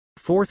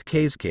4th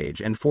Kazekage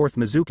and 4th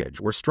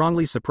Mizukage were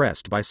strongly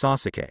suppressed by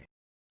Sasuke.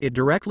 It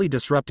directly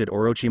disrupted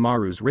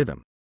Orochimaru's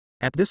rhythm.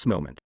 At this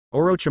moment,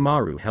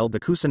 Orochimaru held the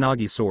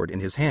Kusanagi sword in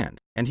his hand,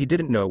 and he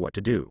didn't know what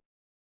to do.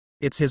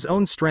 It's his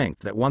own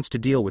strength that wants to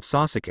deal with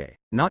Sasuke,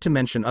 not to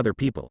mention other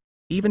people.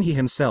 Even he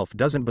himself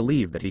doesn't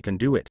believe that he can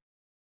do it.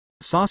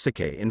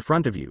 Sasuke in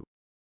front of you.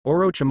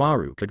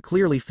 Orochimaru could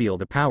clearly feel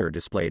the power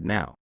displayed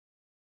now.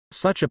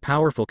 Such a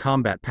powerful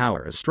combat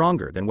power is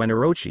stronger than when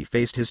Orochi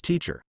faced his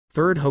teacher,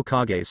 3rd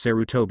Hokage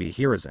Sarutobi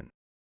Hiruzen.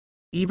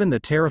 Even the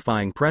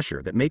terrifying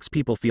pressure that makes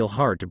people feel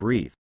hard to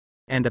breathe.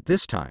 And at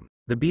this time,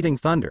 the beating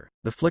thunder,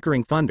 the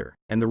flickering thunder,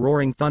 and the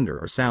roaring thunder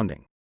are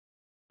sounding.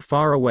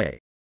 Far away.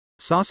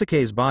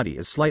 Sasuke's body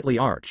is slightly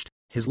arched,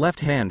 his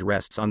left hand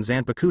rests on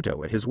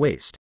Zanpakuto at his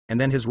waist,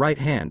 and then his right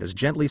hand is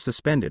gently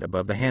suspended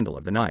above the handle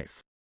of the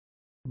knife.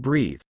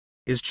 Breathe.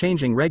 Is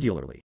changing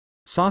regularly.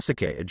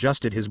 Sasuke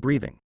adjusted his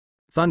breathing.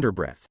 Thunder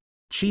breath.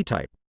 Chi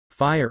type.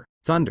 Fire,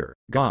 thunder,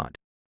 God.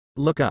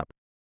 Look up.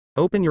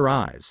 Open your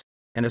eyes.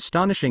 An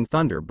astonishing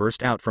thunder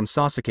burst out from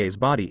Sasuke's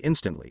body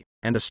instantly,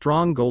 and a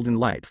strong golden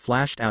light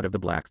flashed out of the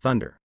black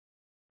thunder.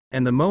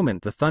 And the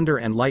moment the thunder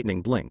and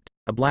lightning blinked,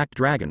 a black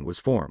dragon was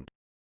formed.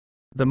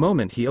 The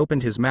moment he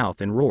opened his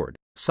mouth and roared,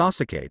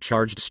 Sasuke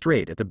charged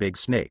straight at the big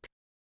snake.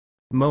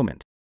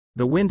 Moment.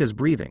 The wind is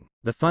breathing,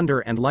 the thunder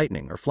and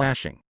lightning are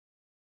flashing.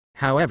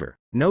 However,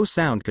 no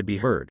sound could be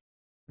heard.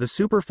 The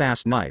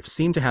super-fast knife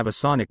seemed to have a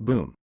sonic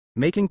boom,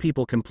 making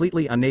people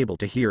completely unable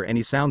to hear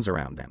any sounds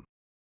around them.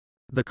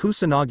 The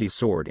Kusanagi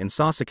sword in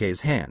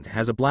Sasuke's hand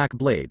has a black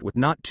blade with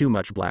not too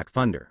much black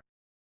thunder.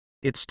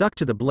 It stuck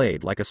to the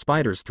blade like a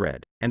spider's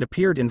thread, and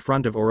appeared in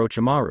front of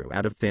Orochimaru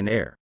out of thin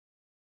air.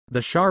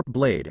 The sharp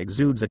blade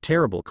exudes a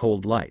terrible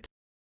cold light.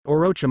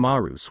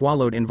 Orochimaru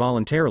swallowed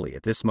involuntarily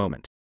at this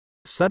moment.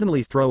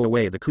 Suddenly throw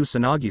away the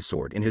Kusanagi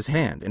sword in his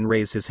hand and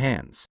raise his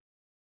hands.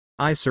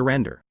 I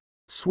surrender.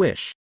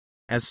 Swish.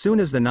 As soon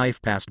as the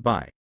knife passed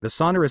by, the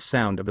sonorous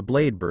sound of the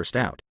blade burst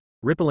out,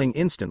 rippling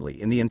instantly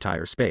in the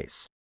entire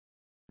space.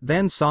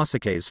 Then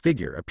Sasuke's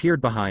figure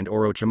appeared behind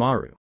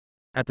Orochimaru.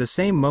 At the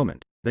same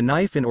moment, the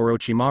knife in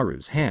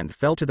Orochimaru's hand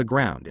fell to the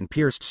ground and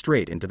pierced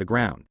straight into the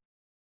ground.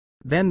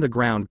 Then the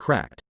ground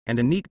cracked, and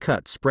a neat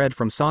cut spread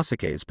from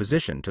Sasuke's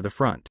position to the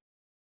front.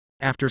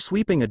 After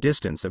sweeping a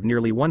distance of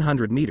nearly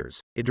 100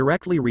 meters, it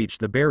directly reached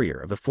the barrier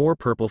of the 4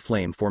 purple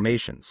flame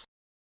formations.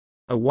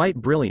 A white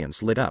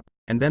brilliance lit up,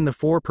 and then the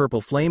 4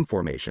 purple flame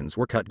formations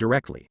were cut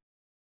directly.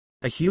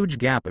 A huge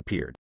gap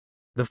appeared.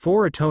 The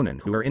 4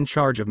 Atonin who are in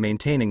charge of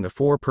maintaining the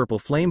 4 purple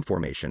flame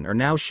formation are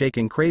now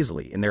shaking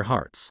crazily in their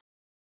hearts.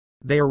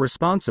 They are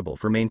responsible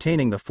for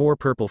maintaining the 4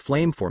 purple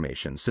flame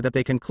formation so that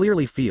they can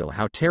clearly feel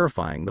how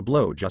terrifying the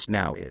blow just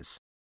now is.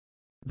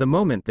 The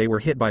moment they were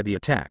hit by the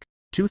attack,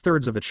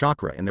 2/3 of the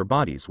chakra in their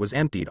bodies was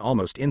emptied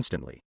almost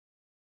instantly.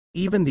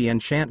 Even the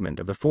enchantment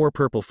of the 4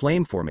 purple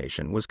flame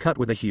formation was cut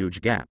with a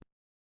huge gap.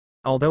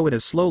 Although it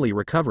is slowly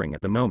recovering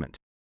at the moment.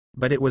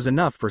 But it was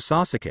enough for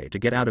Sasuke to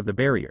get out of the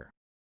barrier.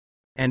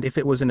 And if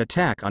it was an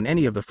attack on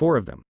any of the 4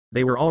 of them,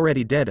 they were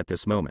already dead at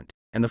this moment,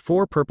 and the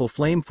 4 purple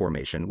flame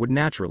formation would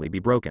naturally be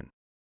broken.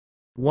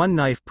 1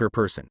 knife per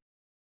person.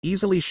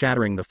 Easily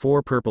shattering the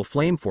 4 purple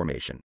flame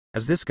formation.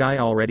 Is this guy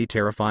already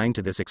terrifying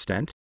to this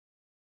extent?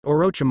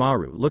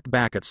 Orochimaru looked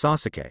back at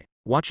Sasuke,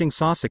 watching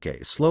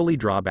Sasuke slowly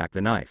draw back the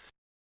knife.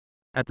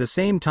 At the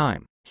same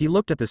time, he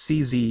looked at the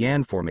CZ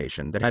Yan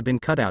formation that had been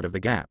cut out of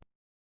the gap.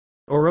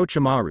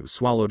 Orochimaru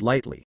swallowed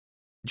lightly.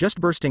 Just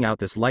bursting out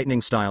this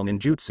lightning-style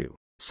ninjutsu,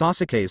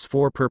 Sasuke's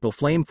 4 purple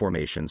flame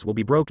formations will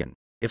be broken,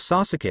 if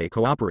Sasuke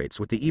cooperates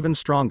with the even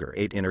stronger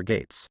 8 inner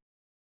gates.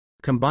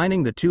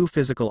 Combining the 2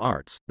 physical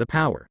arts, the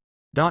power.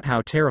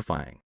 How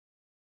terrifying.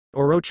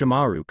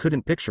 Orochimaru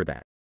couldn't picture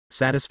that.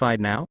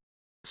 Satisfied now?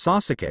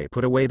 Sasuke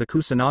put away the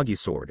Kusanagi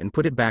sword and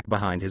put it back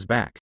behind his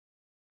back.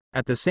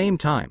 At the same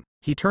time,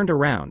 he turned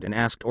around and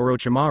asked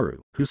Orochimaru,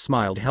 who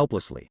smiled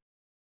helplessly.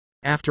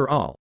 After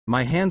all,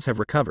 my hands have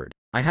recovered,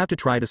 I have to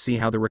try to see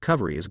how the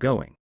recovery is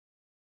going.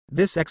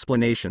 This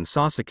explanation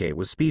Sasuke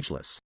was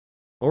speechless.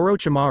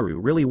 Orochimaru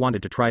really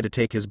wanted to try to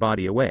take his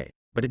body away,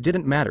 but it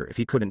didn't matter if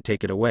he couldn't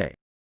take it away.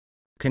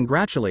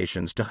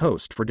 Congratulations to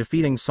host for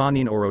defeating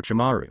Sannin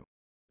Orochimaru.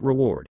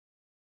 Reward.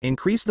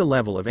 Increase the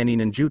level of any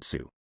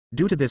ninjutsu.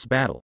 Due to this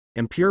battle,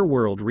 Impure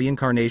World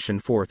Reincarnation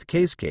 4th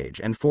Kazekage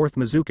and 4th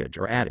Mizukage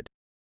are added.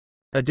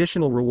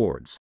 Additional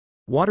rewards.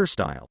 Water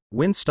style,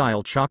 wind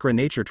style chakra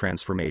nature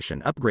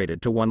transformation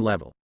upgraded to 1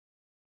 level.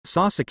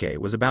 Sasuke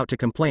was about to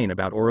complain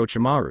about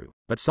Orochimaru,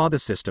 but saw the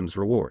system's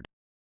reward.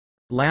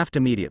 Laughed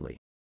immediately.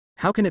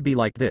 How can it be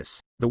like this?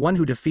 The one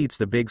who defeats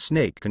the big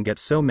snake can get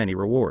so many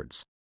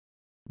rewards.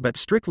 But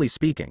strictly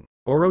speaking,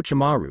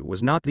 Orochimaru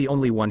was not the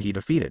only one he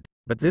defeated,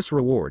 but this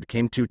reward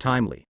came too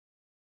timely.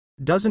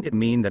 Doesn't it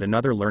mean that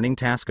another learning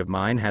task of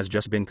mine has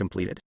just been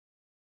completed?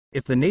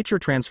 If the nature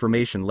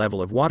transformation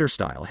level of water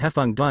style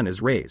Hefeng Dun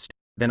is raised,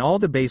 then all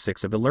the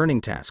basics of the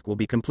learning task will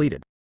be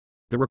completed.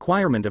 The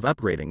requirement of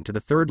upgrading to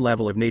the 3rd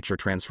level of nature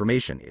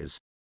transformation is.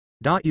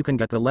 You can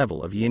get the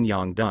level of Yin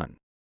Yang Dun.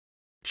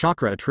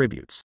 Chakra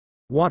attributes.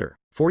 Water,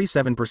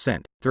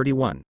 47%,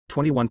 31,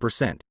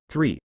 21%,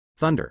 3.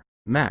 Thunder,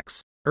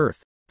 max.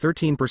 Earth,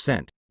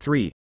 13%,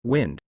 3.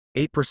 Wind,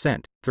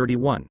 8%,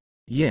 31.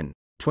 Yin,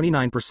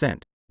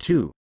 29%,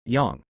 2.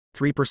 Yang,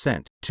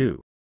 3%,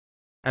 2.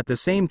 At the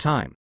same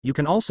time, you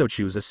can also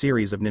choose a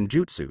series of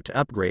ninjutsu to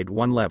upgrade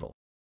one level.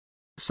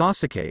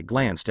 Sasuke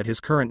glanced at his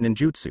current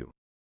ninjutsu.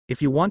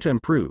 If you want to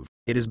improve,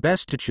 it is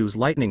best to choose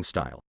lightning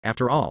style.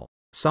 After all,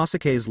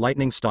 Sasuke's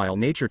lightning style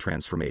nature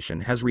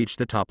transformation has reached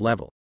the top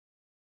level.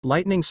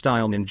 Lightning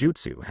style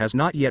ninjutsu has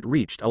not yet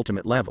reached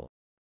ultimate level.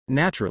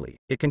 Naturally,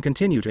 it can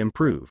continue to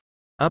improve.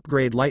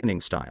 Upgrade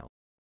lightning style.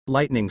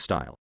 Lightning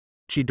style.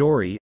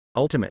 Chidori,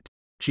 ultimate.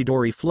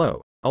 Chidori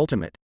flow,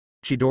 ultimate.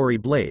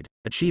 Chidori blade,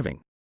 achieving.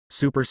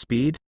 Super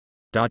speed.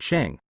 Da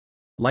Cheng.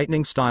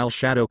 Lightning style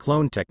shadow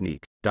clone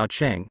technique, Da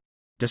Cheng.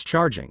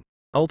 Discharging,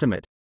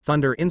 ultimate.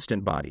 Thunder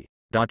instant body,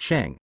 Da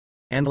Cheng.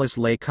 Endless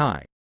Lei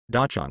Kai,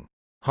 Da Cheng.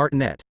 Heart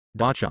net,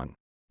 Da Cheng.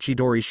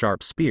 Chidori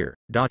sharp spear,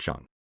 Da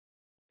Cheng.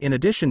 In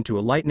addition to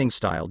a lightning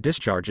style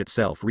discharge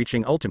itself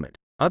reaching ultimate,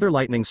 other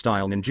lightning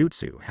style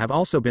ninjutsu have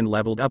also been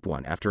leveled up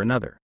one after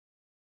another.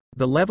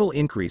 The level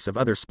increase of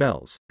other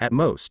spells, at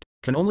most,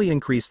 can only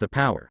increase the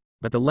power,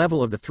 but the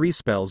level of the 3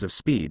 spells of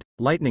speed,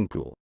 lightning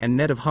pool, and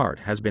net of heart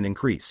has been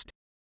increased.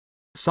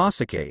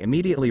 Sasuke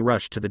immediately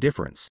rushed to the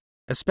difference,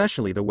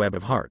 especially the web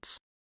of hearts.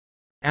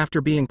 After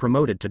being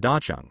promoted to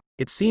Dacheng,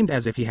 it seemed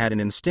as if he had an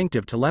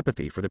instinctive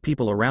telepathy for the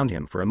people around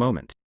him for a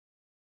moment.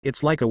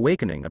 It's like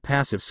awakening a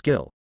passive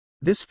skill.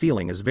 This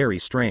feeling is very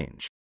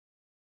strange.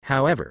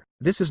 However,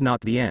 this is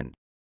not the end.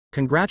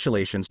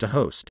 Congratulations to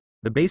host.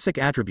 The basic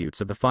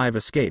attributes of the 5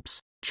 escapes,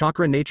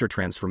 chakra nature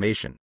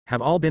transformation,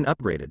 have all been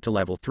upgraded to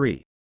level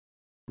 3.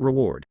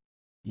 Reward.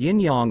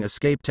 Yin-Yang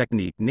escape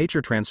technique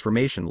nature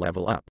transformation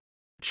level up.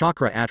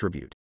 Chakra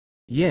attribute.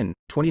 Yin,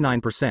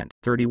 29%,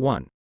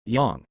 31.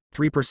 Yang,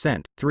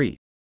 3%, 3.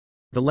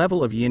 The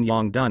level of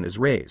Yin-Yang done is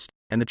raised,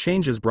 and the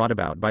changes brought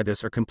about by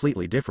this are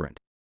completely different.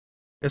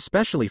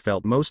 Especially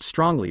felt most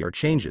strongly are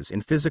changes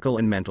in physical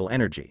and mental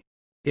energy.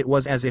 It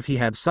was as if he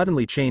had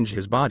suddenly changed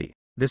his body.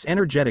 This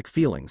energetic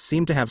feeling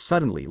seemed to have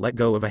suddenly let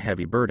go of a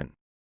heavy burden.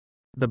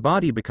 The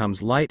body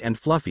becomes light and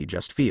fluffy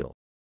just feel.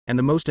 And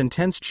the most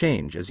intense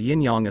change is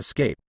Yin-Yang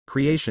escape,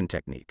 creation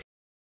technique.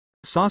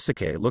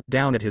 Sasuke looked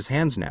down at his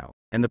hands now,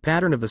 and the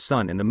pattern of the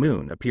sun and the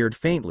moon appeared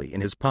faintly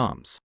in his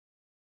palms.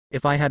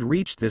 If I had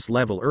reached this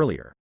level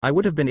earlier, I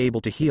would have been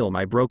able to heal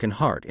my broken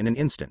heart in an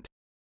instant.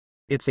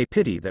 It's a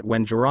pity that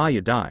when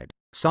Jiraiya died,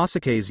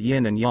 Sasuke's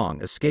yin and yang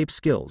escape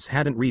skills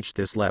hadn't reached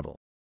this level.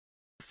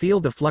 Feel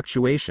the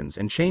fluctuations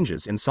and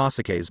changes in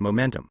Sasuke's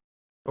momentum.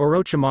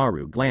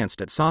 Orochimaru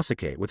glanced at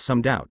Sasuke with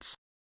some doubts.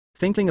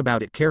 Thinking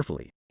about it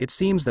carefully, it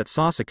seems that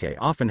Sasuke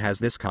often has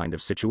this kind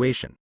of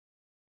situation.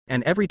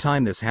 And every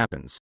time this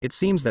happens, it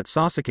seems that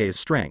Sasuke's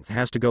strength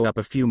has to go up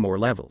a few more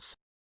levels.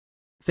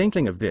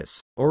 Thinking of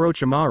this,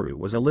 Orochimaru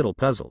was a little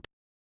puzzled.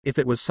 If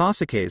it was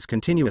Sasuke's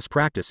continuous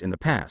practice in the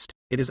past,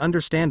 it is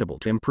understandable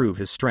to improve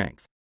his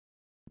strength.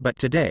 But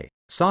today,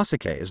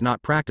 Sasuke is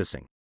not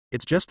practicing.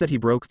 It's just that he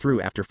broke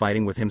through after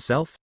fighting with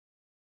himself?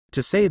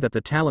 To say that the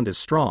talent is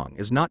strong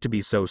is not to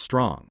be so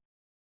strong.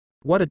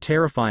 What a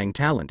terrifying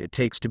talent it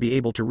takes to be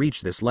able to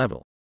reach this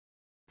level.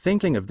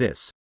 Thinking of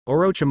this,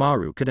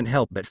 Orochimaru couldn't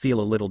help but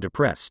feel a little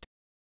depressed.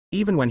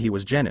 Even when he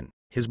was genin,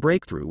 his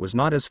breakthrough was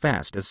not as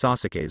fast as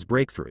Sasuke's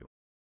breakthrough.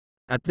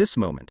 At this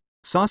moment,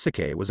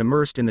 Sasuke was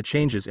immersed in the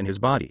changes in his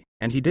body,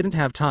 and he didn't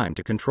have time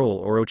to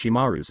control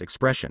Orochimaru's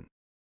expression.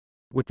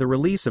 With the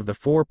release of the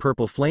 4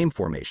 purple flame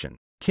formation,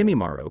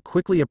 Kimimaro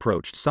quickly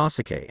approached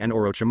Sasuke and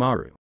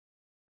Orochimaru.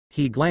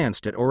 He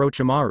glanced at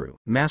Orochimaru,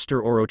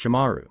 Master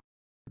Orochimaru.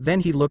 Then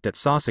he looked at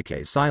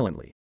Sasuke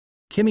silently.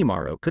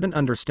 Kimimaro couldn't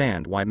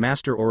understand why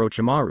Master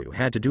Orochimaru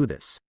had to do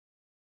this.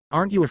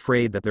 Aren't you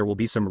afraid that there will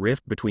be some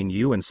rift between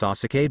you and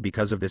Sasuke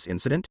because of this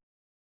incident?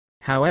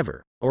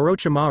 However,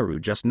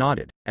 Orochimaru just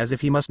nodded, as if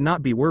he must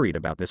not be worried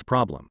about this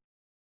problem.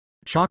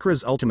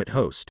 Chakra's ultimate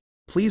host,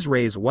 please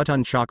raise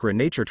Wutun Chakra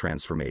nature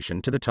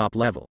transformation to the top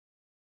level.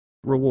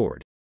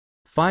 Reward.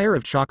 Fire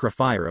of Chakra.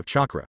 Fire of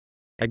Chakra.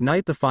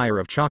 Ignite the fire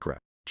of Chakra.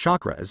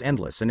 Chakra is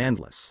endless and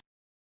endless.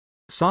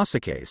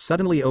 Sasuke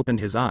suddenly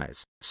opened his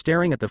eyes,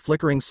 staring at the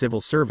flickering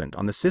civil servant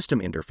on the system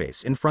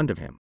interface in front of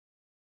him.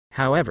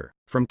 However,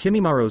 from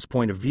Kimimaro's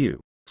point of view,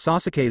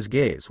 Sasuke's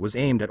gaze was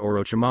aimed at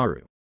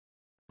Orochimaru.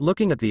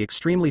 Looking at the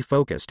extremely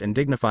focused and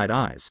dignified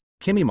eyes,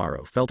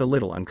 Kimimaro felt a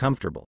little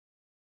uncomfortable.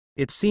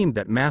 It seemed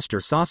that Master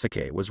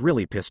Sasuke was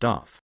really pissed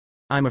off.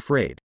 I'm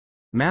afraid.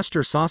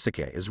 Master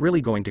Sasuke is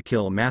really going to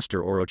kill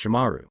Master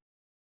Orochimaru.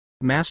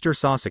 Master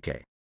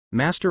Sasuke.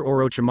 Master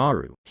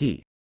Orochimaru,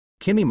 he.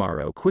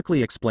 Kimimaro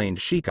quickly explained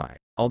Shikai,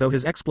 although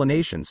his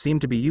explanation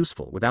seemed to be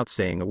useful without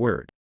saying a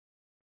word.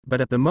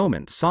 But at the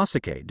moment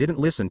Sasuke didn't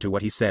listen to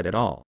what he said at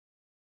all.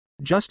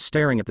 Just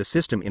staring at the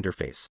system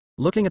interface,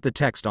 looking at the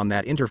text on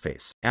that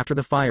interface, after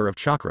the fire of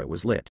chakra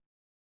was lit.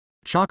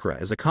 Chakra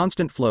is a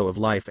constant flow of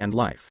life and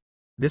life.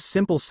 This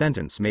simple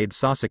sentence made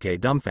Sasuke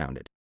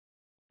dumbfounded.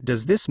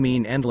 Does this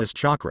mean endless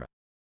chakra?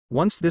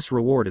 Once this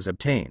reward is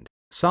obtained,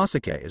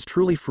 Sasuke is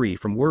truly free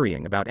from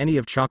worrying about any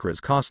of Chakra's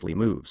costly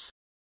moves.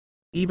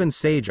 Even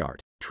Sage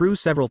Art, true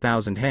several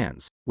thousand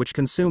hands, which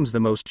consumes the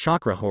most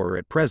chakra horror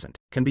at present,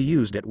 can be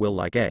used at will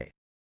like a.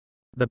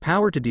 The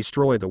power to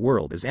destroy the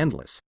world is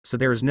endless, so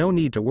there is no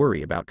need to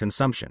worry about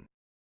consumption.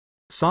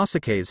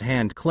 Sasuke's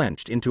hand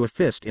clenched into a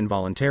fist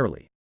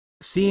involuntarily.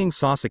 Seeing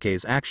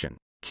Sasuke's action,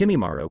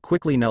 Kimimaro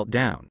quickly knelt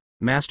down.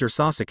 Master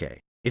Sasuke,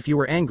 if you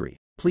are angry,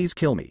 please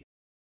kill me.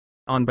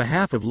 On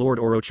behalf of Lord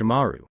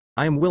Orochimaru,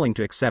 I am willing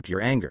to accept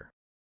your anger.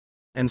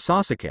 And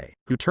Sasuke,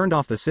 who turned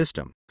off the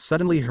system,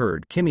 suddenly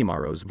heard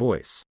Kimimaro's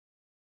voice.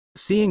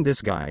 Seeing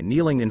this guy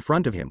kneeling in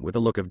front of him with a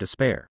look of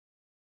despair.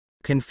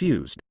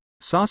 Confused,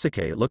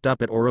 Sasuke looked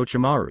up at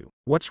Orochimaru.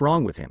 What's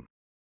wrong with him?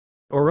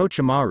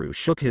 Orochimaru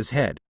shook his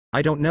head.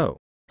 I don't know,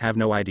 have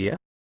no idea?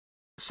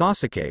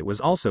 Sasuke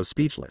was also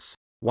speechless.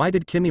 Why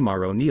did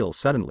Kimimaro kneel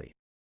suddenly?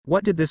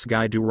 What did this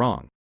guy do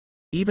wrong?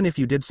 Even if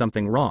you did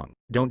something wrong,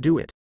 don't do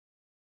it.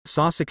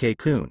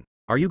 Sasuke-kun,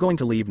 are you going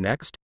to leave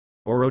next?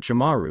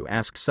 Orochimaru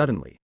asked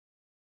suddenly.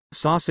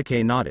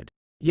 Sasuke nodded.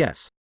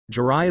 Yes,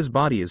 Jiraiya's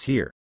body is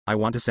here, I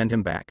want to send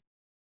him back.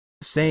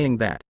 Saying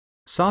that,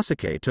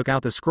 Sasuke took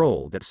out the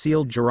scroll that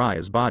sealed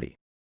Jiraiya's body.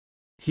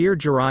 Here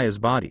Jiraiya's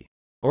body.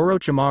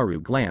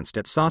 Orochimaru glanced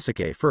at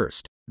Sasuke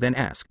first, then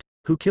asked,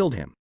 who killed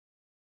him?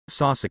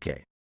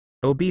 Sasuke.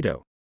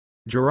 Obito.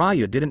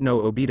 Jiraiya didn't know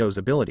Obito's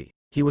ability,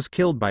 he was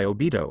killed by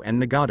Obito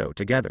and Nagato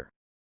together.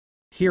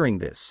 Hearing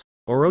this,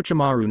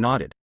 Orochimaru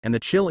nodded, and the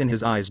chill in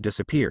his eyes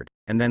disappeared,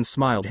 and then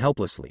smiled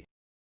helplessly.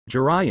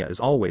 Jiraiya is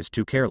always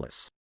too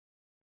careless.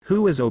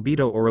 Who is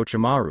Obito?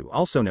 Orochimaru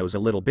also knows a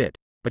little bit,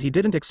 but he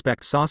didn't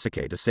expect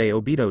Sasuke to say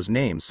Obito's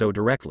name so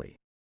directly.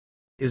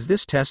 Is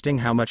this testing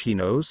how much he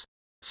knows?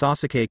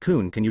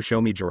 Sasuke-kun, can you show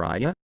me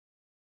Jiraiya?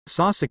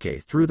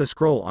 Sasuke threw the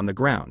scroll on the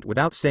ground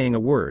without saying a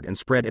word and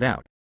spread it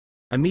out.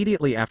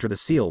 Immediately after the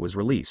seal was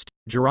released,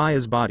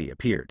 Jiraiya's body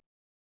appeared.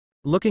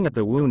 Looking at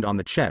the wound on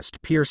the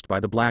chest pierced by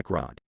the black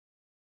rod,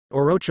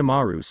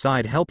 Orochimaru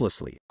sighed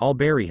helplessly. I'll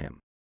bury him.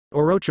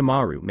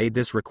 Orochimaru made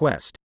this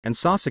request, and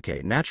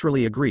Sasuke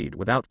naturally agreed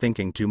without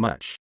thinking too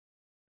much.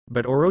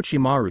 But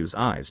Orochimaru's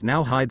eyes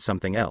now hide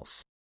something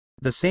else.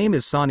 The same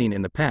as Sannin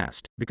in the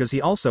past, because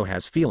he also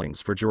has feelings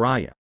for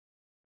Jiraiya.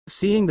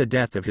 Seeing the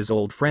death of his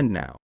old friend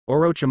now,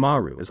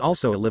 Orochimaru is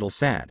also a little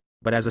sad,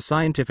 but as a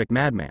scientific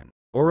madman,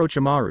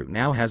 Orochimaru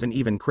now has an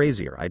even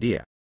crazier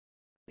idea.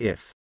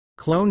 If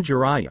clone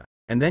Jiraiya,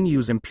 and then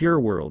use impure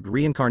world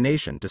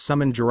reincarnation to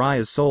summon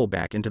Jiraiya's soul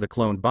back into the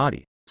cloned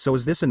body, so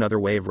is this another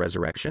way of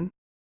resurrection?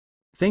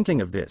 Thinking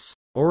of this,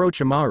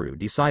 Orochimaru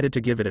decided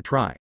to give it a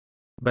try.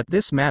 But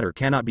this matter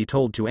cannot be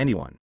told to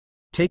anyone.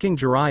 Taking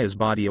Jiraiya's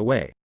body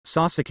away,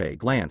 Sasuke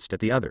glanced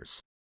at the others.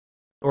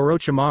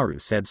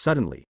 Orochimaru said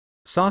suddenly,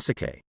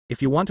 Sasuke,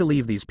 if you want to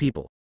leave these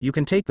people, you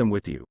can take them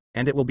with you,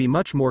 and it will be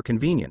much more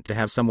convenient to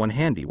have someone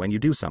handy when you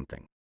do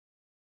something.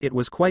 It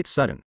was quite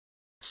sudden.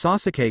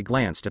 Sasuke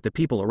glanced at the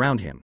people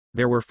around him.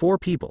 There were 4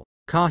 people,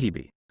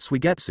 Kahibi,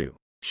 Suigetsu,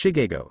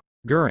 Shigego,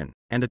 Gurren,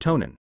 and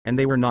Atonin, and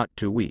they were not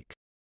too weak.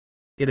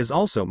 It is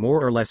also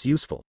more or less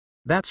useful.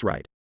 That's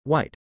right,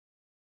 white.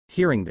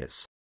 Hearing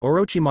this,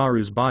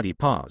 Orochimaru's body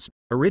paused.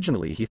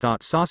 Originally he thought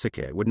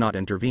Sasuke would not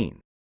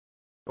intervene.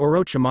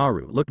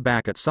 Orochimaru looked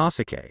back at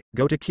Sasuke.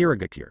 Go to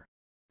Kirigakure.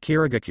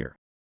 Kirigakure.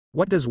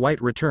 What does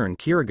white return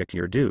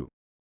Kirigakure do?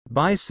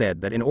 Bai said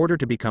that in order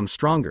to become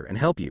stronger and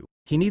help you,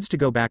 he needs to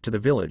go back to the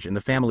village in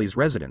the family's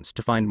residence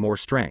to find more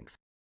strength.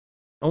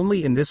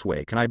 Only in this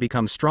way can I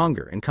become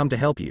stronger and come to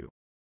help you.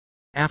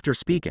 After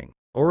speaking,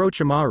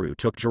 Orochimaru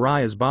took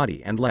Jiraiya's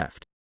body and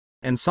left.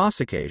 And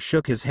Sasuke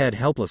shook his head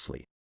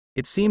helplessly.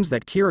 It seems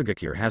that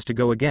Kirigakure has to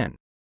go again.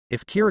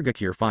 If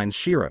Kirigakure finds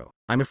Shiro,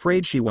 I'm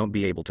afraid she won't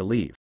be able to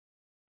leave.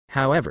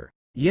 However,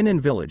 Yinin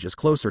village is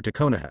closer to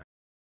Konoha.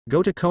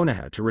 Go to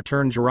Konoha to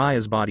return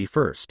Jiraiya's body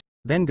first,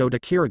 then go to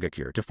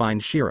Kirigakure to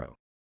find Shiro.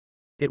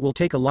 It will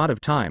take a lot of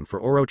time for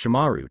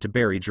Orochimaru to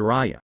bury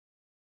Jiraiya.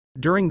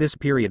 During this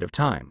period of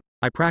time,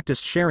 I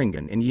practiced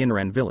Sharingan in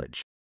Yinran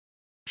village.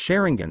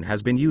 Sharingan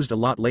has been used a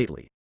lot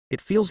lately. It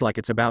feels like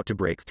it's about to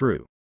break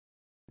through.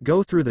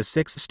 Go through the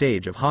 6th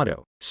stage of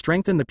Hado,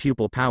 strengthen the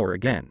pupil power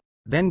again,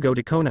 then go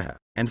to Konoha,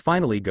 and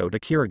finally go to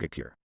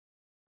Kirigakure.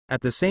 At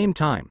the same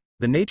time,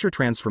 the nature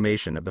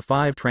transformation of the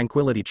 5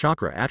 tranquility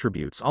chakra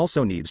attributes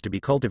also needs to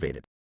be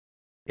cultivated.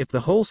 If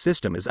the whole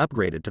system is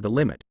upgraded to the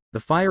limit, the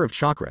fire of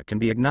chakra can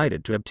be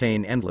ignited to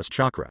obtain endless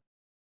chakra.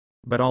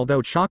 But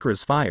although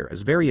chakra's fire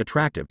is very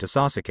attractive to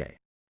Sasuke,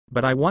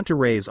 but I want to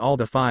raise all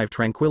the 5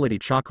 tranquility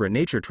chakra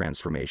nature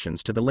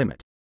transformations to the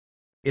limit.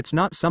 It's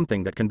not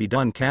something that can be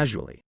done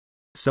casually.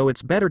 So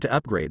it's better to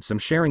upgrade some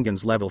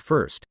Sharingan's level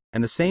first,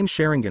 and the same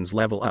Sharingan's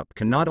level up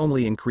can not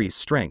only increase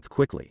strength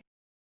quickly.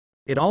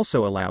 It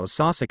also allows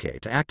Sasuke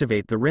to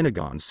activate the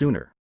Rinnegan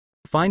sooner.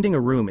 Finding a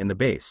room in the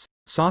base,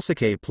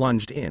 Sasuke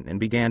plunged in and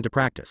began to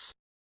practice.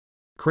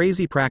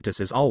 Crazy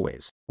practice as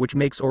always, which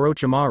makes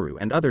Orochimaru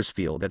and others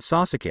feel that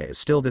Sasuke is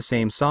still the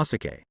same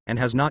Sasuke, and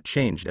has not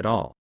changed at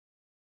all.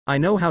 I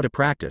know how to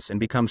practice and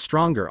become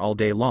stronger all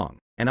day long,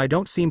 and I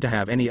don't seem to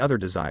have any other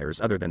desires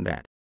other than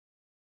that.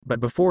 But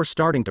before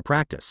starting to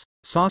practice,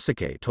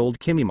 Sasuke told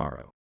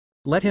Kimimaro.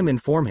 Let him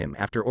inform him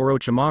after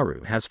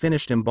Orochimaru has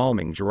finished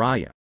embalming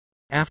Jiraiya.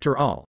 After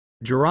all,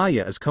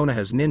 Jiraiya is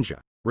Konoha's ninja,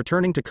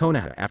 returning to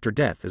Konoha after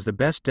death is the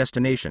best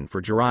destination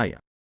for Jiraiya.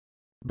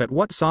 But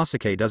what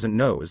Sasuke doesn't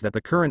know is that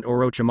the current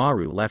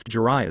Orochimaru left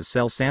Jiraiya's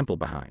cell sample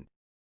behind.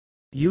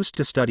 Used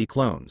to study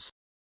clones.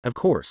 Of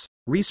course,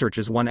 research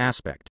is one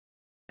aspect.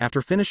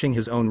 After finishing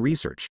his own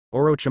research,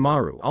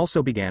 Orochimaru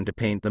also began to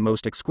paint the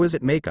most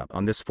exquisite makeup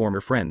on this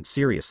former friend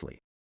seriously.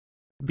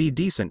 Be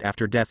decent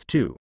after death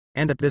too,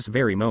 and at this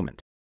very moment.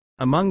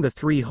 Among the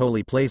three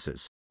holy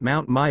places,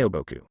 Mount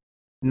Myoboku.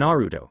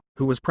 Naruto,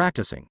 who was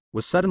practicing,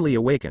 was suddenly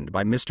awakened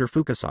by Mr.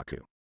 Fukasaku.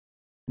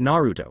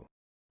 Naruto.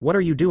 What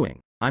are you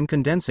doing? I'm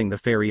condensing the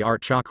fairy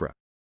art chakra.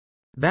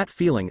 That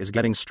feeling is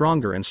getting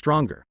stronger and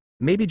stronger.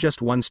 Maybe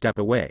just one step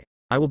away,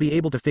 I will be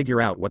able to figure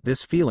out what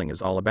this feeling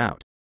is all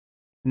about.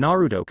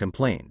 Naruto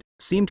complained,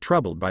 seemed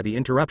troubled by the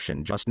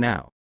interruption just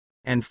now.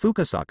 And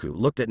Fukasaku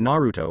looked at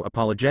Naruto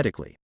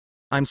apologetically.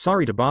 I'm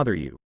sorry to bother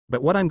you,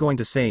 but what I'm going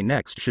to say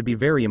next should be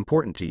very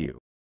important to you.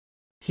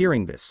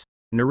 Hearing this,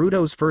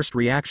 Naruto's first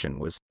reaction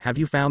was, have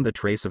you found the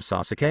trace of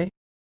Sasuke?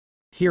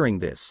 Hearing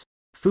this,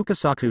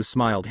 Fukasaku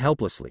smiled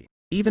helplessly.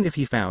 Even if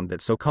he found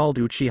that so-called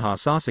Uchiha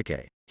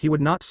Sasuke, he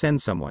would not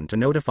send someone to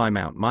notify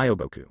Mount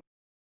Myoboku.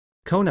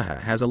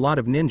 Konoha has a lot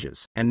of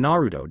ninjas, and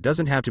Naruto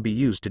doesn't have to be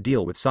used to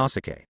deal with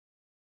Sasuke.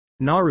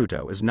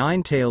 Naruto is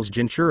Nine Tails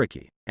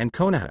Jinchuriki, and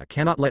Konoha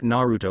cannot let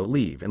Naruto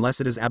leave unless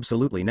it is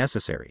absolutely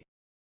necessary.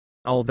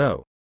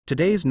 Although,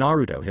 today's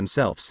Naruto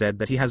himself said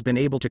that he has been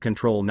able to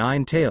control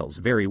Nine Tails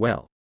very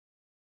well.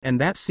 And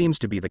that seems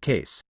to be the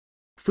case.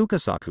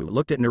 Fukasaku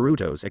looked at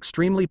Naruto's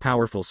extremely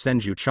powerful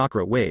Senju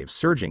chakra waves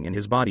surging in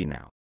his body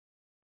now.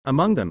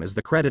 Among them is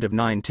the credit of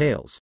Nine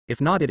Tails,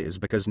 if not it is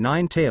because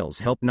Nine Tails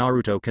helped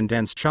Naruto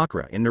condense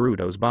chakra in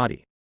Naruto's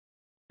body.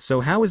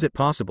 So how is it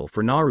possible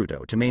for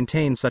Naruto to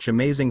maintain such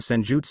amazing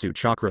Senjutsu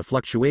chakra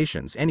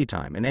fluctuations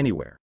anytime and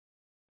anywhere?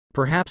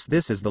 Perhaps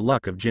this is the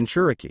luck of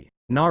Jinchuriki,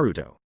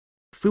 Naruto.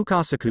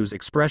 Fukasaku's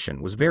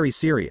expression was very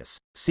serious.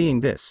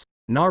 Seeing this,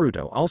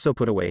 Naruto also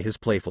put away his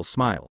playful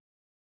smile.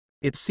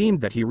 It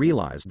seemed that he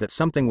realized that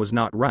something was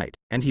not right,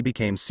 and he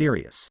became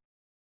serious.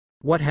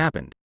 What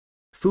happened?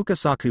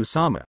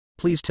 Fukasaku-sama,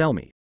 please tell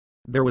me.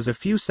 There was a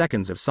few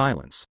seconds of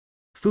silence.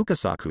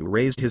 Fukasaku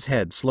raised his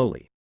head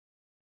slowly.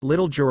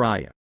 Little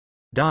Jiraiya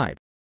died.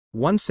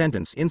 One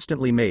sentence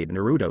instantly made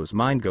Naruto's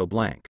mind go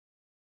blank.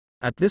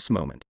 At this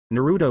moment,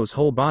 Naruto's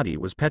whole body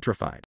was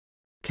petrified.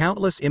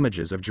 Countless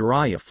images of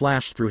Jiraiya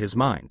flashed through his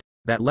mind,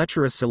 that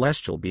lecherous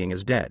celestial being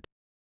is dead.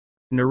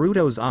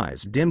 Naruto's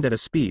eyes dimmed at a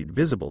speed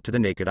visible to the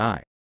naked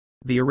eye.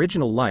 The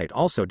original light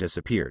also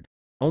disappeared,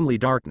 only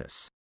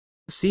darkness.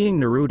 Seeing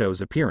Naruto's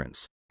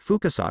appearance,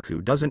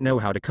 Fukasaku doesn't know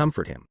how to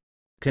comfort him.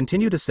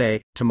 Continue to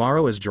say,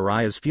 tomorrow is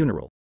Jiraiya's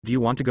funeral, do you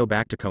want to go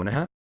back to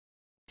Konoha?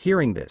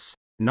 Hearing this,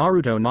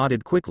 Naruto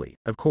nodded quickly,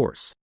 of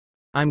course.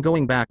 I'm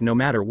going back no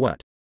matter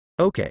what.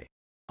 Okay.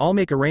 I'll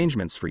make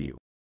arrangements for you.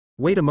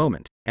 Wait a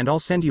moment, and I'll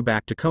send you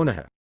back to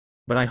Konoha.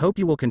 But I hope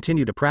you will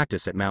continue to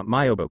practice at Mount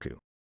Myoboku.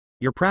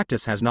 Your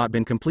practice has not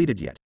been completed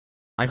yet.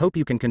 I hope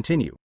you can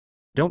continue.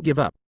 Don't give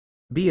up.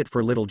 Be it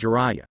for little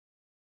Jiraiya.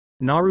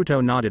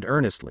 Naruto nodded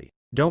earnestly.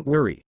 Don't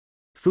worry.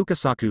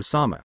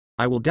 Fukasaku-sama,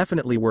 I will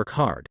definitely work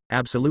hard,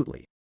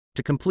 absolutely,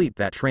 to complete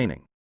that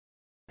training.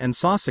 And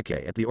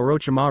Sasuke at the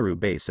Orochimaru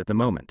base at the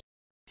moment.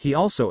 He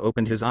also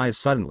opened his eyes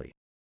suddenly.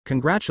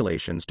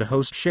 Congratulations to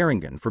host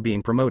Sharingan for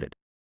being promoted.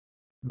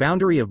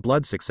 Boundary of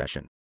blood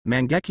succession.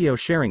 Mangekyo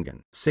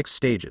Sharingan, 6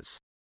 stages.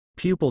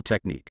 Pupil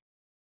technique.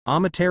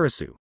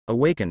 Amaterasu,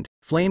 awakened,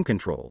 flame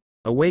control,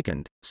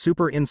 awakened,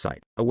 super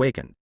insight,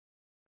 awakened.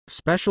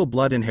 Special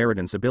blood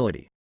inheritance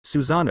ability.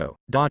 Susanoo,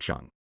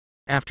 Dachang.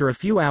 After a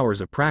few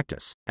hours of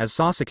practice, as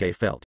Sasuke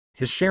felt,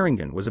 his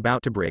Sharingan was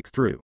about to break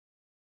through.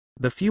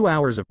 The few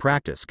hours of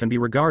practice can be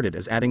regarded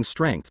as adding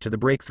strength to the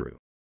breakthrough.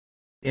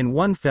 In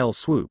one fell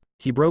swoop,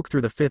 he broke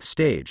through the 5th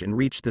stage and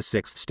reached the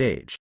 6th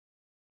stage.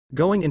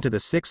 Going into the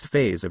 6th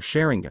phase of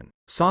Sharingan,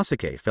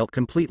 Sasuke felt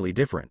completely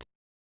different.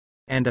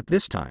 And at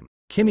this time,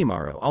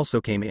 Kimimaro also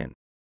came in.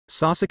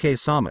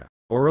 Sasuke-sama,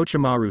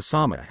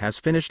 Orochimaru-sama has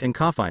finished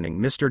enconfining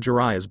Mr.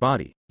 Jiraiya's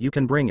body, you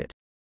can bring it.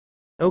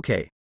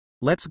 Okay.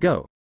 Let's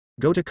go.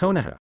 Go to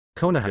Konoha,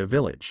 Konoha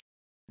village.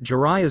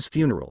 Jiraiya's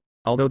funeral,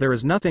 although there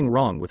is nothing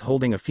wrong with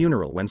holding a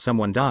funeral when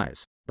someone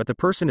dies, but the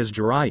person is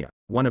Jiraiya,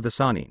 one of the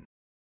Sannin.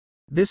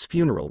 This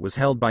funeral was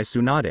held by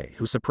Tsunade,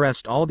 who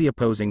suppressed all the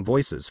opposing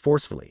voices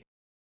forcefully.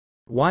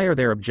 Why are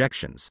there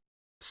objections?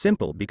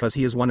 Simple, because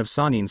he is one of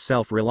Sannin's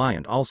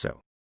self-reliant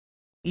also.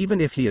 Even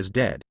if he is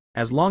dead,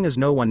 as long as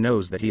no one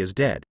knows that he is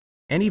dead,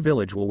 any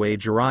village will weigh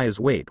Jiraiya's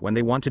weight when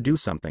they want to do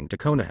something to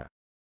Konoha.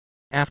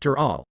 After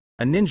all,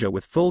 a ninja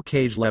with full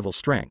cage level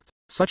strength,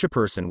 such a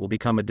person will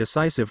become a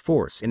decisive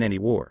force in any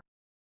war.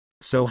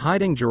 So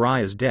hiding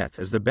Jiraiya's death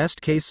is the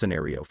best case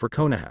scenario for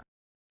Konoha.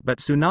 But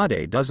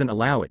Tsunade doesn't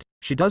allow it.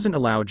 She doesn't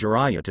allow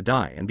Jiraiya to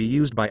die and be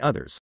used by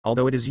others,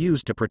 although it is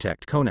used to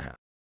protect Konoha.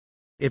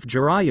 If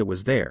Jiraiya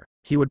was there,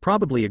 he would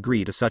probably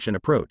agree to such an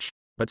approach,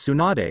 but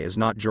Tsunade is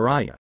not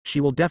Jiraiya, she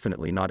will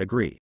definitely not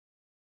agree.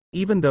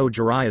 Even though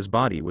Jiraiya's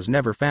body was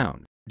never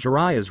found,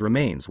 Jiraiya's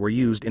remains were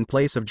used in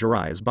place of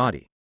Jiraiya's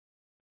body.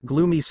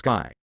 Gloomy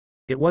sky.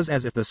 It was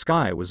as if the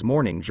sky was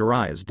mourning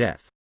Jiraiya's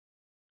death.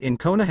 In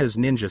Konoha's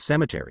ninja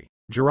cemetery,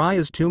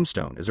 Jiraiya's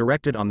tombstone is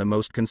erected on the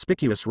most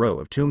conspicuous row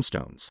of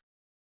tombstones.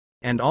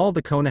 And all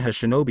the Konoha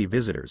shinobi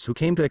visitors who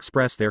came to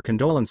express their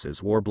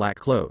condolences wore black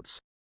clothes.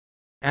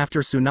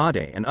 After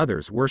Tsunade and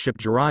others worshipped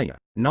Jiraiya,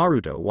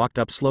 Naruto walked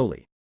up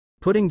slowly.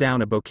 Putting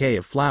down a bouquet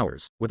of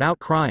flowers, without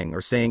crying or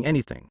saying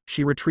anything,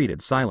 she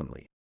retreated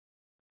silently.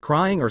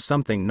 Crying or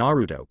something,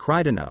 Naruto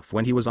cried enough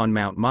when he was on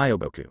Mount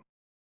Myoboku.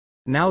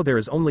 Now there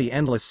is only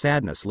endless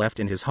sadness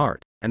left in his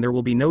heart, and there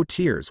will be no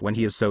tears when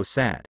he is so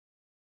sad.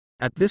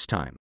 At this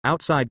time,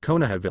 outside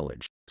Konoha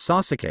village,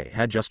 Sasuke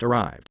had just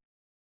arrived.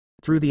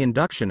 Through the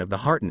induction of the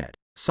heartnet,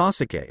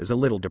 Sasuke is a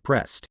little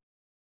depressed.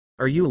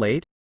 Are you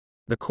late?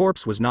 The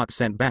corpse was not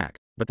sent back,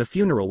 but the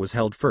funeral was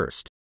held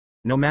first.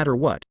 No matter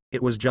what,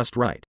 it was just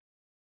right.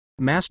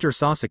 Master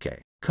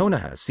Sasuke,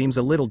 Konoha seems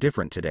a little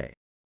different today.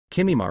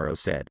 Kimimaro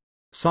said.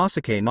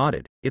 Sasuke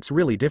nodded, it's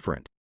really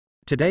different.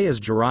 Today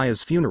is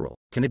Jiraiya's funeral,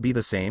 can it be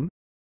the same?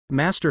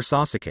 Master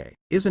Sasuke,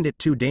 isn't it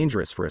too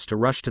dangerous for us to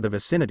rush to the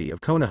vicinity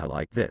of Konoha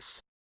like this?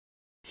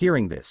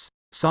 Hearing this,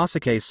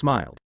 Sasuke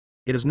smiled.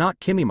 It is not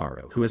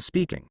Kimimaro who is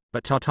speaking,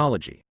 but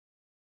tautology.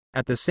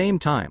 At the same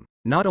time,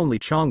 not only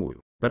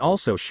Chongwu, but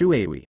also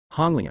Shuei,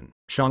 Honglian,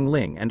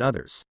 Xiangling and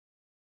others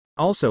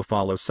also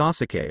follow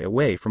Sasuke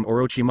away from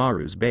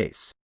Orochimaru's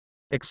base.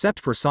 Except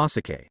for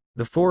Sasuke,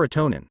 the four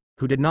Itonin,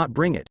 who did not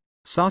bring it,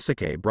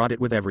 Sasuke brought it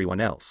with everyone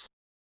else.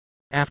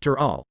 After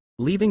all,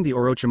 leaving the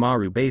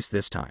Orochimaru base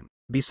this time,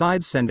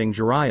 besides sending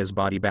Jiraiya's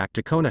body back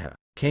to Konoha,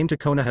 came to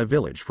Konoha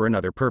village for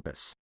another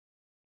purpose.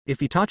 If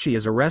Itachi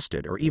is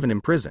arrested or even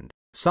imprisoned,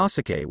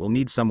 Sasuke will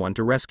need someone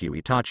to rescue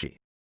Itachi.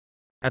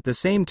 At the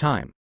same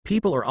time,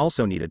 people are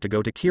also needed to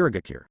go to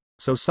Kirigakure,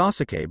 so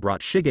Sasuke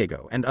brought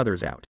Shigego and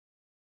others out.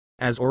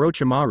 As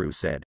Orochimaru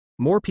said,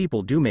 more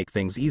people do make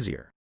things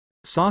easier.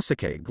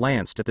 Sasuke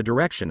glanced at the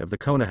direction of the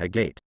Konoha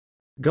gate.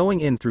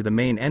 Going in through the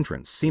main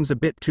entrance seems a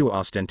bit too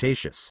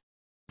ostentatious.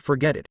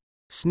 Forget it.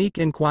 Sneak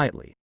in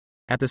quietly.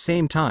 At the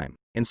same time,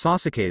 in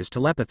Sasuke's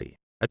telepathy,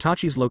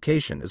 Itachi's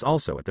location is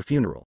also at the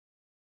funeral.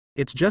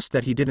 It's just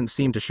that he didn't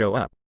seem to show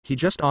up, he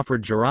just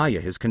offered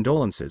Jiraiya his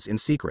condolences in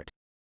secret.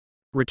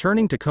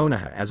 Returning to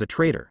Konoha as a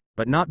traitor,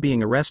 but not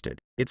being arrested,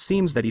 it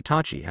seems that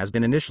Itachi has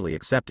been initially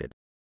accepted.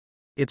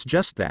 It's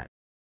just that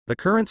the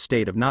current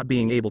state of not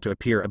being able to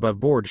appear above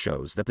board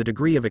shows that the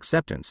degree of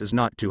acceptance is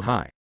not too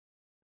high.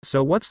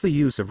 So what's the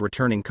use of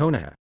returning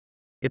Konoha?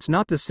 It's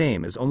not the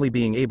same as only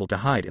being able to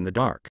hide in the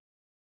dark.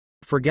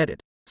 Forget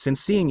it, since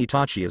seeing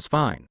Itachi is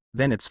fine,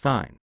 then it's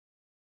fine.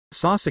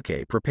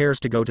 Sasuke prepares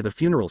to go to the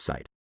funeral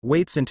site,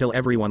 waits until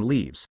everyone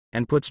leaves,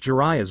 and puts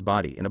Jiraiya's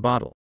body in a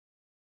bottle.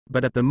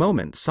 But at the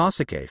moment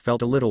Sasuke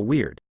felt a little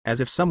weird, as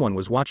if someone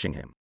was watching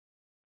him.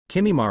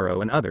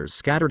 Kimimaro and others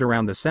scattered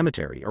around the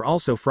cemetery are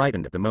also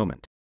frightened at the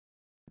moment.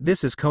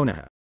 This is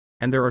Konoha.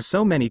 And there are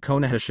so many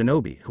Konoha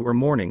shinobi who are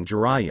mourning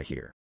Jiraiya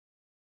here.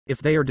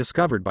 If they are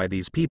discovered by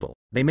these people,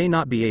 they may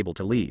not be able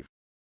to leave.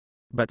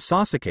 But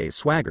Sasuke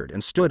swaggered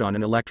and stood on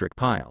an electric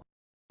pile.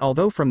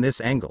 Although from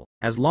this angle,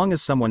 as long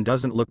as someone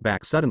doesn't look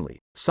back suddenly,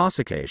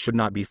 Sasuke should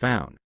not be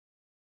found.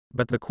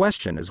 But the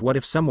question is, what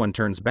if someone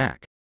turns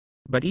back?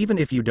 But even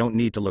if you don't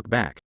need to look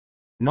back.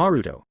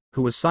 Naruto,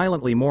 who was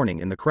silently mourning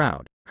in the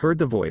crowd, heard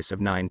the voice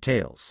of Nine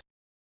Tails.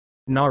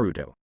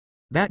 Naruto.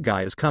 That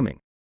guy is coming.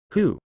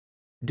 Who?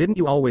 Didn't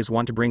you always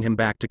want to bring him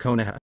back to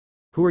Konoha?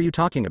 Who are you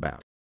talking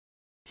about?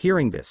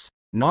 Hearing this,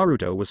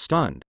 Naruto was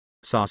stunned.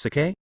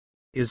 Sasuke?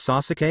 Is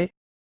Sasuke?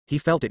 He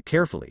felt it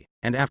carefully,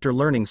 and after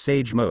learning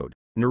Sage Mode,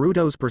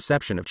 Naruto's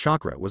perception of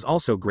chakra was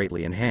also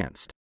greatly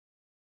enhanced.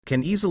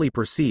 Can easily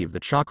perceive the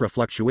chakra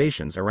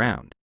fluctuations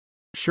around.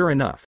 Sure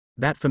enough,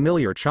 that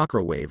familiar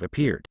chakra wave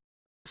appeared.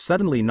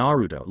 Suddenly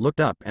Naruto looked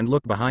up and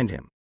looked behind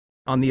him.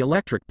 On the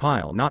electric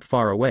pile not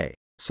far away,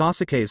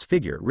 Sasuke's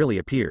figure really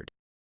appeared.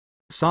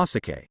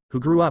 Sasuke, who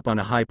grew up on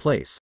a high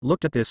place,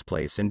 looked at this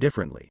place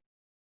indifferently.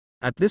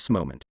 At this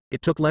moment,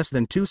 it took less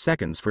than 2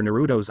 seconds for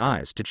Naruto's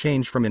eyes to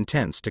change from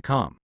intense to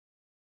calm.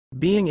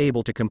 Being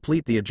able to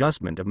complete the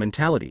adjustment of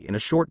mentality in a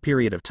short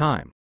period of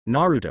time,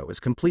 Naruto is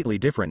completely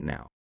different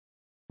now.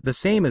 The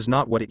same is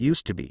not what it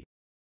used to be.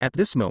 At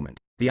this moment,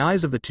 the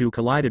eyes of the two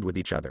collided with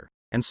each other,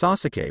 and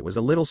Sasuke was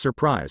a little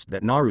surprised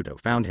that Naruto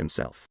found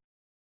himself.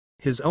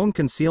 His own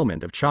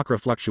concealment of chakra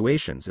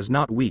fluctuations is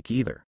not weak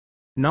either.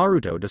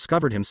 Naruto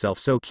discovered himself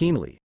so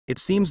keenly, it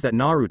seems that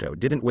Naruto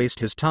didn't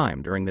waste his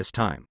time during this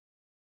time.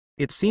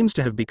 It seems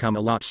to have become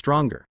a lot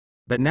stronger.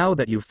 But now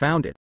that you've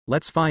found it,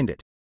 let's find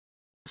it.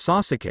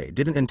 Sasuke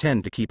didn't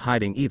intend to keep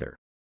hiding either.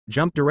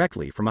 Jumped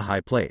directly from a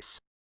high place.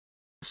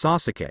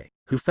 Sasuke,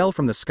 who fell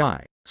from the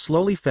sky,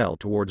 slowly fell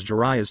towards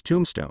Jiraiya's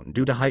tombstone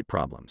due to height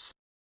problems.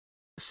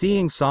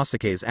 Seeing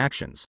Sasuke's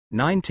actions,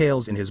 Nine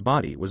Tails in his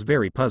body was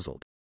very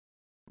puzzled.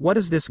 What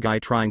is this guy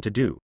trying to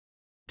do?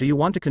 Do you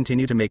want to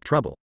continue to make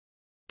trouble?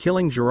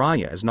 Killing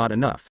Jiraiya is not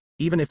enough,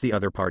 even if the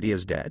other party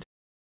is dead?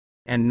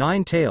 And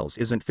Nine Tails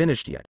isn't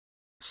finished yet.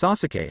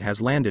 Sasuke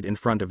has landed in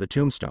front of the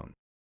tombstone.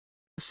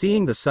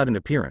 Seeing the sudden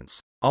appearance,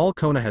 all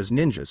Konoha's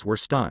ninjas were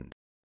stunned.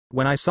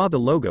 When I saw the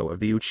logo of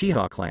the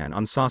Uchiha clan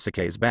on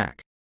Sasuke's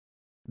back,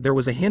 there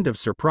was a hint of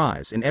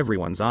surprise in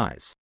everyone's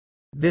eyes.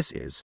 This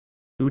is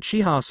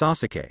Uchiha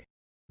Sasuke.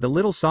 The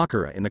little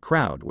Sakura in the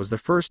crowd was the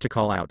first to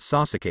call out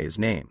Sasuke's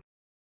name.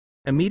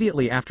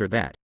 Immediately after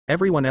that,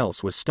 everyone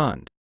else was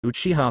stunned.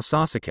 Uchiha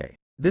Sasuke,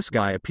 this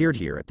guy appeared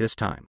here at this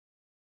time.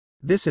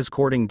 This is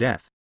courting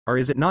death, or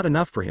is it not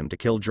enough for him to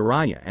kill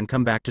Jiraiya and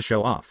come back to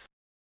show off?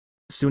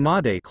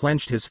 Tsunade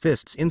clenched his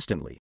fists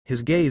instantly,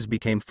 his gaze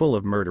became full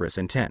of murderous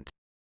intent.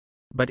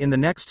 But in the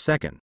next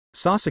second,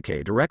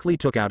 Sasuke directly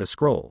took out a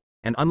scroll,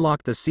 and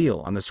unlocked the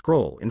seal on the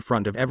scroll in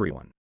front of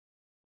everyone.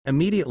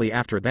 Immediately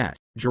after that,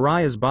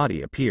 Jiraiya's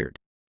body appeared.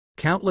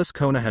 Countless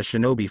Konoha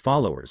shinobi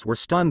followers were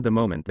stunned the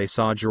moment they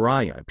saw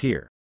Jiraiya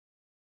appear.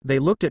 They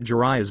looked at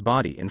Jiraiya's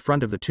body in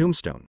front of the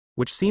tombstone,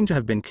 which seemed to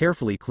have been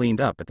carefully cleaned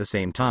up at the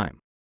same time.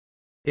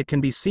 It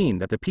can be seen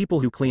that the people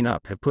who clean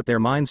up have put their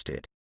minds to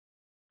it.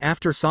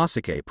 After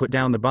Sasuke put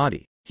down the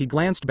body, he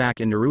glanced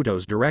back in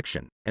Naruto's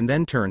direction, and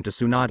then turned to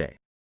Tsunade.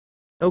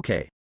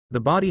 Okay,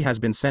 the body has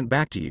been sent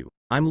back to you,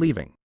 I'm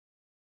leaving.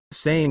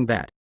 Saying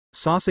that,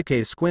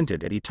 Sasuke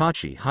squinted at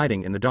Itachi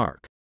hiding in the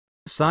dark.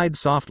 Sighed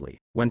softly.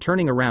 When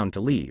turning around to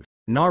leave,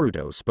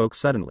 Naruto spoke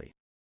suddenly.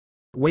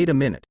 Wait a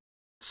minute.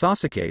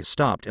 Sasuke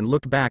stopped and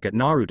looked back at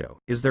Naruto.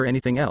 Is there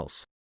anything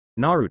else?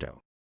 Naruto.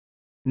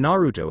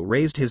 Naruto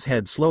raised his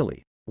head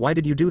slowly. Why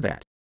did you do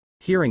that?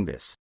 Hearing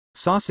this,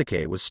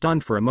 Sasuke was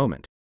stunned for a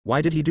moment.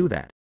 Why did he do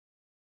that?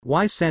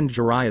 Why send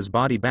Jiraiya's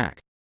body back?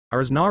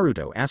 Or is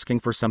Naruto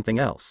asking for something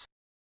else?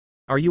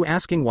 Are you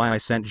asking why I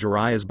sent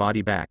Jiraiya's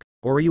body back,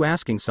 or are you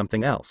asking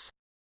something else?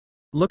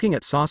 Looking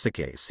at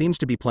Sasuke seems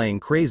to be playing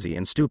crazy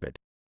and stupid.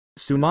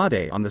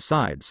 Tsunade on the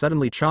side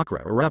suddenly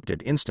chakra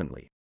erupted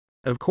instantly.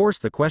 Of course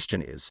the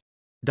question is,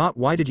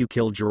 why did you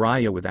kill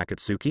Jiraiya with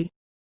Akatsuki?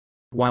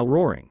 While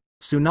roaring,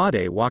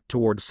 Tsunade walked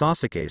towards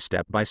Sasuke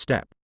step by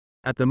step.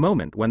 At the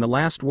moment when the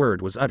last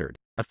word was uttered,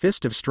 a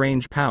fist of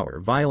strange power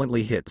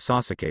violently hit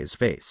Sasuke's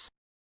face.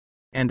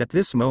 And at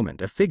this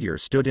moment a figure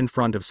stood in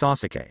front of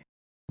Sasuke.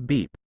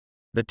 Beep.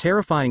 The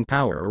terrifying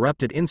power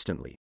erupted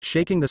instantly,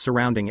 shaking the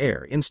surrounding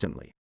air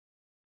instantly.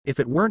 If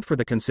it weren't for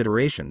the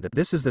consideration that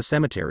this is the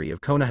cemetery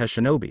of Konoha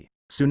shinobi,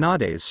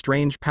 Tsunade's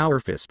strange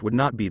power fist would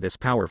not be this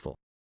powerful.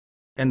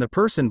 And the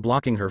person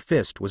blocking her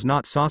fist was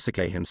not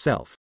Sasuke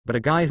himself, but a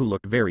guy who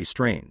looked very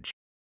strange.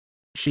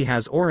 She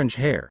has orange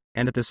hair,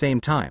 and at the same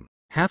time,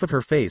 half of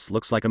her face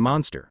looks like a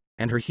monster,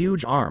 and her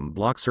huge arm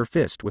blocks her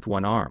fist with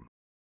one arm.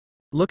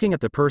 Looking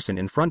at the person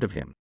in front of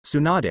him,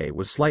 Tsunade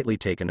was slightly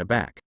taken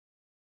aback.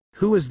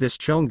 Who is this?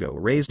 Chongo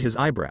raised his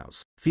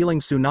eyebrows, feeling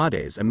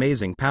Tsunade's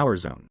amazing power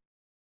zone.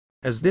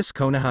 Is this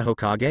Konoha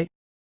Hokage?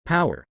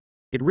 Power.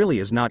 It really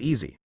is not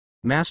easy.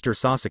 Master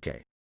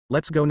Sasuke.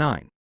 Let's go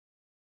 9.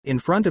 In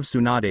front of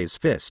Tsunade's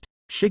fist,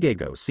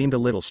 Shigego seemed a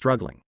little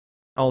struggling.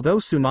 Although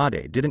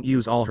Tsunade didn't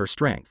use all her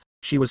strength,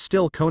 she was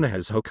still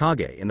Konoha's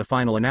Hokage in the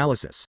final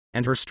analysis,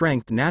 and her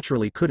strength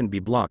naturally couldn't be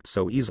blocked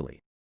so easily.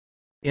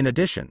 In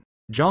addition,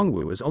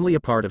 Zhongwu is only a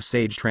part of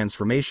Sage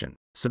transformation,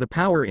 so the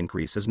power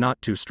increase is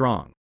not too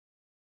strong.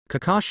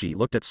 Kakashi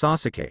looked at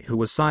Sasuke, who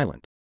was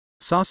silent.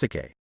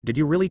 Sasuke, did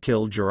you really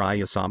kill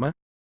Jiraiya-sama?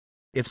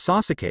 If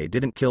Sasuke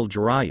didn't kill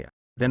Jiraiya,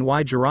 then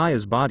why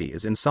Jiraiya's body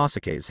is in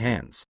Sasuke's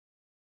hands?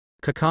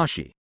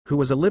 Kakashi, who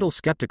was a little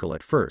skeptical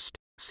at first,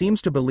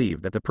 seems to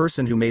believe that the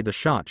person who made the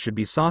shot should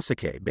be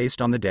Sasuke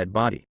based on the dead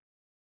body.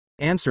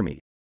 Answer me,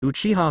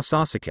 Uchiha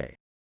Sasuke.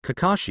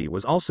 Kakashi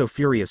was also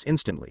furious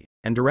instantly,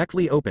 and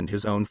directly opened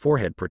his own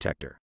forehead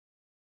protector.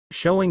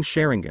 Showing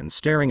Sharingan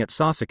staring at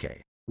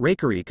Sasuke,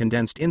 Reikari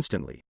condensed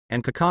instantly,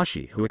 and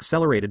Kakashi, who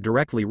accelerated,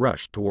 directly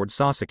rushed towards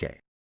Sasuke.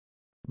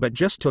 But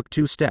just took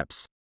 2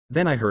 steps.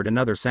 Then I heard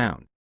another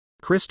sound.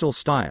 Crystal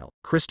style,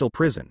 crystal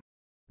prison.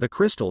 The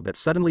crystal that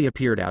suddenly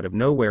appeared out of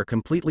nowhere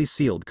completely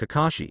sealed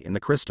Kakashi in the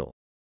crystal.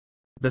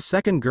 The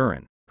second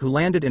Gurren, who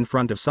landed in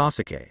front of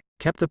Sasuke,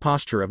 kept the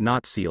posture of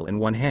not seal in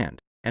one hand,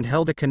 and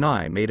held a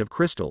kunai made of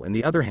crystal in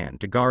the other hand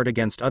to guard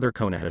against other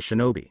Konoha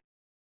shinobi.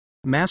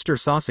 Master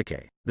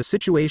Sasuke, the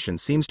situation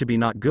seems to be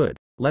not good,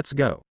 let's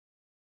go.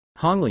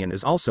 Honglian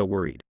is also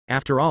worried.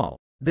 After all,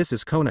 this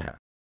is Konoha.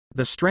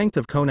 The strength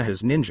of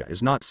Konoha's ninja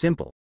is not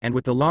simple, and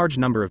with the large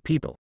number of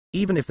people,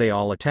 even if they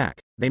all attack,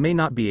 they may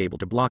not be able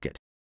to block it.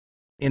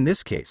 In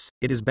this case,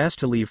 it is best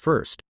to leave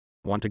first.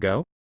 Want to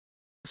go?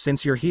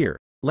 Since you're here,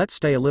 let's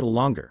stay a little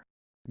longer.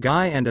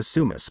 Guy and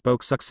Asuma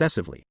spoke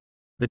successively.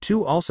 The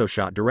two also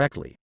shot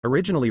directly,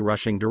 originally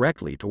rushing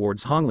directly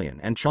towards Honglian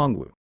and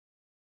Chongwu.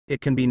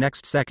 It can be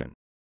next second.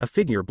 A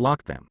figure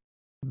blocked them.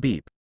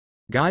 Beep.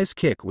 Guy's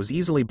kick was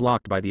easily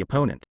blocked by the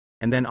opponent,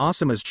 and then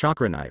Asuma's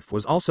chakra knife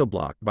was also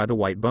blocked by the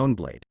white bone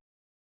blade.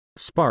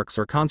 Sparks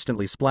are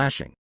constantly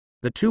splashing.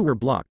 The two were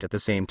blocked at the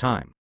same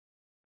time.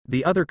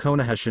 The other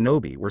Konoha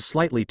shinobi were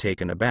slightly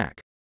taken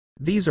aback.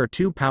 These are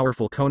 2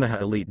 powerful Konoha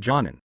elite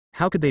Jonin,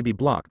 how could they be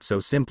blocked so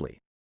simply?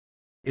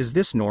 Is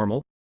this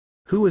normal?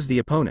 Who is the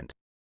opponent?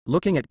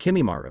 looking at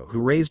Kimimaro, who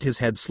raised his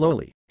head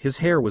slowly. His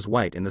hair was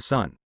white in the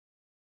sun.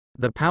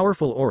 The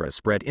powerful aura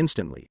spread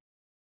instantly.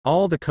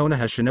 All the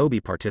Konoha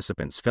shinobi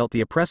participants felt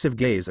the oppressive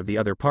gaze of the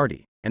other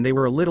party, and they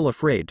were a little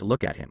afraid to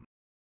look at him.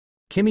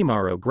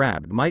 Kimimaro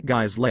grabbed Might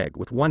Guy's leg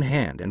with one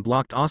hand and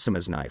blocked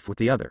Asuma's knife with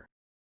the other.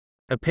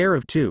 A pair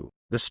of two,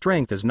 the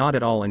strength is not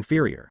at all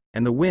inferior,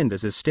 and the wind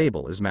is as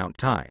stable as Mount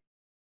Tai.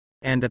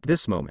 And at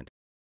this moment,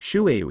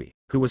 Shueui,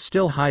 who was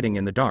still hiding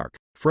in the dark,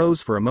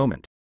 froze for a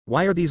moment.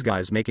 Why are these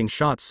guys making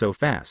shots so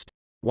fast?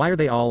 Why are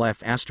they all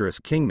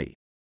F***ing me?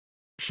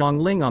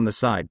 Xiangling on the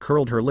side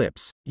curled her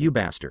lips. You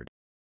bastard.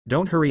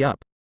 Don't hurry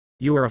up.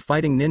 You are a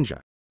fighting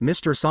ninja.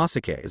 Mr.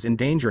 Sasuke is in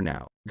danger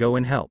now, go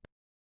and help.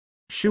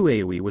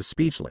 Shueui was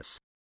speechless.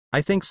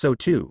 I think so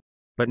too,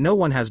 but no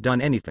one has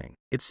done anything.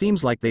 It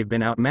seems like they've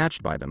been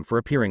outmatched by them for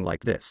appearing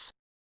like this.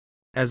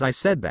 As I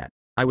said that,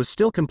 I was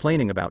still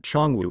complaining about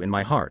Chongwu in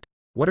my heart.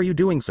 What are you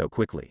doing so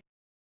quickly?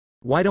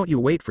 Why don't you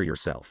wait for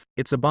yourself?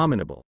 It's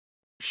abominable.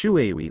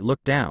 Shueui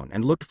looked down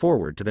and looked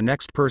forward to the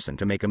next person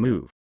to make a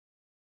move.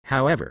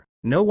 However,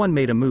 no one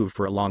made a move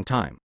for a long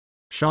time.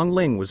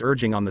 Xiangling was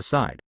urging on the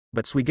side,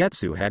 but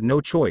Suigetsu had no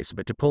choice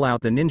but to pull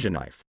out the ninja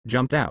knife,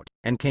 jumped out,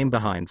 and came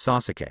behind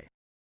Sasuke.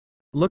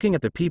 Looking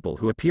at the people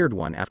who appeared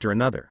one after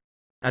another.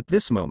 At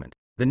this moment,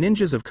 the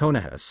ninjas of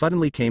Konoha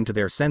suddenly came to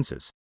their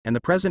senses, and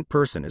the present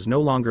person is no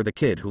longer the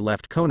kid who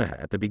left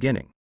Konoha at the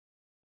beginning,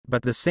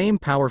 but the same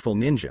powerful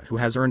ninja who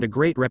has earned a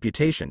great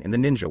reputation in the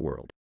ninja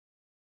world.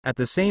 At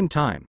the same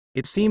time,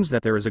 it seems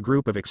that there is a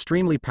group of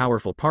extremely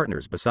powerful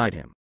partners beside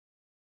him.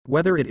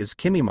 Whether it is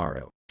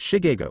Kimimaro,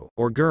 Shigego,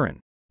 or Gurren,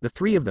 the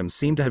three of them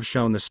seem to have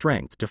shown the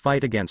strength to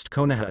fight against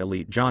Konoha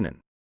elite Jonin.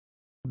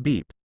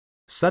 Beep.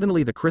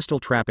 Suddenly the crystal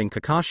trapping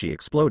Kakashi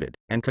exploded,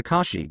 and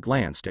Kakashi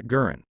glanced at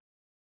Gurren.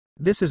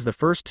 This is the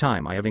first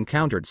time I have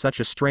encountered such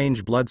a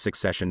strange blood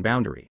succession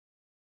boundary.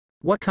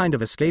 What kind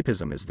of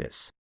escapism is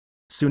this?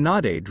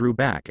 Tsunade drew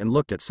back and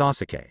looked at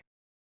Sasuke.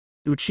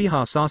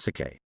 Uchiha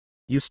Sasuke.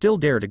 You still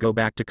dare to go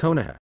back to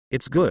Konoha.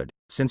 It's good,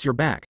 since you're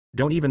back,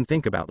 don't even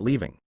think about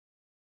leaving.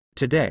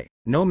 Today,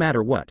 no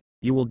matter what,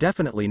 you will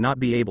definitely not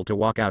be able to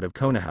walk out of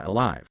Konoha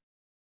alive.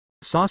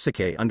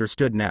 Sasuke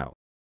understood now.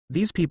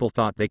 These people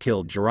thought they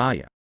killed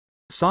Jiraiya.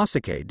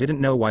 Sasuke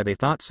didn't know why they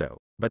thought so,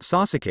 but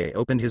Sasuke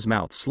opened his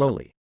mouth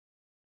slowly.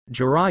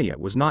 Jiraiya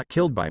was not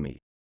killed by me.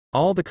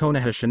 All the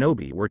Konoha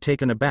shinobi were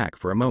taken aback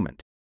for a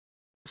moment.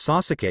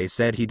 Sasuke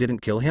said he didn't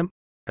kill him?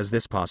 Is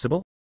this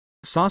possible?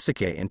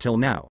 Sasuke, until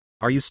now,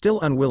 are you still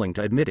unwilling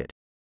to admit it?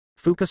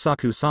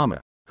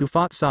 Fukasaku-sama, who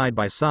fought side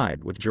by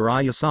side with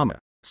Jiraiya-sama,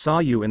 saw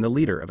you and the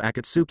leader of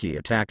Akatsuki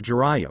attack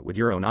Jiraiya with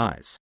your own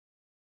eyes.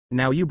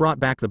 Now you brought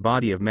back the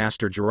body of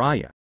Master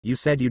Jiraiya. You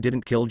said you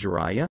didn't kill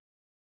Jiraiya?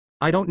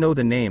 I don't know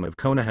the name of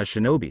Konoha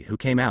shinobi who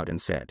came out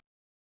and said.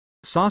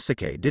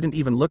 Sasuke didn't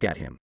even look at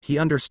him. He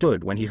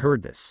understood when he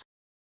heard this.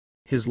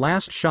 His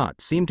last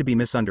shot seemed to be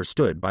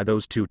misunderstood by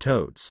those two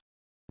toads.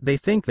 They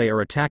think they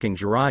are attacking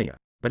Jiraiya,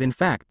 but in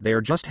fact they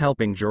are just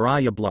helping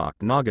Jiraiya block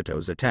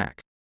Nagato's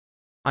attack.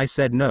 I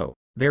said no,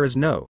 there is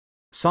no.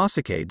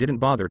 Sasuke didn't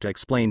bother to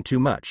explain too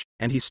much,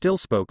 and he still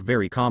spoke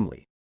very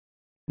calmly.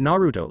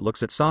 Naruto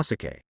looks at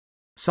Sasuke.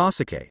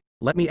 Sasuke,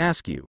 let me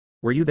ask you,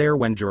 were you there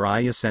when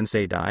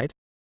Jiraiya-sensei died?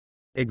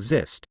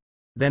 Exist.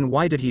 Then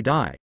why did he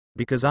die?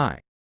 Because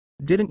I.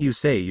 Didn't you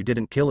say you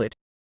didn't kill it?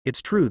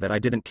 It's true that I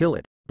didn't kill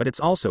it, but it's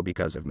also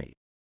because of me.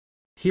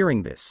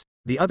 Hearing this,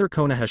 the other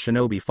Konoha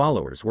shinobi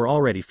followers were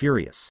already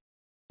furious.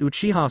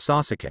 Uchiha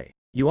Sasuke,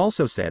 you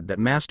also said that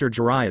Master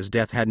Jiraiya's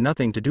death had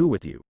nothing to do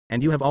with you,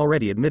 and you have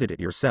already admitted it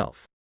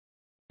yourself.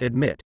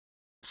 Admit.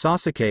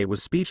 Sasuke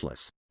was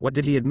speechless. What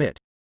did he admit?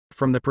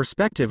 From the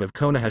perspective of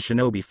Konoha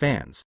shinobi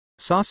fans,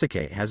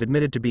 Sasuke has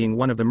admitted to being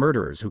one of the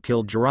murderers who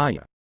killed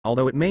Jiraiya,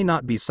 although it may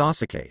not be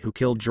Sasuke who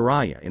killed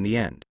Jiraiya in the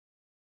end.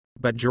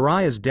 But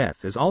Jiraiya's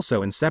death is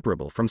also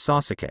inseparable from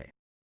Sasuke.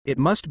 It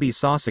must be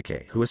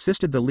Sasuke who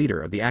assisted the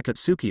leader of the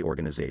Akatsuki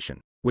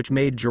organization, which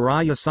made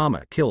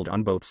Jiraiya-sama killed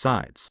on both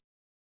sides.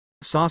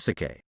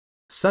 Sasuke.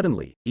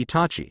 Suddenly,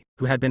 Itachi,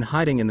 who had been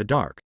hiding in the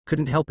dark,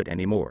 couldn't help it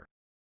anymore.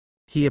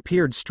 He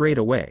appeared straight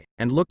away,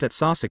 and looked at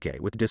Sasuke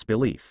with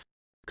disbelief.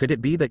 Could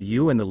it be that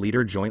you and the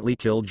leader jointly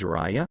killed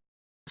Jiraiya?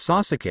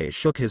 Sasuke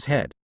shook his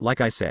head.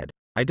 Like I said,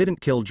 I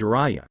didn't kill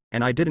Jiraiya,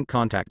 and I didn't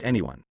contact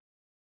anyone.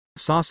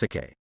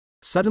 Sasuke.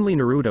 Suddenly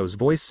Naruto's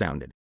voice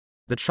sounded.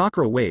 The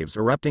chakra waves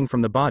erupting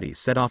from the body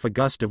set off a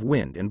gust of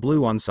wind and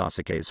blew on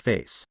Sasuke's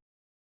face.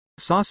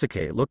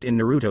 Sasuke looked in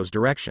Naruto's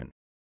direction.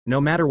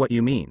 No matter what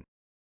you mean.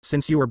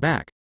 Since you are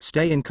back,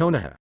 stay in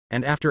Konoha,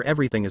 and after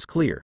everything is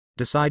clear,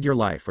 decide your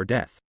life or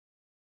death.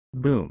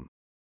 Boom.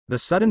 The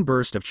sudden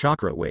burst of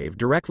chakra wave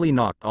directly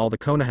knocked all the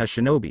Konoha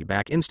shinobi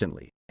back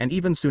instantly, and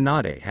even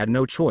Tsunade had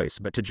no choice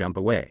but to jump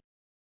away.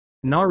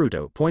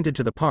 Naruto pointed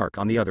to the park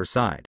on the other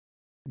side.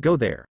 Go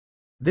there.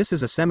 This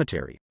is a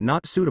cemetery,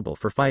 not suitable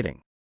for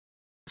fighting.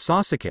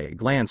 Sasuke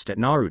glanced at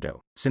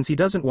Naruto, since he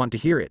doesn't want to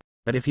hear it,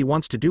 but if he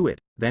wants to do it,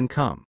 then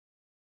come.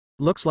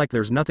 Looks like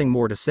there's nothing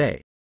more to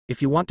say.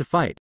 If you want to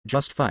fight,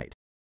 just fight.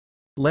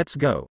 Let's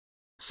go.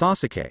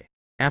 Sasuke.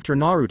 After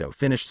Naruto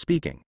finished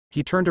speaking,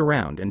 He turned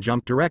around and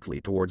jumped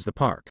directly towards the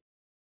park.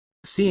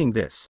 Seeing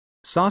this,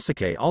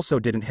 Sasuke also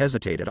didn't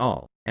hesitate at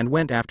all, and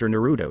went after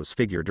Naruto's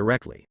figure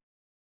directly.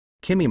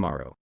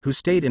 Kimimaro, who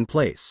stayed in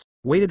place,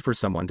 waited for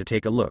someone to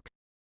take a look.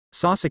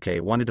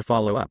 Sasuke wanted to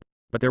follow up,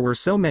 but there were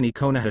so many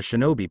Konoha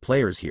shinobi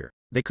players here,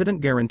 they couldn't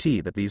guarantee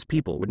that these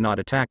people would not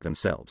attack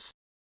themselves.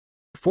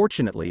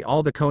 Fortunately,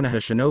 all the Konoha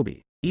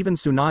shinobi, even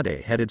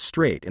Tsunade, headed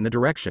straight in the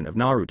direction of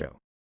Naruto.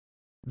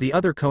 The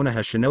other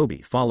Konoha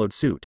shinobi followed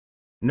suit.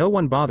 No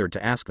one bothered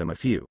to ask them a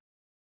few.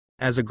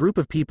 As a group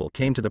of people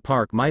came to the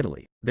park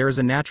mightily, there is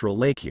a natural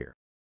lake here.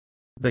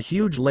 The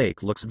huge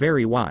lake looks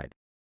very wide.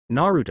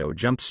 Naruto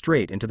jumped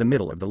straight into the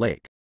middle of the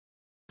lake.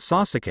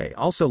 Sasuke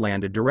also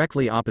landed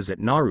directly opposite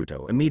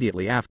Naruto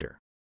immediately after.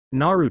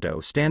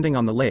 Naruto, standing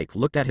on the lake,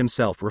 looked at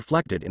himself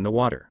reflected in the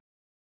water.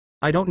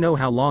 I don't know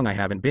how long I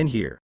haven't been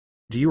here.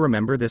 Do you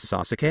remember this,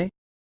 Sasuke?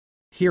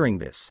 Hearing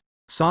this,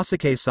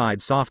 Sasuke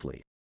sighed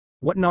softly.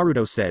 What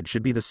Naruto said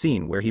should be the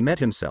scene where he met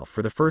himself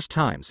for the first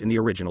times in the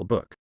original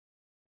book.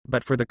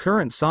 But for the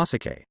current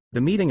Sasuke, the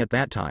meeting at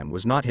that time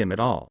was not him at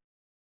all.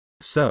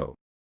 So,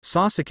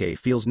 Sasuke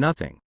feels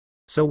nothing.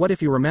 So what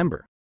if you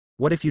remember?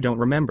 What if you don't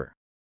remember?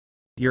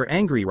 You're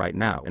angry right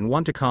now and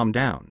want to calm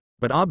down,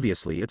 but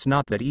obviously it's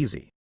not that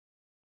easy.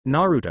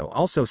 Naruto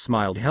also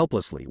smiled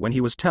helplessly when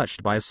he was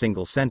touched by a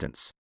single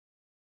sentence.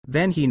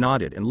 Then he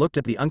nodded and looked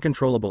at the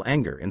uncontrollable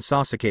anger in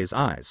Sasuke's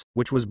eyes,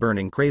 which was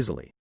burning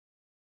crazily.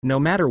 No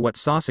matter what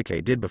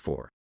Sasuke did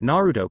before,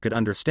 Naruto could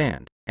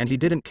understand, and he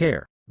didn't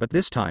care, but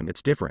this time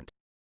it's different.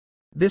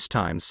 This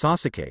time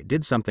Sasuke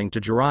did something to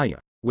Jiraiya,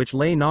 which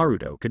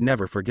Naruto could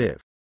never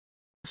forgive.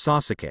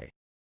 Sasuke.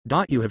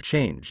 You have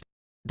changed.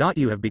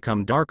 You have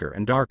become darker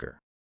and darker.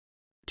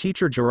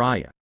 Teacher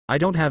Jiraiya, I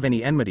don't have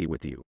any enmity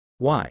with you.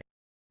 Why?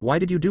 Why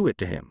did you do it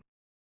to him?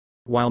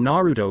 While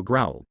Naruto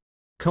growled,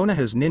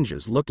 Konoha's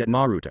ninjas looked at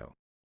Naruto.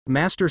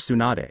 Master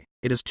Tsunade,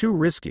 it is too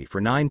risky for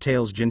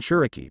Nine-Tails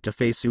Jinchuriki to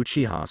face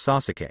Uchiha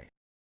Sasuke.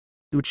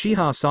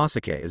 Uchiha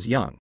Sasuke is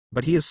young,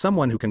 but he is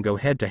someone who can go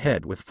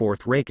head-to-head with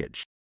Fourth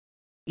Raikage.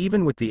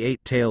 Even with the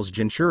Eight-Tails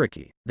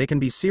Jinchuriki, they can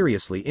be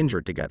seriously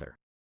injured together.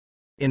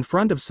 In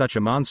front of such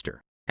a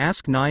monster,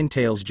 ask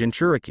Nine-Tails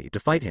Jinchuriki to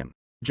fight him,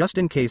 just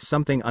in case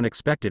something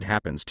unexpected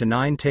happens to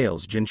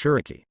Nine-Tails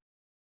Jinchuriki.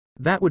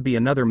 That would be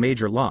another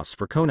major loss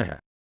for Konoha.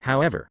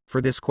 However,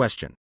 for this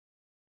question,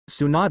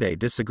 Tsunade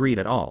disagreed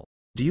at all.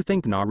 Do you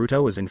think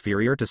Naruto is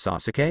inferior to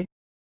Sasuke?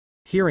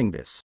 Hearing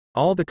this,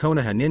 all the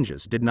Konoha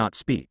ninjas did not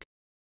speak.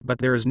 But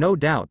there is no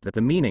doubt that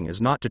the meaning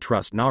is not to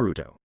trust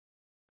Naruto.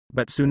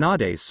 But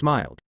Tsunade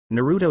smiled.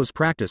 Naruto's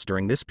practice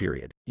during this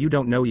period, you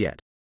don't know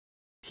yet.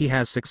 He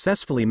has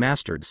successfully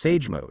mastered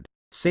Sage Mode.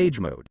 Sage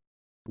Mode.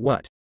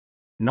 What?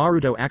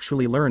 Naruto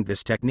actually learned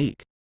this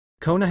technique.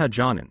 Konoha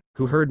Jonin,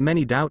 who heard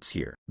many doubts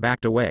here,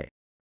 backed away.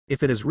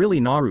 If it is really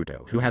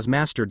Naruto who has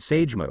mastered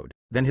Sage Mode,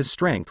 then his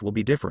strength will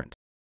be different.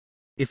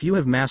 If you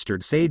have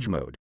mastered Sage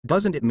Mode,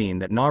 doesn't it mean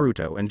that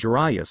Naruto and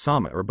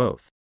Jiraiya-sama are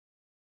both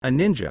a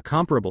ninja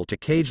comparable to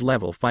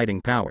Kage-level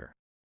fighting power?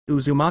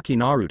 Uzumaki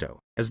Naruto,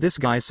 is this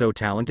guy so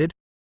talented?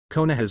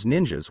 Konoha's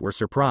ninjas were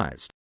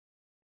surprised.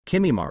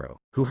 Kimimaro,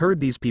 who heard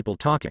these people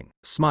talking,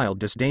 smiled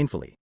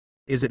disdainfully.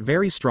 Is it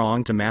very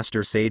strong to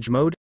master Sage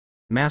Mode?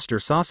 Master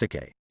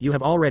Sasuke, you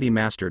have already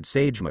mastered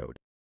Sage Mode.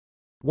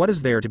 What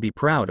is there to be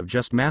proud of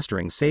just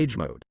mastering Sage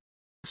Mode?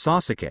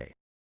 Sasuke.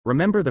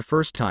 Remember the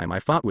first time I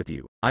fought with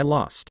you, I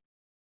lost.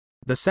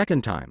 The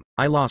second time,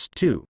 I lost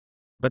too.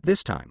 But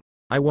this time,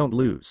 I won't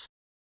lose.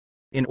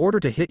 In order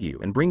to hit you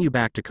and bring you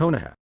back to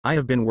Konoha, I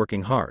have been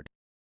working hard.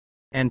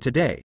 And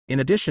today, in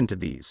addition to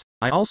these,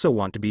 I also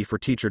want to be for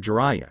Teacher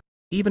Jiraiya.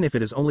 Even if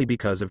it is only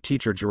because of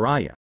Teacher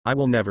Jiraiya, I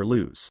will never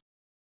lose.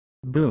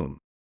 Boom.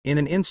 In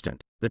an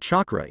instant, the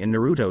chakra in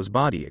Naruto's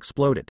body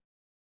exploded.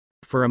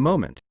 For a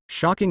moment,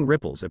 shocking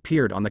ripples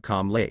appeared on the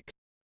calm lake.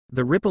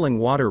 The rippling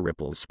water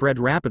ripples spread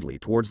rapidly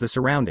towards the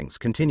surroundings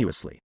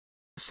continuously.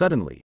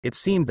 Suddenly, it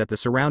seemed that the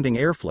surrounding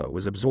airflow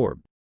was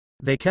absorbed.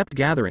 They kept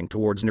gathering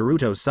towards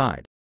Naruto's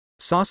side.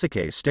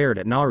 Sasuke stared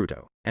at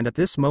Naruto, and at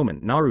this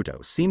moment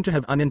Naruto seemed to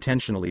have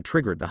unintentionally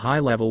triggered the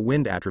high-level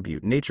wind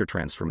attribute nature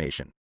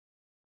transformation.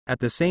 At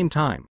the same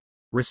time,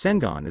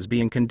 Rasengan is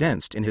being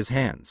condensed in his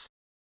hands.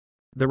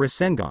 The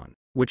Rasengan,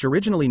 which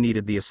originally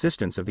needed the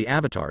assistance of the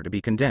avatar to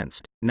be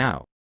condensed,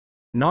 now,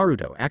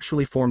 Naruto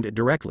actually formed it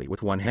directly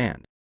with one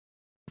hand.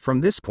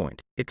 From this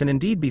point, it can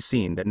indeed be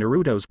seen that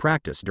Naruto's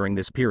practice during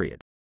this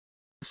period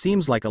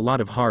seems like a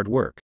lot of hard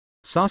work.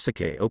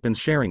 Sasuke opens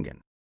Sharingan.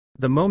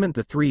 The moment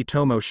the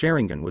 3-Tomo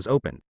Sharingan was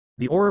opened,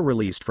 the aura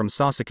released from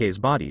Sasuke's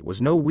body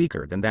was no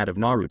weaker than that of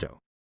Naruto.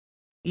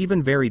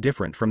 Even very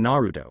different from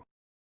Naruto.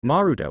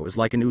 Naruto is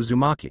like an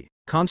Uzumaki,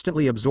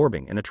 constantly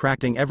absorbing and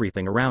attracting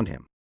everything around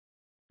him.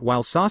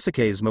 While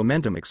Sasuke's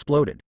momentum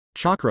exploded,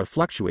 chakra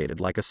fluctuated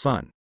like a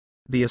sun.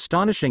 The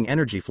astonishing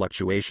energy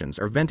fluctuations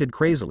are vented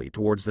crazily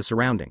towards the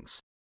surroundings.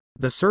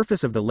 The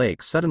surface of the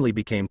lake suddenly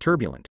became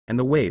turbulent, and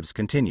the waves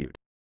continued.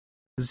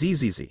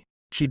 Zzz.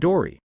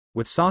 Chidori,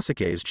 with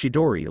Sasuke's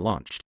Chidori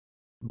launched.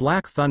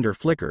 Black thunder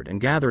flickered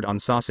and gathered on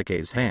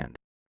Sasuke's hand.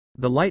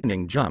 The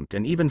lightning jumped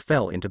and even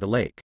fell into the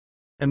lake.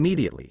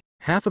 Immediately,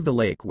 half of the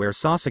lake where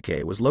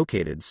Sasuke was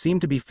located seemed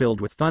to be filled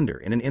with thunder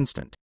in an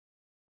instant.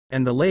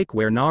 And the lake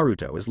where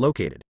Naruto is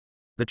located,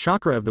 the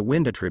chakra of the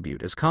wind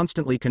attribute is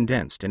constantly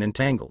condensed and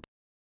entangled.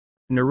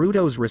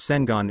 Naruto's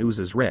Rasengan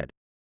oozes red.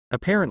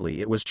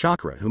 Apparently it was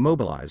chakra who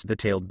mobilized the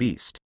tailed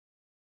beast.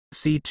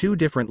 See two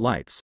different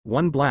lights,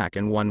 one black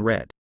and one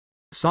red.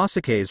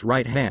 Sasuke's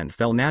right hand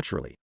fell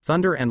naturally,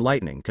 thunder and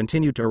lightning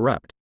continued to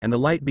erupt, and the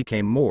light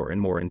became more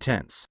and more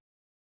intense.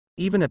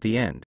 Even at the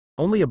end,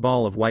 only a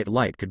ball of white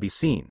light could be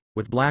seen,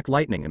 with black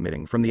lightning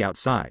emitting from the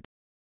outside.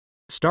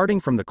 Starting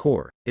from the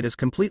core, it is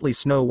completely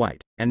snow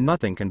white, and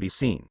nothing can be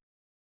seen.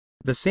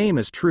 The same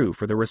is true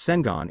for the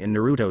Rasengan in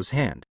Naruto's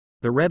hand.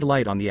 The red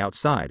light on the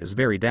outside is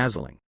very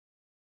dazzling.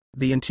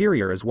 The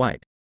interior is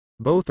white.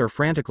 Both are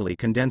frantically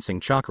condensing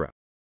chakra.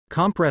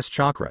 Compress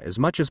chakra as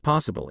much as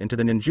possible into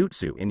the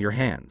ninjutsu in your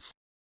hands.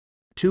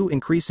 Two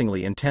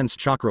increasingly intense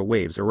chakra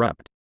waves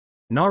erupt.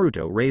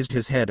 Naruto raised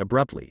his head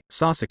abruptly.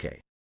 Sasuke.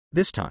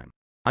 This time,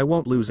 I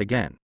won't lose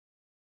again.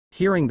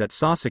 Hearing that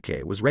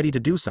Sasuke was ready to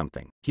do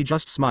something, he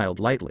just smiled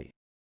lightly.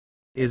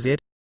 Is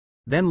it?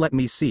 Then let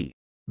me see.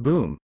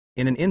 Boom.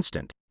 In an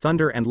instant,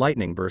 thunder and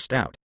lightning burst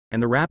out,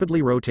 and the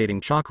rapidly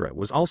rotating chakra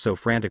was also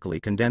frantically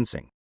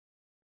condensing.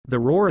 The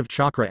roar of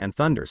chakra and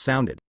thunder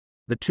sounded.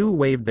 The two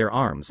waved their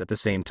arms at the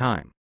same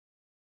time.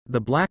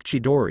 The black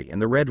Chidori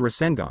and the red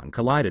Rasengan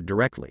collided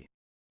directly.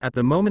 At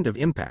the moment of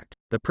impact,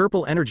 the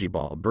purple energy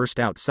ball burst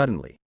out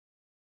suddenly.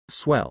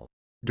 Swell.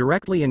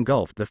 Directly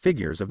engulfed the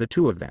figures of the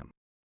two of them.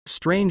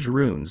 Strange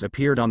runes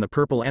appeared on the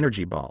purple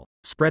energy ball,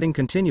 spreading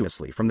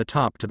continuously from the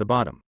top to the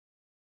bottom.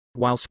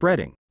 While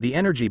spreading, the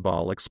energy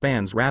ball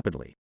expands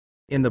rapidly.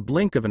 In the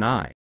blink of an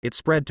eye, it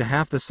spread to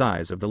half the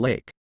size of the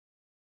lake.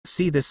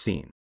 See this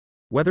scene.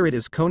 Whether it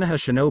is Konoha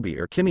Shinobi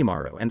or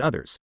Kimimaro and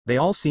others, they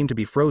all seem to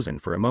be frozen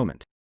for a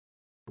moment,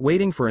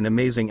 waiting for an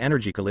amazing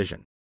energy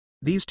collision.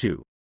 These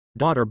two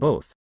are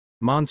both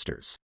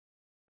monsters.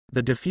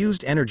 The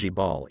diffused energy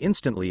ball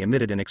instantly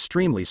emitted an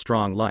extremely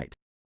strong light.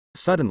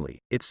 Suddenly,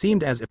 it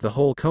seemed as if the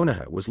whole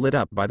Konoha was lit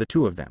up by the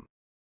two of them.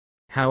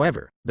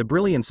 However, the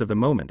brilliance of the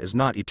moment is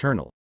not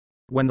eternal.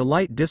 When the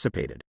light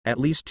dissipated, at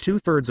least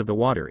 2/3 of the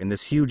water in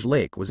this huge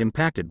lake was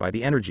impacted by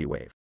the energy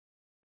wave.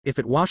 If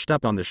it washed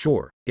up on the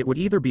shore, it would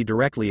either be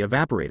directly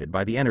evaporated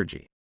by the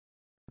energy.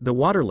 The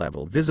water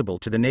level visible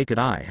to the naked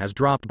eye has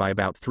dropped by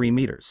about 3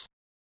 meters.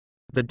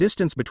 The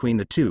distance between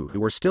the two who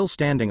were still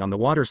standing on the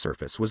water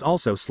surface was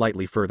also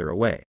slightly further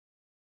away.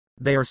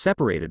 They are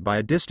separated by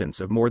a distance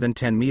of more than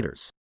 10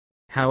 meters.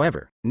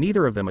 However,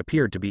 neither of them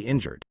appeared to be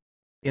injured.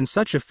 In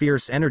such a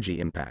fierce energy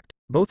impact,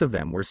 both of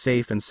them were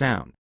safe and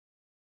sound.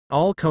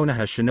 All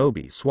Konoha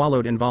Shinobi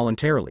swallowed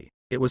involuntarily.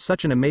 It was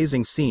such an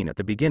amazing scene at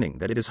the beginning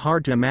that it is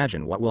hard to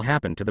imagine what will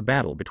happen to the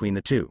battle between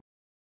the two.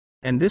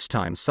 And this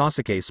time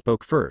Sasuke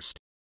spoke first.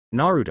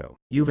 Naruto,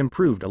 you've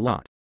improved a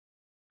lot.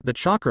 The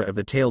chakra of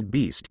the tailed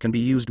beast can be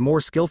used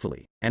more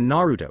skillfully, and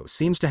Naruto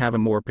seems to have a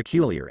more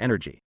peculiar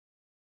energy.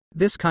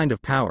 This kind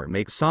of power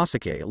makes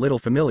Sasuke a little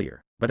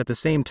familiar, but at the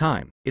same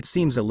time, it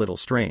seems a little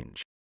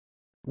strange.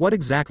 What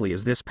exactly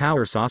is this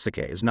power?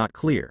 Sasuke is not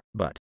clear,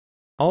 but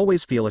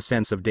always feel a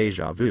sense of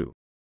déjà vu.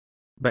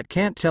 But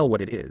can't tell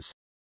what it is.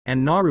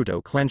 And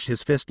Naruto clenched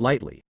his fist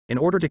lightly. In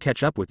order to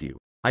catch up with you,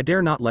 I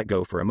dare not let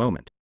go for a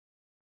moment.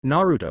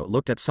 Naruto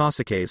looked at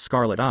Sasuke's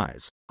scarlet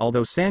eyes,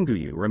 although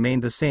Sanguyu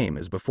remained the same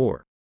as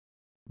before.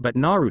 But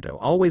Naruto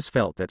always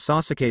felt that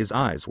Sasuke's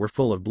eyes were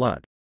full of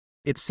blood.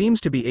 It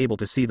seems to be able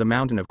to see the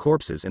mountain of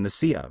corpses in the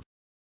sea of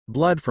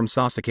blood from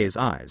Sasuke's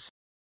eyes.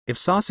 If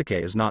Sasuke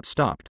is not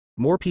stopped,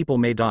 more people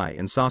may die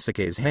in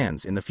Sasuke's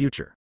hands in the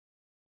future.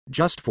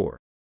 Just for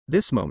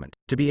this moment,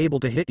 to be able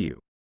to hit you.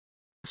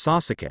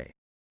 Sasuke.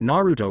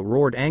 Naruto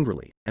roared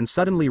angrily, and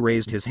suddenly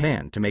raised his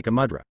hand to make a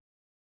mudra.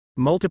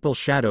 Multiple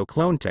shadow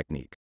clone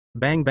technique.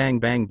 Bang bang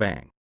bang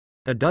bang.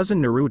 A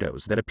dozen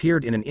Narutos that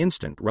appeared in an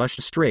instant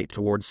rushed straight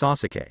toward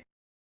Sasuke.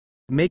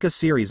 Make a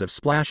series of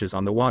splashes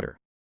on the water.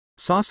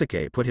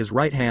 Sasuke put his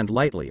right hand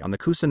lightly on the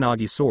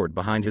Kusanagi sword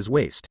behind his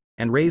waist,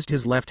 and raised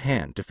his left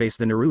hand to face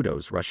the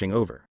Narutos rushing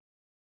over.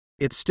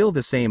 It's still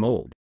the same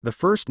old. The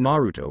first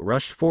Naruto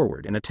rushed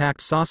forward and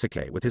attacked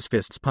Sasuke with his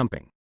fists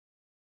pumping.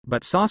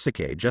 But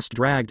Sasuke just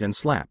dragged and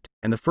slapped,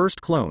 and the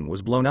first clone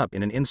was blown up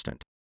in an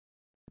instant.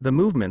 The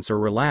movements are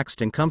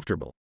relaxed and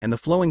comfortable, and the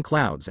flowing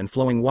clouds and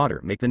flowing water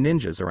make the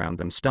ninjas around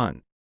them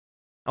stun.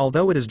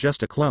 Although it is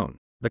just a clone,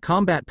 the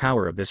combat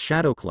power of this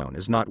shadow clone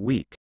is not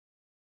weak.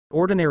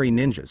 Ordinary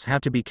ninjas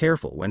have to be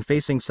careful when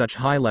facing such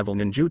high-level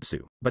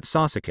ninjutsu, but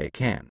Sasuke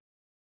can.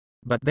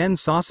 But then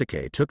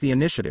Sasuke took the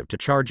initiative to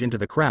charge into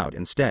the crowd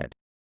instead.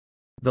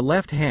 The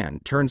left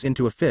hand turns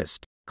into a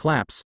fist,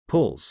 claps,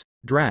 pulls,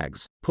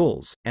 drags,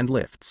 pulls, and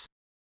lifts.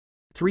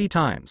 3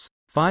 times,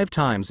 5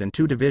 times and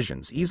 2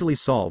 divisions easily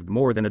solved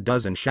more than a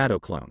dozen shadow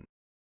clone.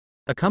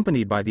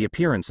 Accompanied by the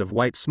appearance of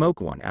white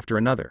smoke one after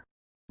another.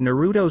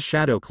 Naruto's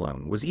shadow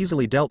clone was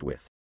easily dealt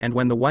with, and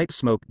when the white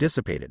smoke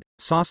dissipated,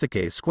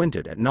 Sasuke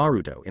squinted at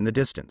Naruto in the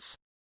distance.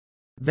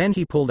 Then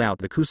he pulled out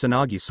the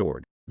Kusanagi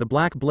sword. The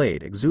black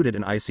blade exuded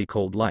an icy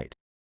cold light.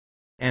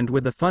 And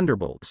with the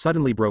thunderbolt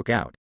suddenly broke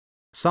out.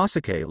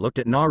 Sasuke looked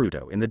at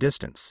Naruto in the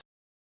distance.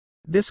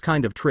 This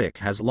kind of trick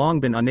has long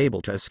been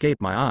unable to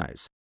escape my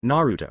eyes,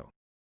 Naruto.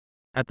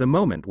 At the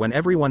moment when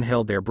everyone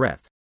held their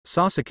breath,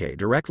 Sasuke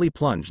directly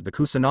plunged the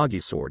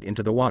Kusanagi sword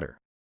into the water.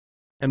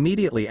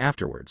 Immediately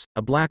afterwards,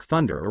 a black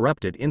thunder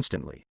erupted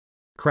instantly.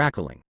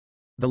 Crackling.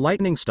 The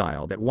lightning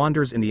style that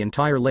wanders in the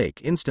entire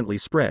lake instantly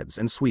spreads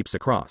and sweeps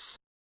across.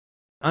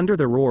 Under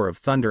the roar of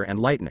thunder and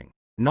lightning,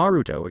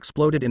 Naruto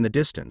exploded in the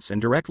distance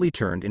and directly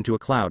turned into a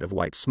cloud of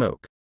white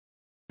smoke.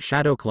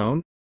 Shadow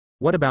clone?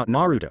 What about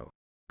Naruto?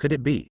 Could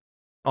it be?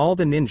 All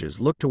the ninjas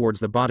looked towards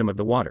the bottom of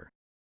the water.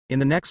 In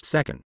the next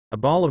second, a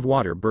ball of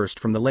water burst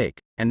from the lake,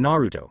 and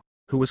Naruto,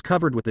 who was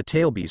covered with the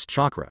tail beast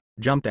chakra,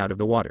 jumped out of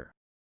the water.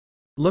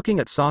 Looking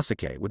at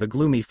Sasuke with a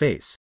gloomy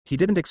face, he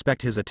didn't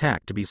expect his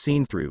attack to be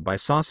seen through by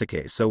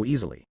Sasuke so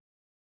easily.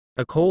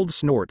 A cold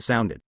snort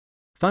sounded.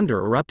 Thunder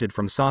erupted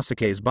from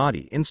Sasuke's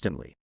body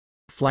instantly.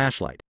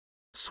 Flashlight.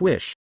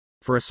 Swish.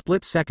 For a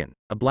split second,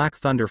 a black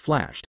thunder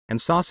flashed, and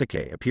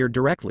Sasuke appeared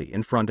directly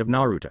in front of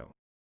Naruto.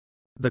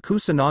 The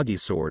Kusanagi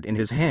sword in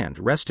his hand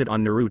rested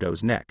on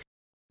Naruto's neck.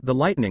 The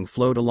lightning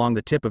flowed along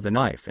the tip of the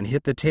knife and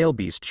hit the tail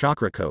beast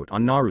chakra coat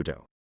on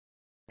Naruto.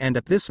 And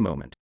at this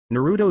moment,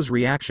 Naruto's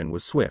reaction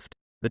was swift.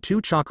 The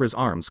two chakra's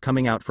arms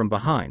coming out from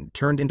behind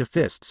turned into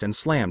fists and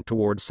slammed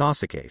toward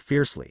Sasuke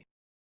fiercely.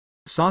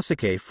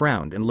 Sasuke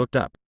frowned and looked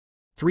up.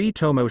 3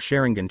 Tomo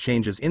Sharingan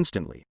changes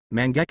instantly.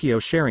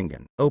 Mangekyo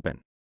Sharingan,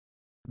 open.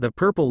 The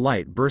purple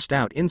light burst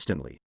out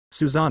instantly.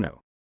 Susanoo.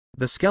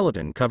 The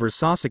skeleton covers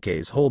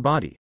Sasuke's whole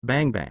body.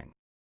 Bang bang.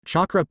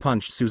 Chakra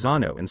punched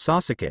Susanoo and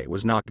Sasuke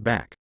was knocked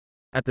back.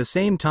 At the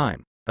same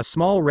time, a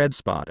small red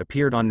spot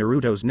appeared on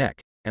Naruto's neck,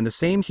 and the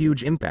same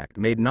huge impact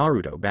made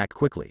Naruto back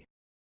quickly.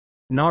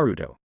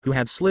 Naruto, who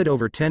had slid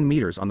over 10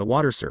 meters on the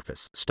water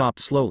surface, stopped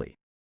slowly.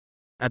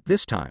 At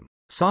this time,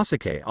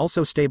 Sasuke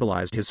also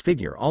stabilized his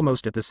figure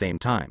almost at the same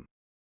time.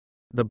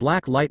 The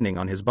black lightning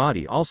on his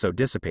body also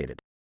dissipated.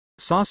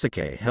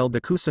 Sasuke held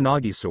the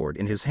Kusanagi sword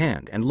in his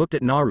hand and looked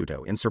at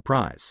Naruto in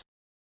surprise.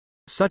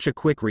 Such a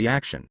quick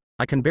reaction,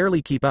 I can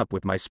barely keep up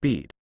with my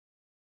speed.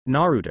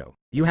 Naruto,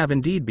 you have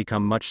indeed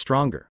become much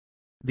stronger.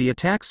 The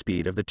attack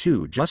speed of the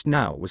two just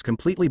now was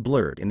completely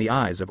blurred in the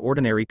eyes of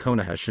ordinary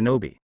Konoha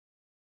shinobi.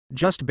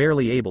 Just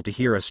barely able to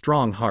hear a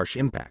strong harsh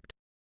impact.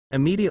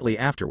 Immediately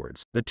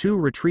afterwards, the two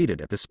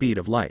retreated at the speed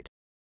of light.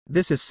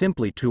 This is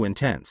simply too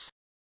intense.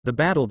 The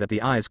battle that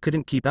the eyes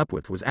couldn't keep up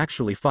with was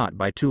actually fought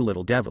by 2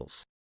 little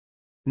devils.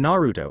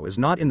 Naruto is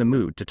not in the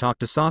mood to talk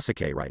to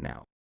Sasuke right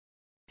now.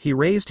 He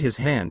raised his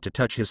hand to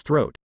touch his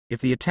throat. If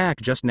the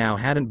attack just now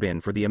hadn't been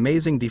for the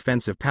amazing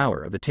defensive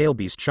power of the tail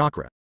beast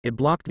chakra, it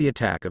blocked the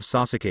attack of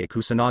Sasuke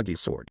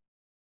Kusanagi's sword.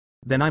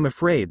 Then I'm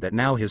afraid that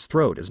now his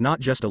throat is not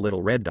just a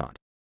little red dot.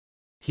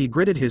 He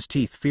gritted his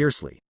teeth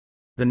fiercely.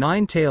 The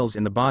 9 tails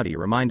in the body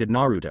reminded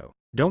Naruto,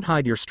 don't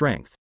hide your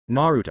strength,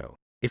 Naruto.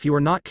 If you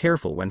are not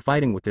careful when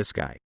fighting with this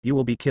guy, you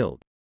will be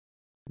killed.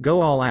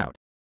 Go all out.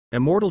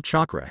 Immortal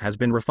chakra has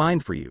been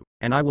refined for you,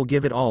 and I will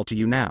give it all to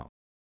you now.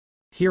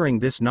 Hearing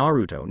this,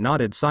 Naruto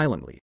nodded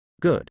silently.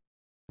 Good.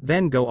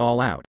 Then go all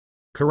out.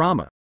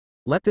 Kurama.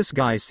 Let this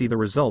guy see the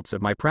results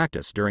of my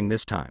practice during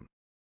this time.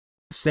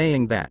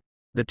 Saying that,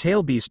 the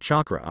tail beast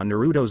chakra on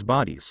Naruto's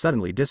body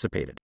suddenly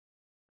dissipated.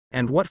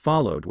 And what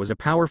followed was a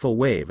powerful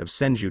wave of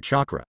Senju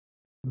chakra.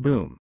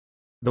 Boom.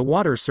 The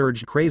water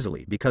surged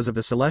crazily because of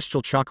the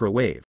celestial chakra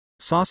wave.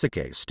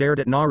 Sasuke stared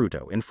at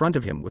Naruto in front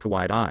of him with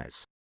wide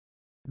eyes.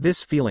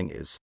 This feeling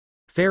is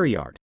fairy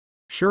art.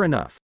 Sure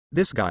enough,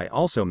 this guy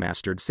also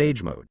mastered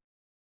Sage Mode.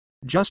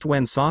 Just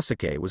when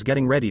Sasuke was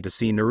getting ready to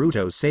see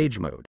Naruto's Sage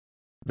Mode,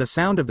 the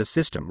sound of the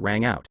system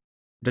rang out.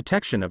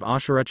 Detection of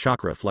Ashura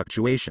chakra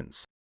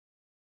fluctuations.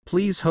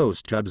 Please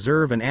host to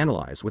observe and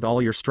analyze with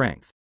all your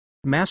strength.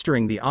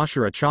 Mastering the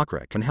Ashura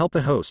chakra can help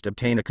the host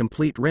obtain a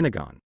complete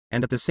Rinnegan,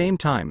 and at the same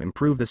time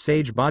improve the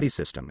Sage body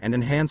system and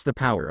enhance the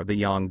power of the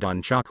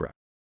Yang-Dan chakra.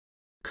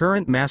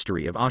 Current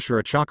mastery of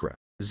Ashura chakra,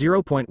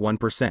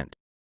 0.1%.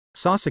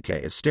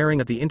 Sasuke is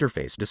staring at the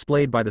interface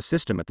displayed by the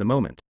system at the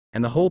moment,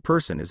 and the whole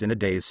person is in a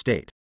dazed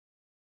state.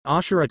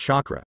 Ashura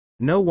chakra,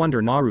 no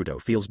wonder Naruto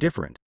feels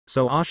different,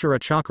 so Ashura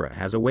chakra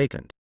has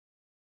awakened.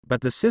 But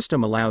the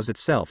system allows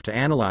itself to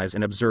analyze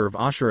and observe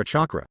Ashura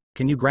chakra.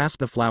 Can you grasp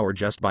the flower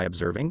just by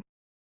observing?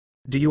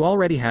 Do you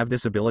already have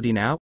this ability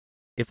now?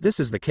 If this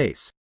is the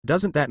case,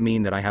 doesn't that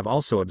mean that I have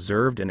also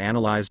observed and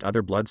analyzed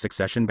other blood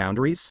succession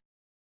boundaries?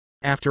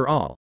 After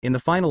all, in the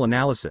final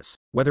analysis,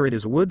 whether it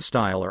is wood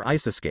style or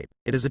ice escape,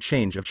 it is a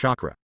change of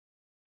chakra.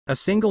 A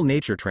single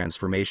nature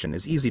transformation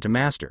is easy to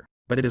master,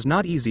 but it is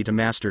not easy to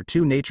master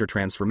 2 nature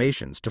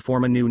transformations to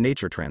form a new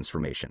nature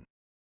transformation.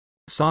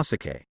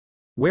 Sasuke.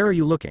 Where are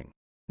you looking?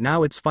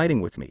 Now it's fighting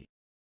with me.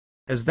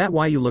 Is that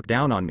why you look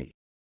down on me?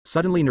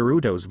 Suddenly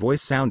Naruto's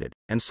voice sounded,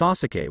 and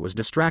Sasuke was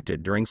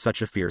distracted during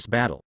such a fierce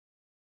battle.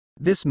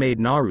 This made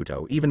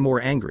Naruto even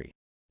more angry.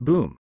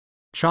 Boom.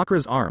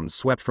 Chakra's arms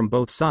swept from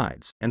both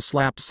sides, and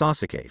slapped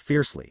Sasuke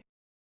fiercely.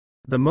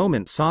 The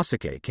moment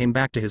Sasuke came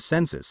back to his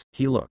senses,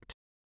 he looked.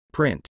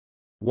 Print.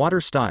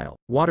 Water style,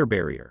 water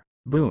barrier.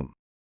 Boom.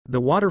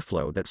 The water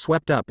flow that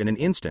swept up in an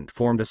instant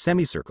formed a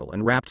semicircle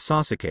and wrapped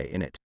Sasuke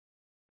in it.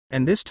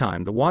 And this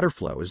time the water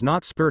flow is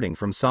not spurting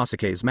from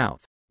Sasuke's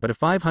mouth, but a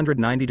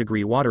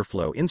 590-degree water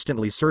flow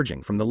instantly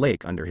surging from the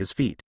lake under his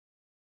feet.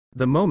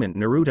 The moment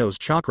Naruto's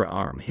chakra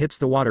arm hits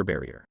the water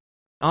barrier.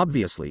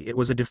 Obviously it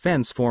was a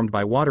defense formed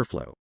by water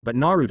flow, but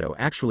Naruto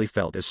actually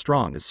felt as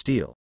strong as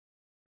steel.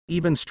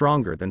 Even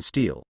stronger than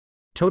steel.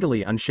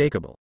 Totally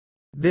unshakable.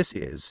 This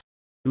is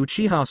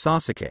Uchiha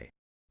Sasuke.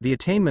 The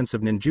attainments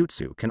of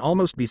ninjutsu can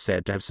almost be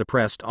said to have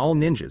suppressed all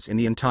ninjas in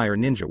the entire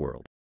ninja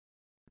world.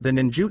 The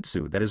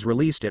ninjutsu that is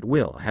released at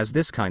will has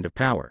this kind of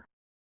power.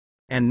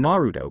 And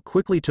Naruto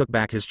quickly took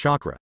back his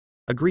chakra.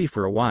 Agree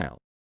for a while.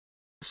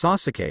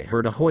 Sasuke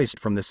heard a hoist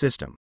from the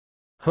system.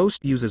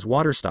 Host uses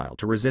water style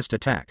to resist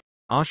attack.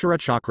 Ashura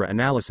Chakra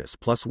analysis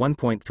plus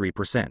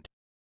 1.3%.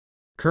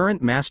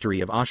 Current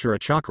mastery of Ashura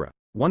Chakra,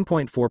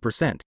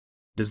 1.4%.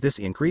 Does this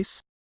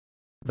increase?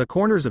 The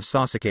corners of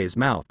Sasuke's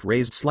mouth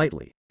raised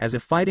slightly, as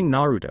if fighting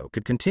Naruto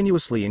could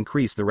continuously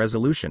increase the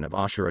resolution of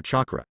Ashura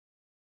Chakra.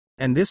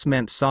 And this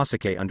meant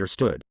Sasuke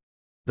understood.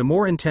 The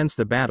more intense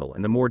the battle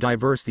and the more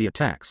diverse the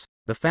attacks,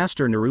 the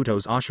faster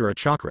Naruto's Ashura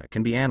Chakra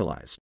can be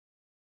analyzed.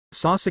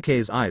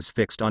 Sasuke's eyes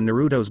fixed on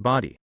Naruto's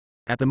body.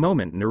 At the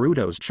moment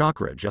Naruto's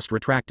chakra just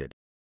retracted.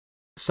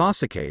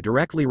 Sasuke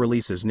directly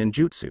releases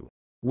ninjutsu,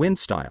 wind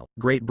style,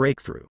 great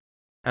breakthrough.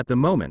 At the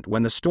moment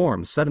when the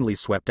storm suddenly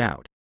swept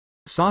out.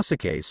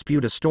 Sasuke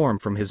spewed a storm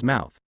from his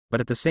mouth, but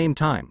at the same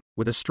time,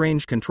 with a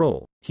strange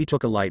control, he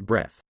took a light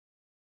breath.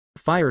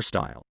 Fire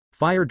style,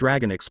 fire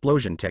dragon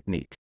explosion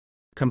technique.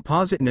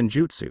 Composite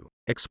ninjutsu,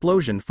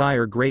 explosion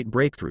fire great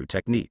breakthrough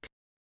technique.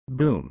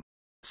 Boom.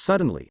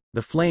 Suddenly,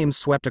 the flames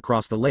swept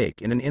across the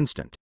lake in an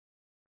instant.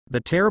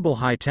 The terrible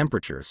high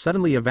temperature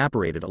suddenly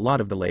evaporated a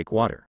lot of the lake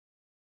water.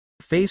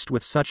 Faced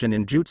with such an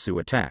ninjutsu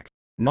attack,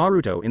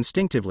 Naruto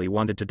instinctively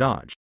wanted to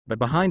dodge, but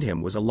behind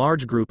him was a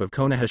large group of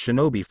Konoha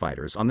shinobi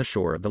fighters on the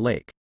shore of the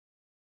lake.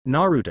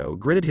 Naruto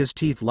gritted his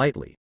teeth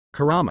lightly.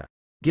 Kurama,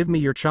 give me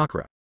your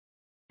chakra.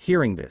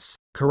 Hearing this,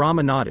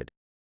 Kurama nodded.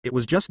 It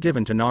was just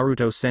given to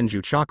Naruto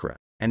Senju chakra,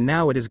 and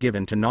now it is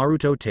given to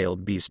Naruto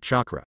Tailed Beast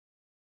chakra.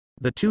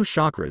 The two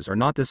chakras are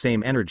not the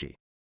same energy.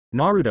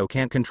 Naruto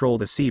can't control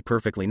the sea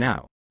perfectly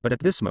now, but at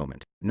this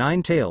moment,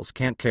 Nine Tails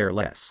can't care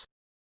less.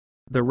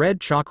 The red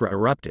chakra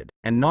erupted,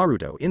 and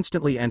Naruto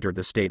instantly entered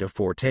the state of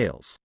Four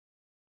Tails.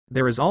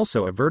 There is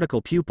also a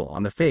vertical pupil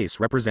on the face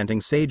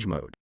representing Sage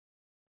Mode.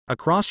 A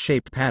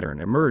cross-shaped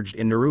pattern emerged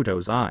in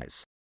Naruto's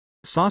eyes.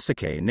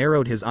 Sasuke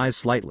narrowed his eyes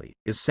slightly.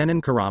 Is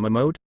Sennin Kurama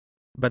mode?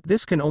 But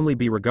this can only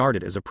be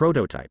regarded as a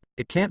prototype,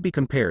 it can't be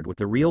compared with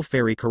the real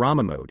Fairy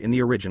Kurama mode in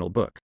the original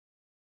book.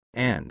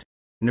 And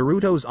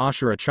Naruto's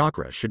Ashura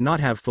Chakra should not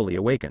have fully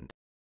awakened.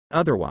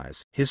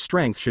 Otherwise, his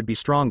strength should be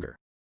stronger.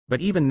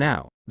 But even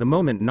now, the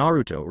moment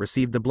Naruto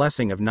received the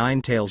blessing of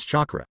Nine Tails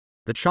Chakra,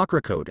 the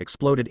chakra code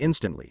exploded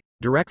instantly,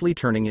 directly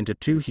turning into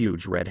two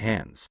huge red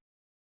hands.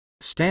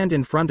 Stand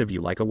in front of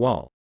you like a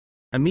wall.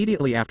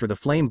 Immediately after the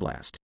flame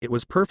blast, it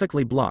was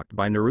perfectly blocked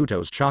by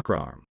Naruto's chakra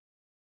arm.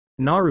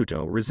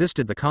 Naruto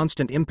resisted the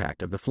constant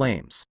impact of the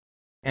flames.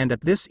 And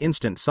at this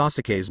instant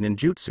Sasuke's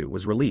ninjutsu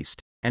was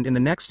released, and in the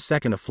next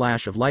second a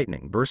flash of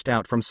lightning burst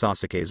out from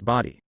Sasuke's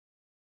body.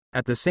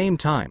 At the same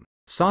time,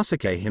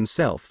 Sasuke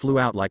himself flew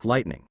out like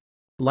lightning.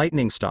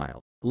 Lightning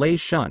style, Lei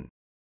Shun.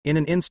 In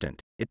an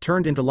instant, it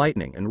turned into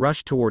lightning and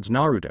rushed towards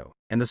Naruto,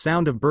 and the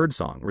sound of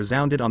birdsong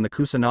resounded on the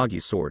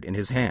Kusanagi sword in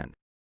his hand.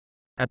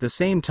 At the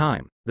same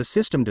time, the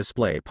system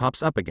display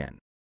pops up again.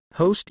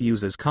 Host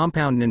uses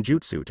compound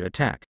ninjutsu to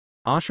attack.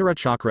 Ashura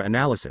Chakra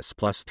analysis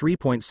plus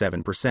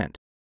 3.7%.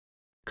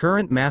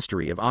 Current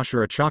mastery of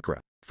Ashura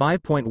Chakra,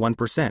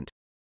 5.1%.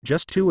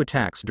 Just two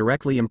attacks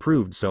directly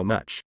improved so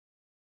much.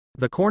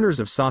 The corners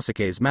of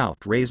Sasuke's mouth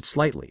raised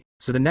slightly,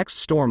 so the next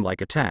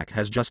storm-like attack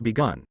has just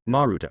begun.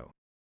 Naruto.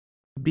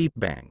 Beep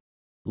bang.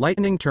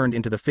 Lightning turned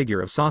into the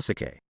figure of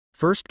Sasuke,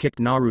 first kicked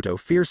Naruto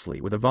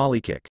fiercely with a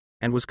volley kick,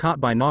 and was caught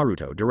by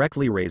Naruto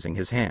directly raising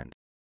his hand.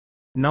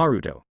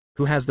 Naruto,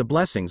 who has the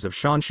blessings of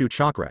Shanshu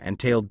Chakra and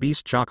Tailed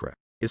Beast Chakra,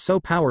 is so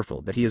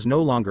powerful that he is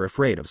no longer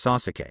afraid of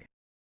Sasuke.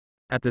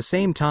 At the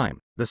same time,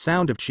 the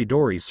sound of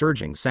Chidori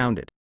surging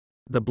sounded.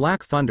 The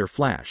black thunder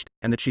flashed,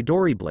 and the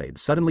Chidori blade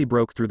suddenly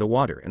broke through the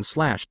water and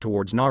slashed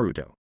towards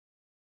Naruto.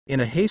 In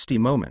a hasty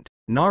moment,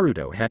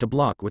 Naruto had to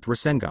block with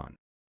Rasengan.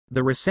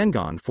 The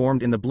Rasengan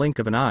formed in the blink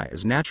of an eye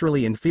is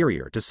naturally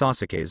inferior to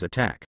Sasuke's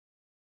attack.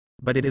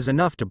 But it is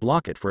enough to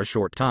block it for a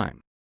short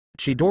time.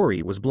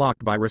 Chidori was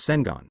blocked by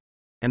Rasengan.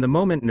 And the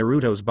moment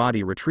Naruto's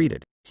body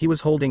retreated, he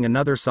was holding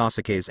another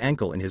Sasuke's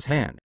ankle in his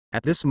hand.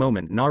 At this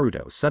moment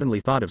Naruto suddenly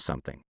thought of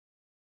something.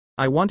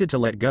 I wanted to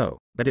let go,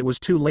 but it was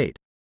too late.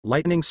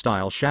 Lightning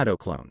style shadow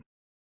clone.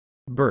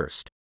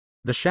 Burst.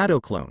 The shadow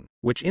clone,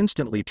 which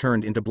instantly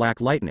turned into black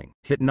lightning,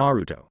 hit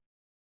Naruto.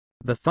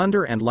 The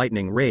thunder and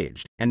lightning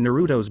raged, and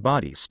Naruto's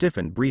body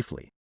stiffened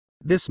briefly.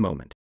 This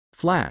moment.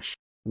 Flash.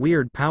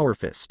 Weird power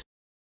fist.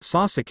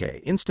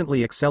 Sasuke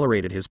instantly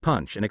accelerated his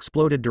punch and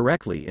exploded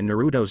directly in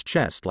Naruto's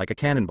chest like a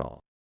cannonball.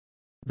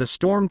 The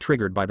storm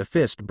triggered by the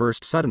fist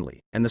burst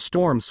suddenly, and the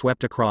storm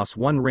swept across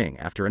one ring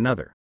after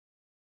another.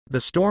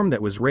 The storm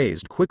that was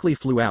raised quickly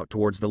flew out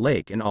towards the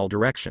lake in all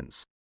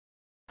directions.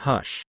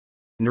 Hush!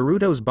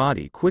 Naruto's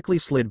body quickly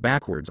slid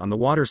backwards on the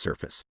water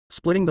surface,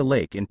 splitting the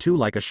lake in two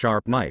like a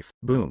sharp knife.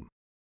 Boom!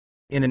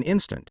 In an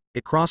instant,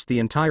 it crossed the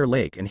entire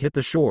lake and hit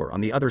the shore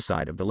on the other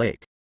side of the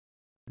lake.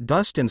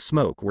 Dust and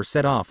smoke were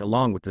set off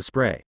along with the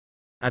spray.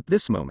 At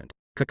this moment,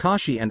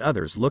 Kakashi and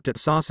others looked at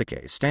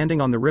Sasuke standing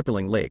on the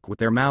rippling lake with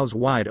their mouths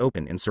wide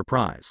open in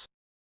surprise.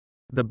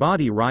 The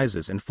body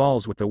rises and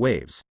falls with the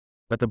waves,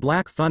 but the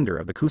black thunder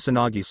of the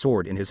Kusanagi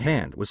sword in his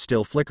hand was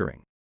still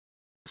flickering.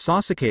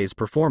 Sasuke's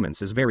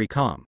performance is very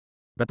calm,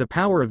 but the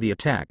power of the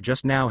attack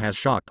just now has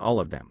shocked all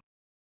of them.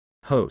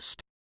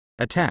 Host.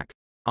 Attack.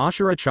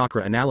 Ashura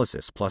Chakra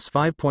Analysis plus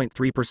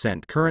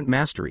 5.3% current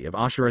mastery of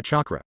Ashura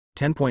Chakra,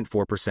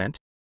 10.4%.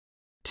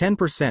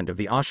 10% of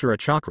the Ashura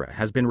Chakra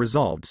has been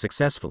resolved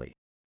successfully.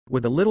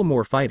 With a little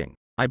more fighting,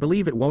 I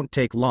believe it won't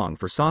take long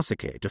for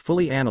Sasuke to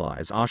fully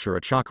analyze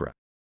Ashura Chakra,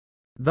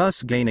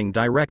 thus gaining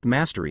direct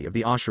mastery of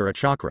the Ashura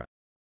Chakra.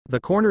 The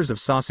corners of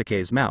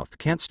Sasuke's mouth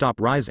can't stop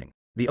rising,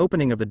 the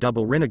opening of the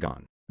double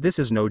Rinnegan, this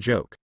is no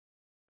joke.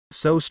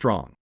 So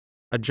strong.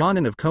 A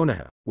Jonin of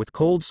Konoha, with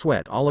cold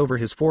sweat all over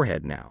his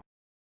forehead now.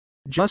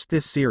 Just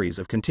this series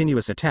of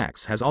continuous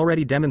attacks has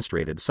already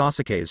demonstrated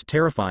Sasuke's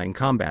terrifying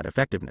combat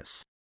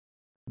effectiveness.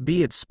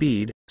 Be it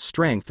speed,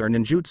 strength or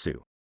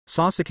ninjutsu,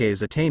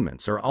 Sasuke's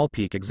attainments are all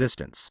peak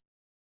existence.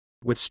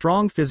 With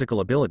strong physical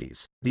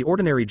abilities, the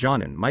ordinary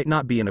Jonin might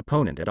not be an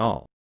opponent at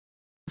all.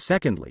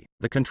 Secondly,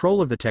 the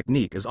control of the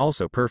technique is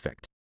also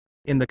perfect.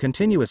 In the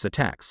continuous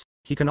attacks,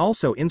 he can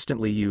also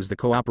instantly use the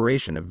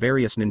cooperation of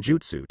various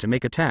ninjutsu to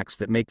make attacks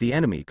that make the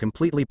enemy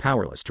completely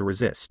powerless to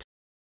resist.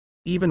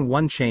 Even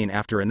one chain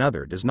after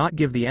another does not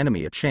give the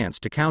enemy a chance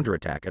to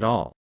counterattack at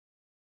all.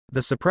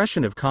 The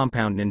suppression of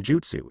compound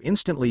ninjutsu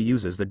instantly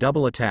uses the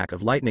double attack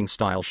of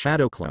lightning-style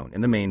shadow clone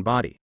in the main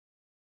body.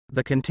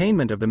 The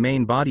containment of the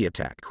main body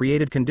attack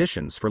created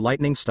conditions for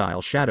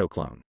lightning-style shadow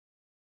clone.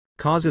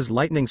 Causes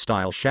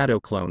lightning-style shadow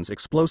clone's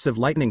explosive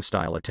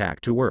lightning-style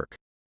attack to work.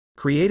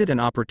 Created an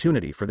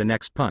opportunity for the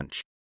next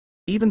punch.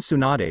 Even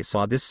Tsunade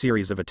saw this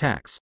series of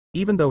attacks,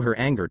 even though her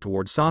anger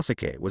towards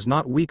Sasuke was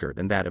not weaker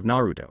than that of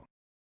Naruto.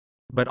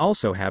 But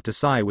also have to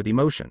sigh with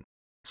emotion.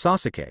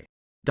 Sasuke.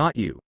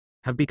 You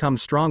have become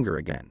stronger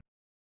again.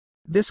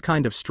 This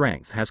kind of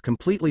strength has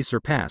completely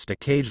surpassed a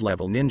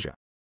cage-level ninja.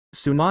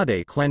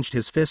 Tsunade clenched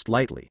his fist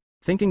lightly,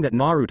 thinking that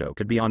Naruto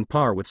could be on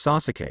par with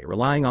Sasuke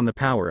relying on the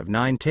power of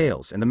 9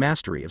 tails and the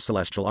mastery of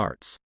celestial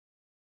arts.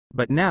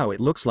 But now it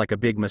looks like a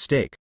big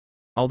mistake.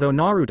 Although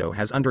Naruto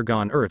has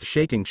undergone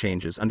earth-shaking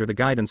changes under the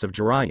guidance of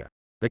Jiraiya,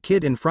 the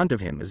kid in front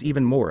of him is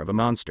even more of a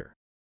monster.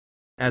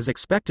 As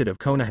expected of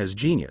Konoha's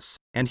genius,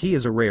 and he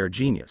is a rare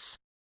genius.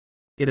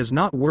 It is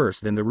not worse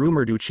than the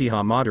rumored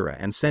Uchiha Madara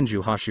and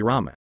Senju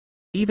Hashirama.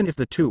 Even if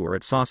the two are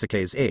at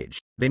Sasuke's age,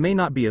 they may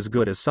not be as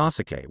good as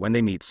Sasuke when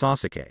they meet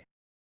Sasuke.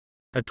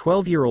 A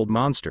 12-year-old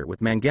monster with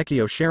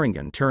Mangekyo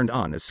Sharingan turned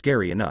on is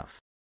scary enough.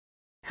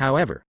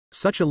 However,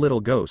 such a little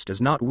ghost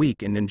is not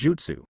weak in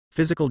ninjutsu,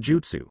 physical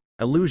jutsu,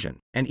 illusion,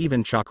 and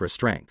even chakra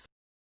strength.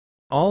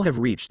 All have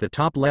reached the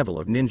top level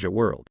of ninja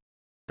world.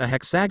 A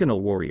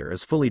hexagonal warrior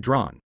is fully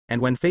drawn,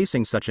 and when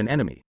facing such an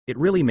enemy, it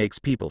really makes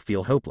people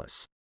feel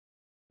hopeless.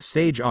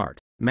 Sage Art,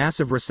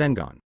 Massive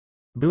Rasengan.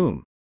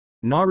 Boom.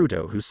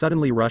 Naruto, who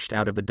suddenly rushed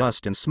out of the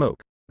dust and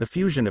smoke, the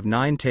fusion of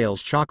 9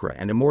 tails chakra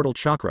and immortal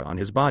chakra on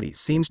his body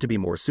seems to be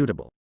more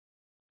suitable.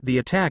 The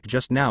attack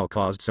just now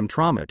caused some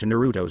trauma to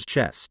Naruto's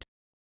chest.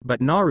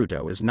 But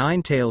Naruto is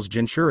 9 tails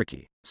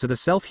Jinchuriki, so the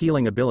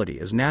self-healing ability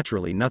is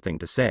naturally nothing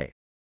to say.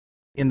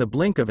 In the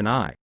blink of an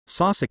eye,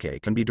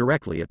 Sasuke can be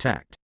directly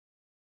attacked.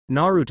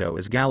 Naruto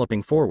is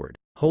galloping forward,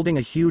 holding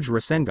a huge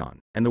Rasengan,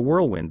 and the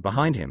whirlwind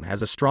behind him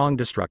has a strong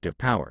destructive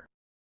power.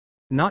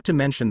 Not to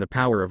mention the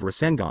power of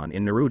Rasengan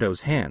in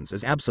Naruto's hands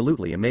is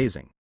absolutely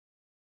amazing.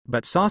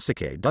 But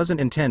Sasuke doesn't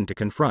intend to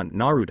confront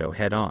Naruto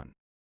head-on.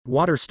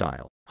 Water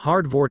style,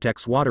 hard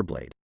vortex water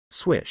blade,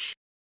 swish.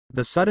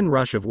 The sudden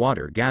rush of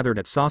water gathered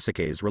at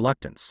Sasuke's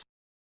reluctance.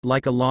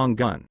 Like a long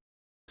gun.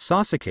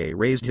 Sasuke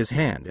raised his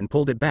hand and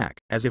pulled it back,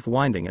 as if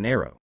winding an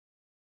arrow.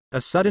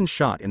 A sudden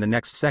shot in the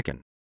next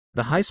second.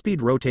 The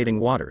high-speed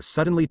rotating water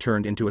suddenly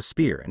turned into a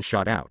spear and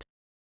shot out.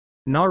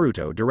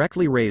 Naruto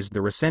directly raised the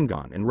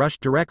Rasengan and rushed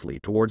directly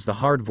towards the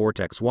hard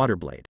vortex water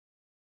blade.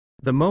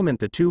 The moment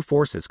the two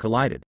forces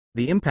collided,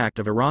 the impact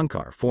of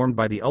Irankar formed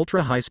by the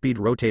ultra-high-speed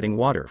rotating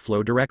water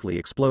flow directly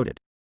exploded.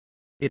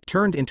 It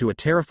turned into a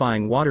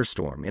terrifying water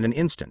storm in an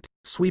instant,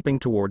 sweeping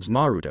towards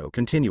Naruto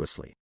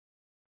continuously.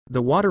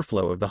 The water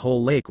flow of the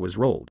whole lake was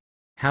rolled.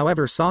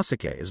 However,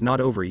 Sasuke is not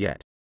over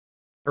yet.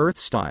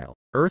 Earth-style,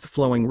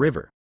 earth-flowing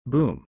river,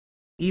 boom.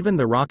 Even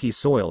the rocky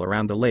soil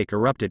around the lake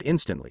erupted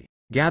instantly,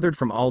 gathered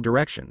from all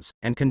directions,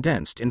 and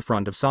condensed in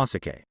front of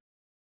Sasuke.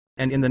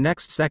 And in the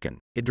next second,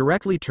 it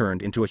directly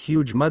turned into a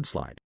huge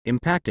mudslide,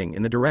 impacting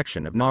in the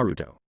direction of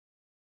Naruto.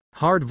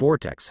 Hard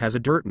vortex has a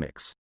dirt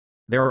mix.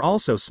 There are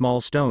also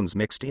small stones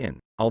mixed in,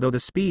 although the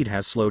speed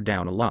has slowed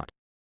down a lot.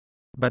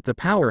 But the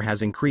power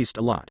has increased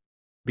a lot.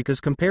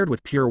 Because compared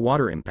with pure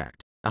water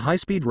impact, a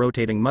high-speed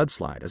rotating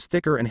mudslide is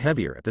thicker and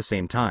heavier at the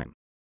same time.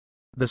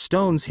 The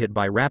stones hit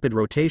by rapid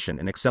rotation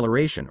and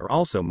acceleration are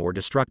also more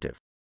destructive.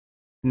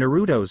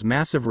 Naruto's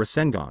massive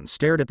Rasengan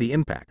stared at the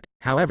impact,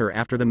 however,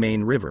 after the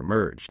main river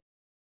merged.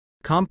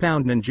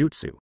 Compound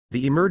ninjutsu,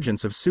 the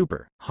emergence of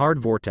super, hard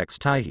vortex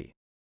Taihi.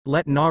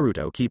 Let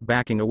Naruto keep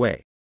backing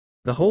away.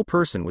 The whole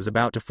person was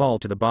about to fall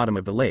to the bottom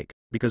of the lake,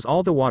 because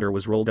all the water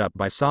was rolled up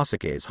by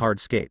Sasuke's hard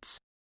skates.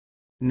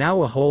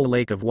 Now a whole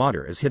lake of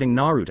water is hitting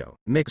Naruto,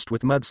 mixed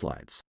with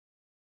mudslides.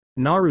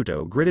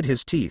 Naruto gritted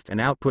his teeth and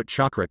output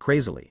chakra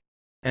crazily.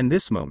 And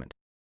this moment,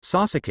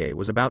 Sasuke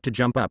was about to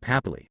jump up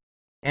happily.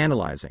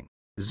 Analyzing.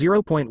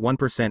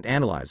 0.1%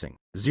 analyzing,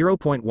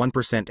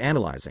 0.1%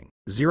 analyzing,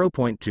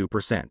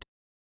 0.2%.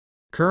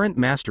 Current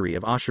mastery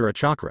of Ashura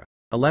Chakra,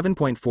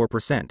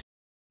 11.4%.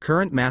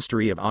 Current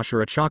mastery of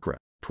Ashura Chakra,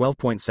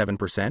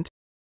 12.7%.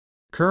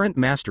 Current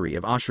mastery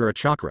of Ashura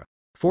Chakra,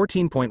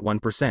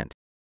 14.1%.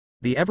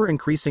 The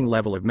ever-increasing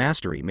level of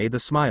mastery made the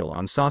smile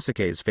on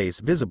Sasuke's face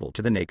visible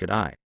to the naked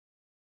eye.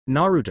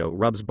 Naruto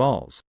rubs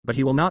balls, but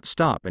he will not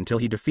stop until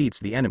he defeats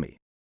the enemy.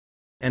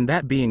 And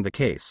that being the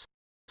case,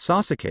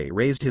 Sasuke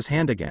raised his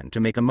hand again to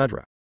make a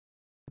mudra.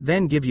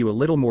 Then give you a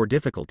little more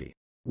difficulty.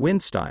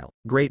 Wind style,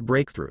 great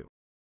breakthrough.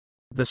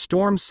 The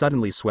storm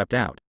suddenly swept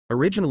out,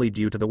 originally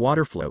due to the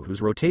water flow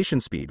whose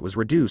rotation speed was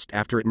reduced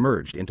after it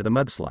merged into the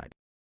mudslide.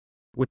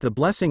 With the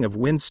blessing of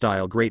wind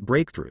style great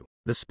breakthrough,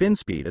 the spin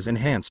speed is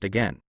enhanced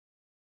again.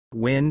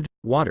 Wind,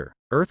 water,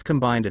 earth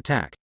combined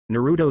attack,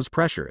 Naruto's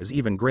pressure is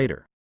even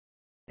greater.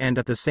 And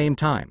at the same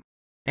time,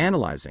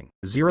 analyzing,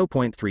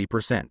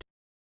 0.3%.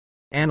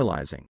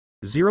 Analyzing,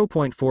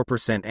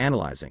 0.4%.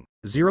 Analyzing,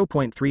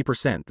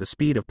 0.3%. The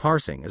speed of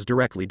parsing is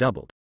directly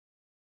doubled.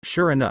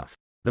 Sure enough,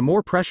 the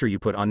more pressure you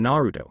put on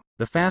Naruto,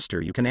 the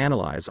faster you can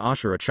analyze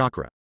Ashura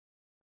Chakra.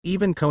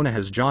 Even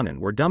Konoha's Jonin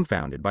were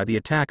dumbfounded by the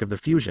attack of the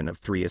fusion of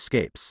 3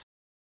 escapes.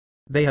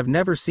 They have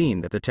never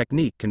seen that the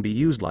technique can be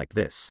used like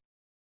this.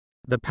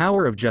 The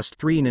power of just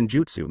 3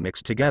 ninjutsu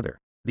mixed together,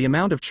 the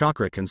amount of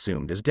chakra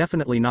consumed is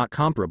definitely not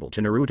comparable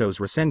to Naruto's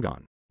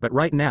Rasengan, but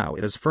right now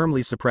it is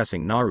firmly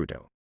suppressing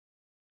Naruto.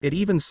 It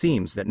even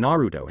seems that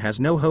Naruto has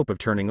no hope of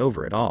turning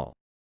over at all.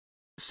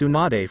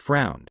 Tsunade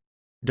frowned.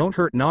 Don't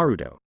hurt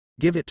Naruto,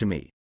 give it to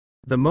me.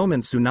 The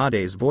moment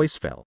Tsunade's voice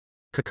fell,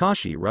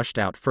 Kakashi rushed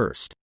out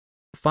first.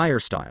 Fire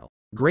style,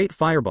 great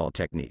fireball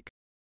technique.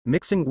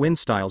 Mixing wind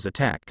style's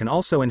attack can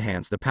also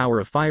enhance the power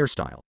of fire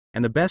style,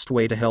 and the best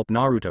way to help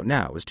Naruto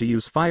now is to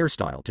use fire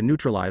style to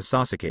neutralize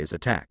Sasuke's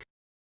attack.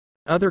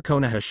 Other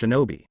Konoha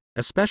shinobi,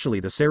 especially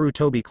the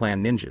Sarutobi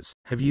clan ninjas,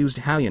 have used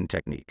Hauyan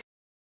technique.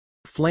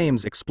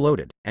 Flames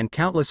exploded, and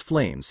countless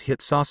flames hit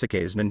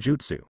Sasuke's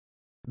ninjutsu.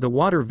 The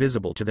water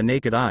visible to the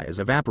naked eye is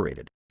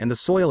evaporated, and the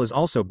soil is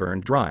also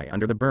burned dry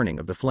under the burning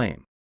of the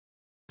flame.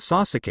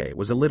 Sasuke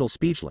was a little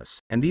speechless,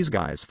 and these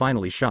guys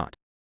finally shot.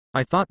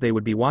 I thought they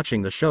would be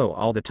watching the show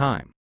all the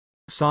time.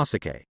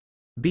 Sasuke.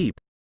 Beep.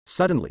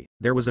 Suddenly,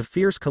 there was a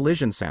fierce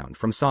collision sound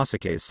from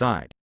Sasuke's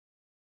side.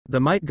 The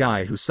might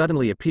guy who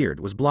suddenly appeared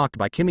was blocked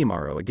by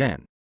Kimimaro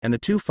again, and the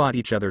two fought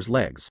each other's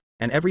legs,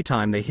 and every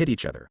time they hit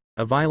each other,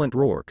 a violent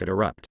roar could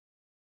erupt.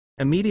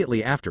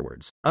 Immediately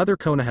afterwards, other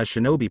Konoha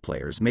shinobi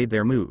players made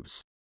their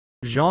moves.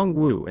 Zhang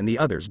Wu and the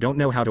others don't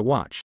know how to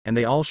watch, and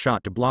they all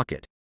shot to block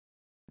it.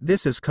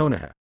 This is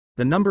Konoha.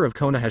 The number of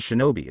Konoha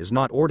shinobi is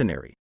not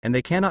ordinary, and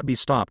they cannot be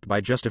stopped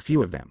by just a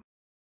few of them.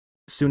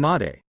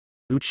 Tsunade.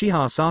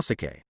 Uchiha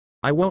Sasuke.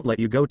 I won't let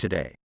you go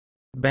today.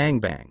 Bang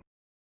bang.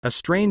 A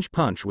strange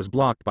punch was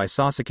blocked by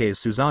Sasuke's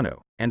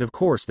Susanoo, and of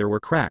course there were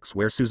cracks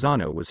where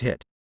Susanoo was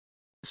hit.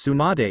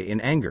 Tsunade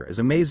in anger is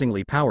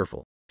amazingly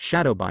powerful.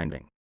 Shadow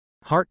binding.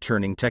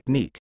 Heart-turning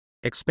technique.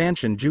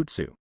 Expansion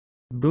jutsu.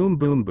 Boom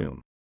boom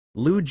boom.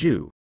 Lu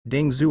Ju,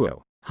 Ding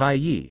Zuo, Hai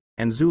Yi,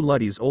 and Zhu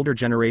Ludi's older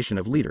generation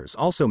of leaders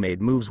also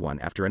made moves one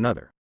after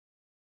another.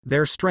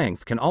 Their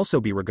strength can also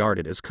be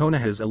regarded as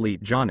Konoha's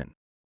elite Jonin.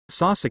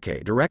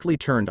 Sasuke directly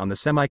turned on the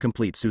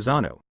semi-complete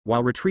Susanoo,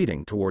 while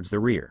retreating towards the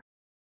rear.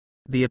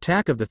 The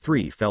attack of the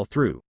three fell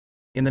through.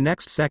 In the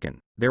next second,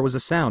 there was a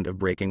sound of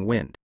breaking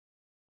wind.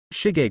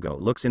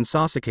 Shigego looks in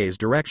Sasuke's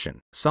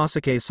direction.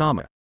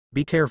 Sasuke-sama,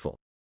 be careful.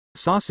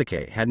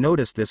 Sasuke had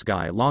noticed this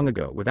guy long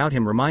ago without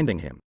him reminding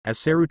him, as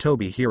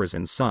Sarutobi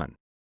Hiruzen's son.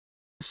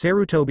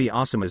 Sarutobi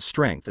Asuma's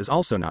strength is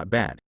also not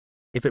bad.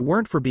 If it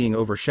weren't for being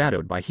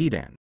overshadowed by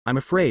Hidan, I'm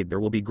afraid there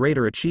will be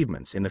greater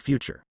achievements in the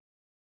future.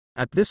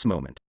 At this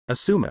moment,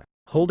 Asuma,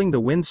 holding the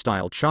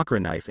wind-style chakra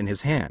knife in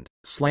his hand,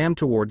 slammed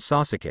towards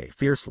Sasuke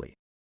fiercely.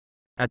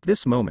 At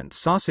this moment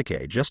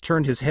Sasuke just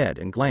turned his head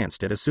and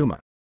glanced at Asuma.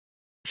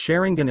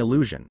 Sharingan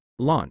illusion,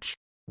 launch.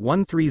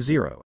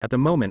 130. At the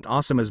moment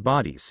Asuma's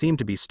body seemed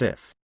to be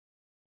stiff.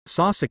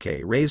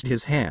 Sasuke raised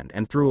his hand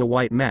and threw a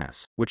white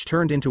mass, which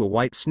turned into a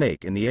white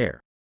snake in the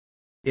air.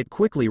 It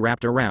quickly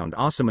wrapped around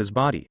Asuma's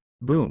body.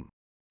 Boom.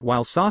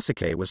 While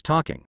Sasuke was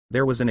talking,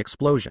 there was an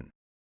explosion.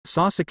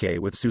 Sasuke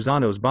with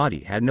Susanoo's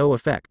body had no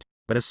effect,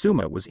 but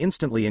Asuma was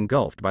instantly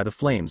engulfed by the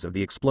flames of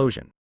the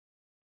explosion.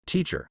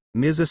 Teacher,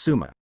 Ms.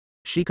 Asuma.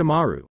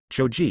 Shikamaru,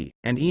 Choji,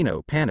 and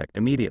Ino panicked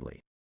immediately.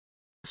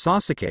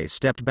 Sasuke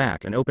stepped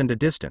back and opened a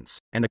distance,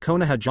 and a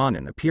Konoha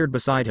Jonin appeared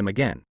beside him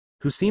again,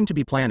 who seemed to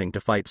be planning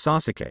to fight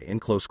Sasuke in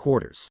close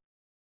quarters.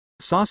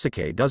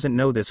 Sasuke doesn't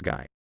know this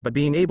guy, but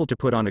being able to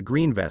put on a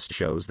green vest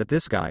shows that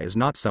this guy is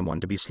not someone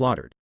to be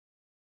slaughtered.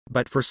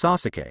 But for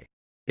Sasuke,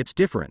 it's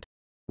different.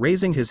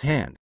 Raising his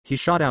hand, he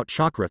shot out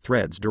chakra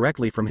threads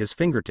directly from his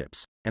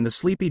fingertips, and the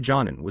sleepy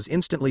Jonin was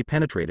instantly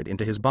penetrated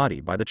into his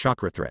body by the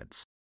chakra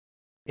threads.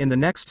 In the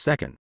next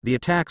second, the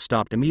attack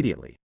stopped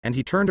immediately, and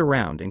he turned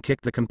around and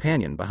kicked the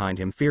companion behind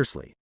him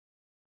fiercely.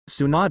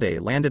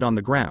 Tsunade landed on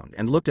the ground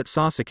and looked at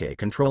Sasuke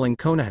controlling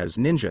Konoha's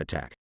ninja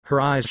attack.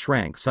 Her eyes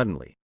shrank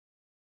suddenly.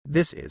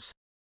 This is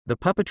the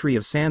puppetry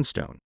of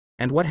sandstone,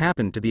 and what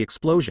happened to the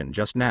explosion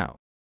just now?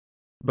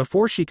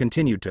 Before she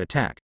continued to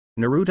attack,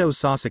 Naruto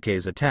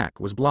Sasuke's attack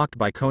was blocked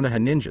by Konoha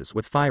ninjas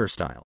with fire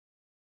style.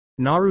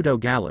 Naruto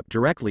galloped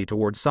directly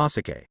towards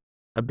Sasuke.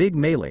 A big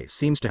melee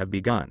seems to have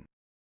begun.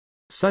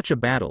 Such a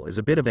battle is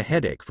a bit of a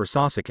headache for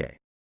Sasuke.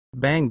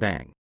 Bang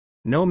bang.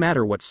 No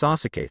matter what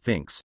Sasuke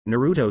thinks,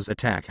 Naruto's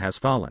attack has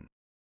fallen.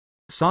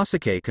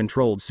 Sasuke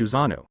controlled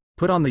Susanoo,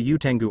 put on the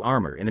Utengu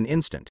armor in an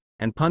instant,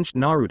 and punched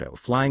Naruto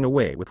flying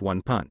away with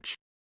one punch.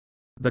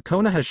 The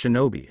Konoha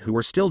shinobi who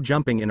were still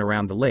jumping in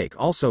around the lake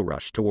also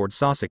rushed towards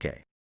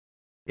Sasuke.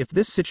 If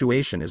this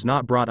situation is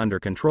not brought under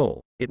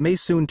control, it may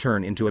soon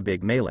turn into a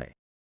big melee.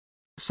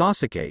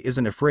 Sasuke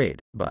isn't afraid,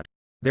 but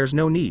there's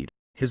no need.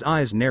 His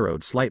eyes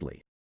narrowed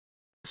slightly.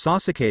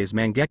 Sasuke's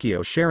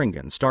Mangekyo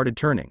Sharingan started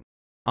turning.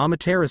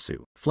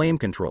 Amaterasu, flame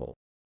control.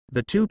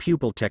 The two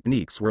pupil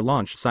techniques were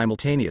launched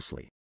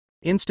simultaneously.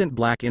 Instant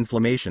black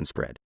inflammation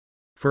spread.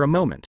 For a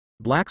moment,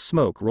 black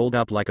smoke rolled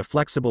up like a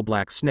flexible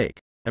black snake,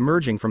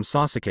 emerging from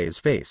Sasuke's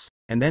face,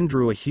 and then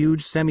drew a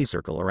huge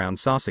semicircle around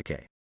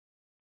Sasuke.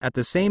 At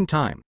the same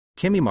time,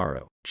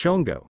 Kimimaro,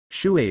 Chongo,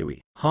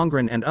 Shueui,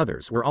 Hongren and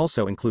others were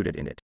also included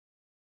in it.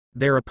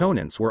 Their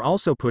opponents were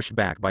also pushed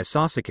back by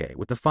Sasuke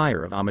with the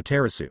fire of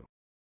Amaterasu.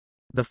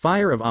 The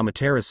fire of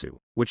Amaterasu,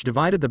 which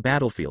divided the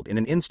battlefield in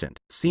an instant,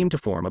 seemed to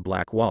form a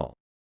black wall.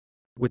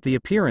 With the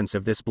appearance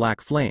of this black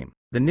flame,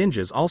 the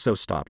ninjas also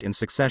stopped in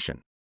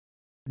succession.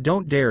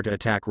 Don't dare to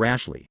attack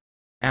rashly.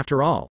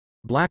 After all,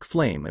 black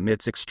flame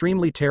emits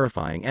extremely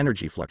terrifying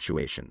energy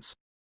fluctuations.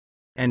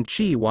 And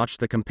Chi watched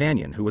the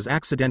companion who was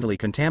accidentally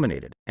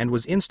contaminated, and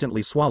was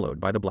instantly swallowed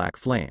by the black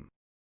flame.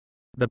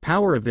 The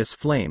power of this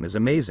flame is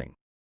amazing.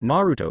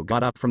 Naruto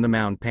got up from the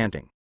mound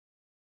panting.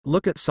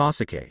 Look at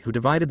Sasuke who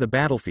divided the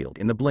battlefield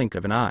in the blink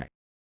of an eye.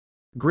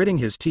 Gritting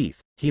his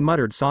teeth, he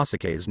muttered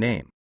Sasuke's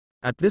name.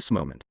 At this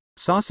moment,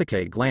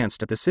 Sasuke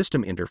glanced at the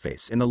system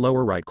interface in the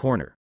lower right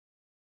corner.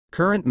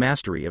 Current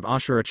mastery of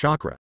Ashura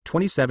Chakra,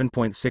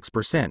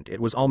 27.6%.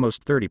 It was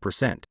almost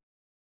 30%.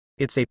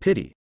 It's a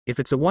pity, if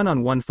it's a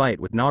one-on-one fight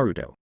with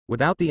Naruto,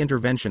 without the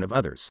intervention of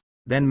others,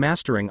 then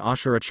mastering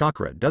Ashura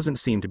Chakra doesn't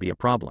seem to be a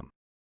problem.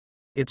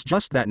 It's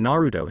just that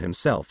Naruto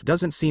himself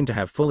doesn't seem to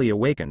have fully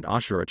awakened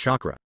Ashura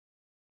Chakra.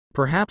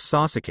 Perhaps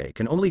Sasuke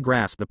can only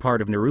grasp the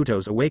part of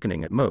Naruto's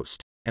awakening at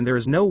most, and there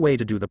is no way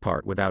to do the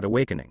part without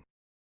awakening.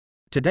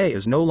 Today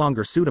is no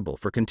longer suitable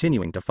for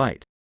continuing to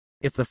fight.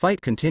 If the fight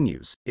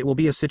continues, it will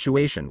be a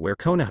situation where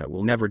Konoha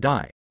will never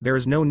die. There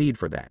is no need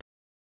for that.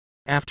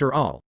 After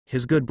all,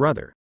 his good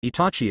brother,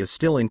 Itachi is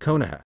still in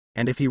Konoha,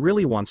 and if he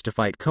really wants to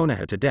fight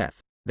Konoha to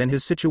death, then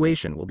his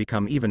situation will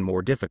become even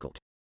more difficult.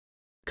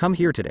 Come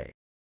here today.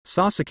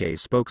 Sasuke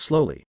spoke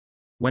slowly.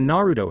 When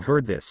Naruto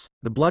heard this,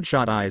 the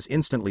bloodshot eyes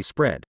instantly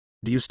spread.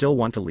 Do you still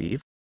want to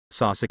leave,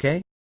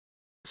 Sasuke?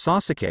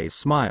 Sasuke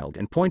smiled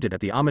and pointed at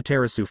the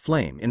Amaterasu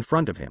flame in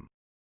front of him.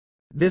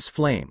 This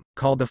flame,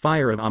 called the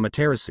fire of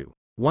Amaterasu,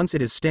 once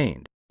it is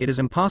stained, it is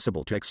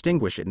impossible to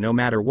extinguish it no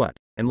matter what,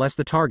 unless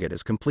the target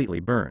is completely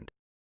burned.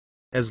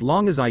 As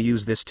long as I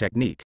use this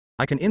technique,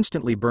 I can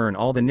instantly burn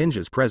all the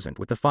ninjas present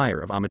with the fire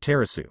of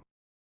Amaterasu.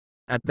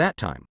 At that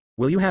time,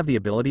 will you have the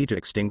ability to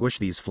extinguish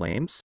these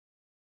flames?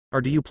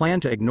 Or do you plan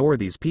to ignore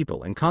these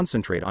people and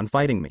concentrate on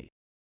fighting me?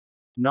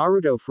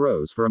 Naruto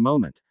froze for a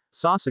moment.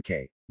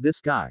 Sasuke, this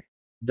guy.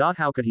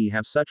 How could he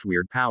have such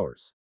weird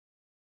powers?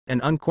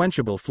 An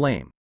unquenchable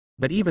flame.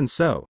 But even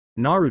so,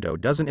 Naruto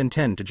doesn't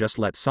intend to just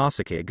let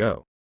Sasuke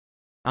go.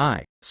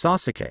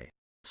 Sasuke.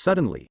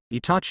 Suddenly,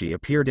 Itachi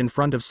appeared in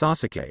front of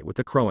Sasuke with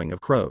the crowing of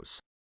crows.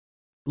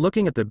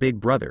 Looking at the big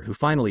brother who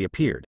finally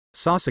appeared,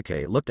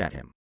 Sasuke looked at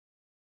him.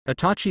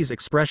 Itachi's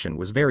expression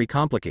was very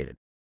complicated.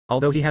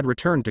 Although he had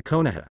returned to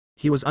Konoha,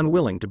 he was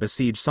unwilling to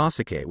besiege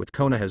Sasuke with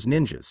Konoha's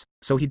ninjas,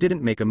 so he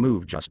didn't make a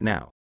move just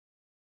now.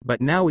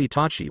 But now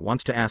Itachi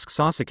wants to ask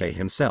Sasuke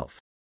himself.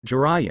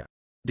 Jiraiya,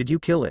 did you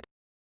kill it?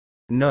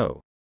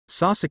 No.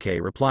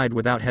 Sasuke replied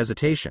without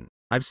hesitation,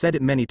 I've said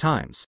it many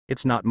times,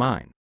 it's not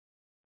mine.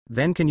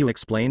 Then can you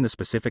explain the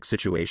specific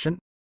situation?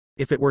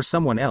 If it were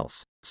someone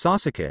else,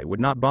 Sasuke would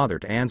not bother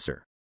to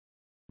answer.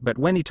 But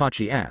when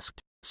Itachi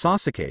asked,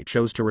 Sasuke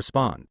chose to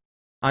respond.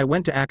 I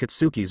went to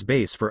Akatsuki's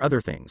base for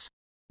other things.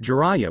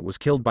 Jiraiya was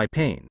killed by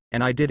pain,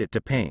 and I did it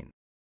to pain.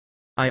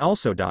 I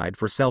also died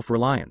for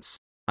self-reliance.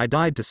 I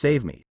died to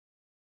save me.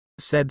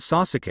 Said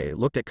Sasuke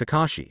looked at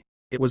Kakashi.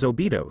 It was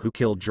Obito who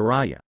killed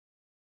Jiraiya.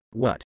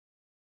 What?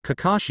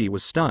 Kakashi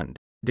was stunned.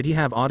 Did he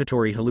have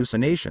auditory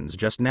hallucinations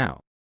just now?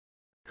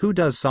 Who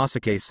does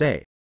Sasuke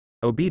say?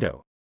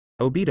 Obito.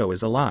 Obito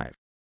is alive.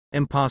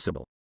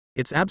 Impossible.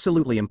 It's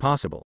absolutely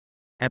impossible.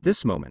 At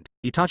this moment,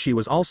 Itachi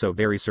was also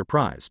very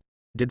surprised.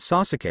 Did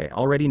Sasuke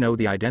already know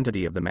the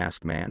identity of the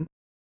masked man?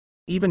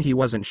 Even he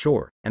wasn't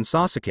sure, and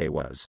Sasuke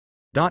was.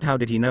 How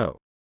did he know?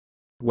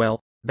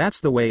 Well,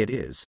 that's the way it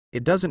is,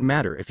 it doesn't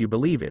matter if you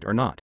believe it or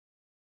not.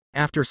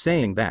 After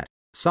saying that,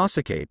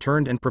 Sasuke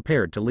turned and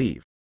prepared to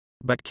leave.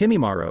 But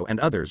Kimimaro and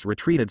others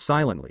retreated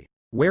silently,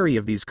 wary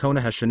of these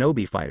Konoha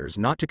shinobi fighters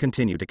not to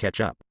continue to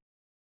catch up.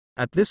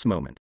 At this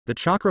moment, the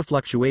chakra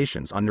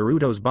fluctuations on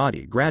Naruto's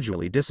body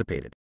gradually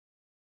dissipated.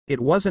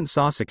 It wasn't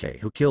Sasuke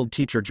who killed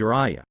Teacher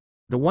Jiraiya.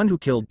 The one who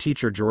killed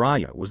Teacher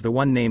Jiraiya was the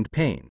one named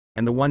Pain,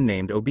 and the one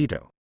named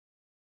Obito.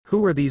 Who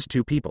were these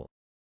two people?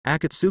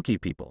 Akatsuki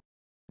people.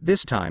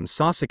 This time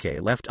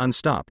Sasuke left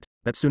unstopped,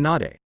 but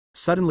Tsunade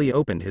suddenly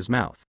opened his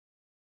mouth.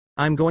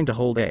 I'm going to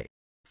hold a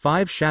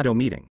 5 shadow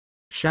meeting.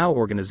 Shao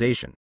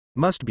organization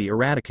must be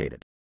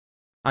eradicated.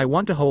 I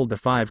want to hold the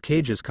 5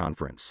 cages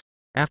conference.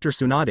 After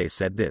Tsunade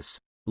said this,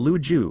 Lu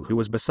Ju who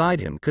was beside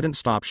him couldn't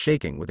stop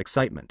shaking with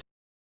excitement.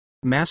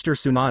 Master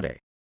Tsunade.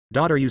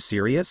 Are you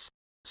serious?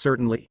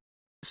 Certainly.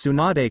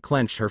 Tsunade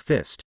clenched her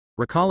fist.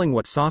 Recalling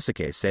what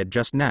Sasuke said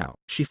just now,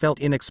 she felt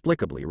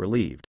inexplicably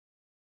relieved.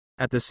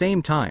 At the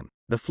same time,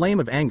 the flame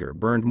of anger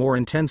burned more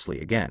intensely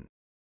again.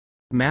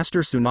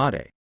 Master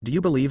Tsunade, do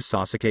you believe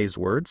Sasuke's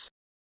words?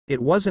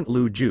 It wasn't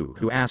Lu Ju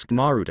who asked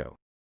Naruto.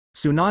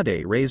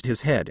 Tsunade raised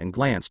his head and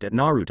glanced at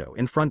Naruto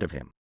in front of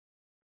him.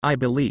 I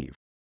believe.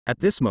 At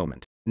this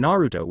moment,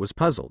 Naruto was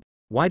puzzled.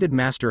 Why did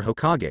Master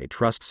Hokage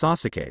trust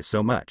Sasuke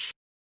so much?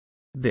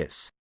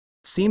 This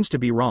seems to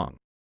be wrong.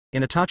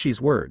 In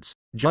Itachi's words,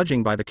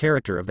 judging by the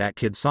character of that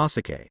kid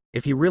Sasuke,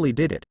 if he really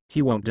did it,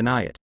 he won't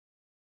deny it.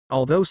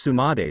 Although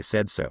Tsunade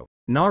said so,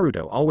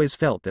 Naruto always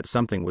felt that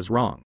something was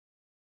wrong.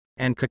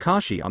 And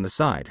Kakashi on the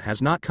side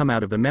has not come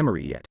out of the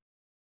memory yet.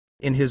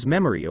 In his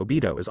memory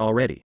Obito is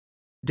already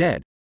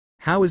dead.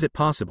 How is it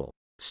possible?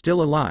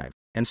 Still alive,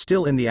 and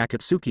still in the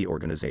Akatsuki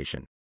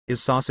organization.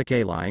 Is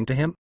Sasuke lying to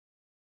him?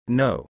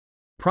 No.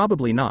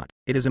 Probably not.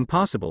 It is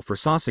impossible for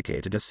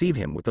Sasuke to deceive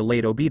him with the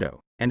late Obito,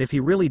 and if he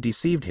really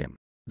deceived him,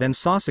 then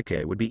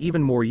Sasuke would be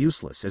even more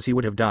useless as he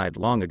would have died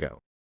long ago.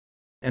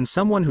 And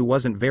someone who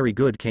wasn't very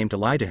good came to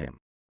lie to him.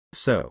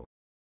 So,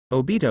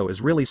 Obito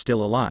is really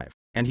still alive,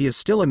 and he is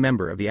still a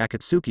member of the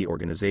Akatsuki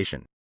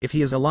organization. If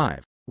he is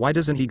alive, why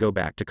doesn't he go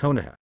back to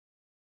Konoha?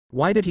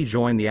 Why did he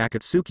join the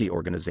Akatsuki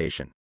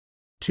organization?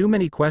 Too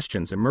many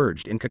questions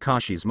emerged in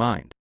Kakashi's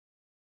mind.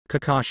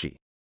 Kakashi.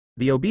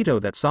 The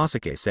Obito that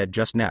Sasuke said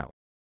just now.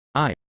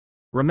 I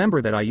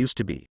remember that I used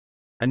to be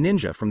a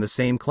ninja from the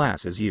same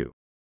class as you.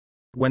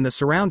 When the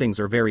surroundings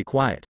are very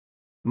quiet,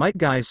 might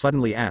guys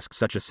suddenly ask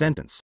such a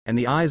sentence, and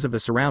the eyes of the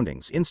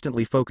surroundings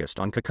instantly focused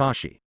on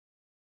Kakashi.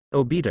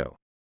 Obito.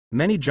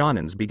 Many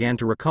Jonins began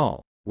to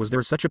recall, was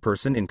there such a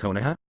person in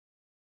Konoha?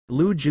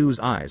 Lu Ju's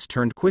eyes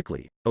turned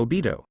quickly.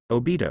 Obito,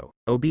 Obito,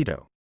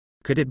 Obito.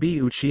 Could it be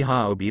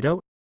Uchiha Obito?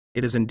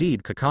 It is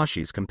indeed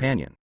Kakashi's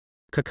companion.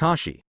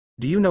 Kakashi,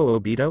 do you know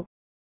Obito?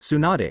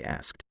 Tsunade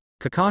asked.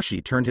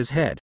 Kakashi turned his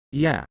head.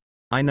 Yeah,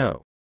 I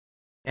know.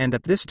 And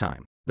at this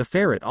time, the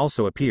ferret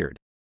also appeared.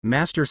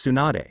 Master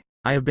Tsunade,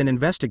 I have been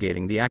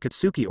investigating the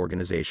Akatsuki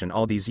organization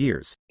all these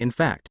years. In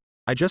fact,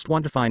 I just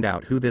want to find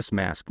out who this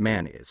masked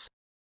man is.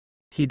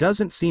 He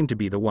doesn't seem to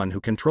be the one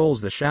who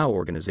controls the Shao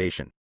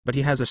organization, but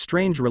he has a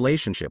strange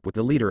relationship with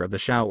the leader of the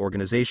Shao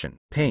organization,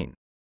 Pain.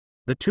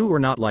 The two are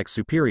not like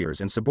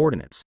superiors and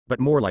subordinates, but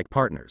more like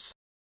partners.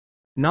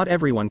 Not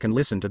everyone can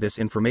listen to this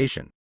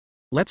information.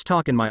 Let's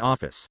talk in my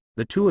office,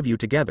 the two of you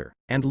together,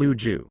 and Lu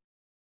Ju.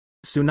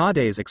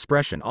 Tsunade's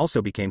expression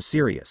also became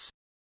serious.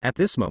 At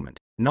this moment,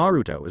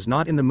 Naruto is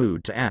not in the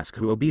mood to ask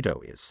who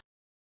Obito is.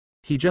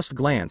 He just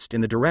glanced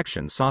in the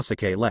direction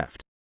Sasuke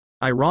left.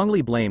 I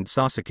wrongly blamed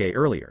Sasuke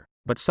earlier,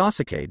 but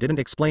Sasuke didn't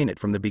explain it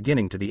from the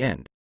beginning to the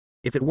end.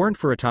 If it weren't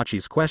for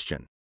Itachi's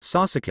question,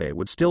 Sasuke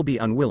would still be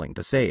unwilling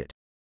to say it.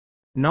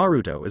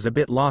 Naruto is a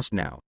bit lost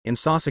now. In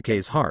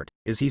Sasuke's heart,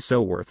 is he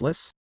so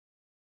worthless?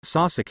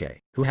 Sasuke,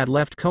 who had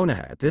left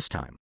Konoha at this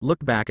time,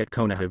 looked back at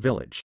Konoha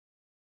village.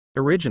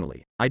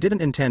 Originally, I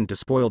didn't intend to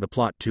spoil the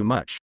plot too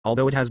much,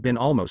 although it has been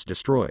almost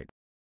destroyed.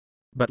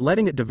 But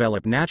letting it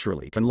develop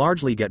naturally can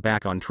largely get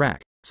back on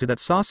track, so that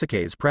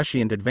Sasuke's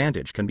prescient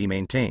advantage can be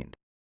maintained.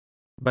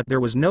 But there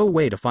was no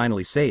way to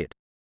finally say it.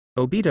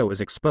 Obito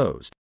is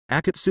exposed,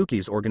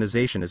 Akatsuki's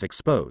organization is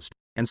exposed,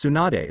 and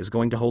Tsunade is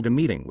going to hold a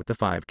meeting with the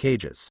 5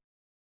 cages.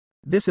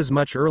 This is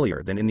much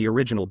earlier than in the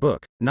original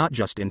book, not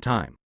just in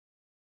time.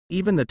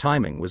 Even the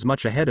timing was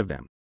much ahead of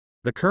them.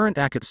 The current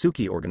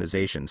Akatsuki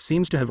organization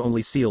seems to have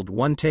only sealed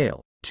 1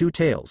 tail, 2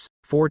 tails,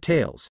 4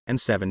 tails,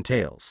 and 7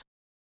 tails.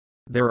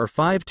 There are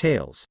 5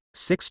 tails,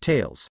 6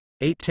 tails,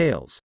 8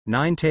 tails,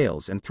 9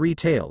 tails and 3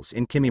 tails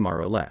in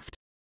Kimimaro left.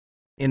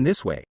 In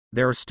this way,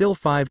 there are still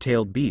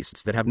 5-tailed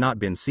beasts that have not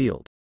been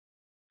sealed.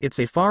 It's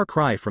a far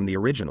cry from the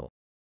original.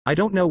 I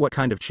don't know what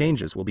kind of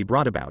changes will be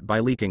brought about by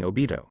leaking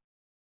Obito.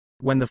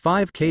 When the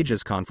 5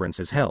 Cages conference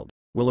is held,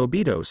 will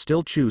Obito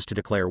still choose to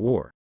declare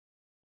war?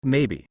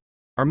 Maybe.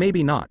 Or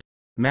maybe not.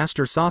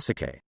 Master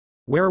Sasuke,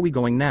 where are we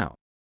going now?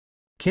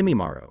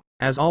 Kimimaro,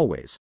 as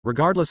always,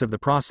 regardless of the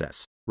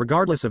process,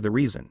 regardless of the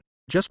reason,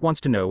 just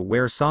wants to know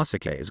where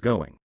Sasuke is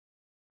going.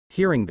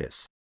 Hearing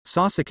this,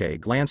 Sasuke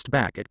glanced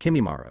back at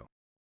Kimimaro.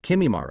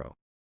 Kimimaro,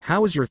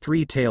 how is your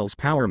 3 tails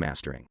power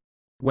mastering?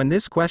 When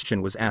this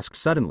question was asked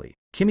suddenly,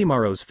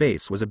 Kimimaro's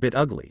face was a bit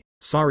ugly.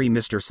 Sorry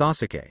Mr.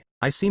 Sasuke,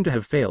 I seem to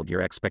have failed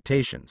your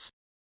expectations.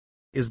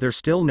 Is there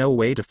still no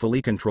way to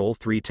fully control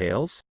 3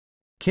 tails?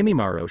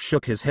 Kimimaro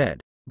shook his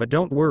head, but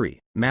don't worry,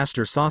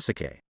 Master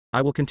Sasuke,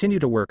 I will continue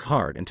to work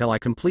hard until I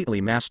completely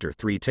master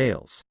 3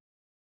 tails.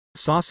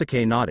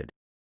 Sasuke nodded.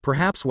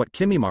 Perhaps what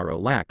Kimimaro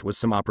lacked was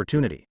some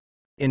opportunity.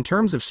 In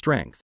terms of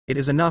strength, it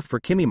is enough for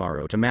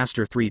Kimimaro to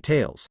master 3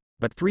 tails,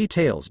 but 3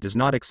 tails does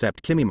not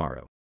accept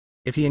Kimimaro.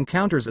 If he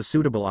encounters a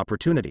suitable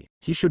opportunity,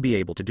 he should be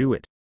able to do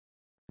it.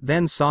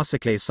 Then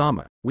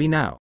Sasuke-sama, we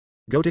now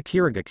go to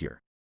Kirigakure.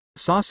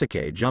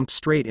 Sasuke jumped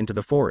straight into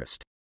the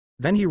forest.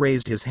 Then he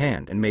raised his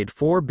hand and made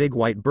 4 big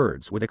white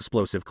birds with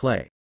explosive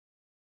clay.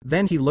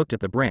 Then he looked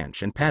at the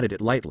branch and patted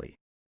it lightly.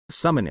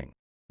 Summoning.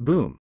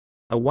 Boom.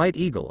 A white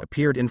eagle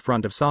appeared in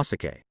front of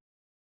Sasuke.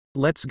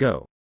 Let's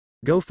go.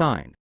 Go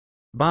find.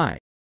 Bye.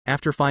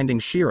 After finding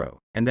Shiro,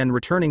 and then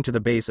returning to the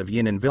base of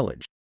Yinin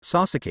village,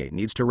 Sasuke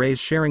needs to raise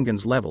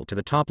Sharingan's level to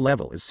the top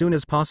level as soon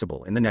as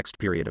possible in the next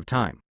period of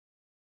time.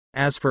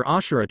 As for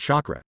Ashura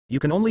Chakra, you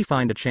can only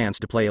find a chance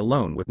to play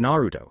alone with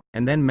Naruto,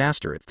 and then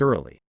master it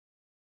thoroughly.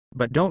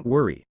 But don't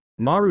worry,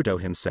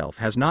 Naruto himself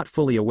has not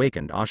fully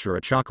awakened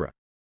Ashura Chakra.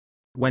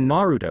 When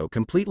Naruto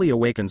completely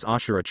awakens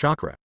Ashura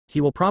Chakra,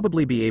 he will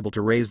probably be able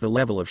to raise the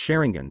level of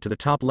Sharingan to the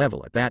top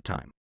level at that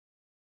time.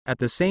 At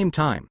the same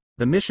time,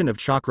 the mission of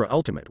Chakra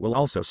Ultimate will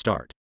also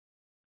start.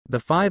 The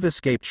 5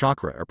 escape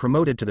chakra are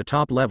promoted to the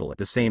top level at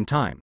the same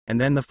time, and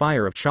then the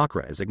fire of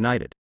chakra is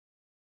ignited.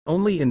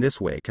 Only in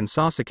this way can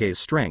Sasuke's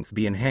strength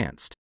be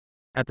enhanced.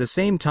 At the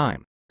same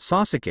time,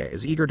 Sasuke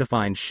is eager to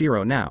find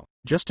Shiro now,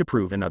 just to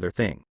prove another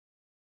thing.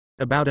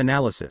 About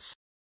analysis.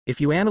 If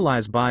you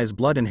analyze Bai's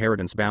blood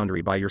inheritance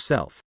boundary by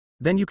yourself,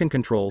 then you can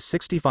control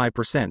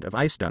 65% of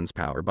Ice Dun's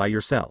power by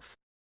yourself.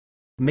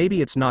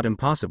 Maybe it's not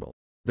impossible.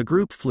 The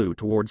group flew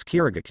towards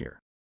Kirigakure.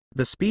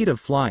 The speed of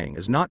flying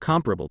is not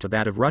comparable to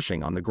that of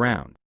rushing on the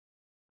ground.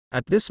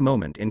 At this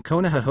moment in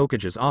Konoha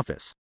Hokage's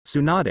office,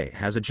 Tsunade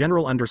has a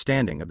general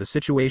understanding of the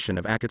situation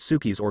of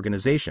Akatsuki's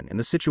organization and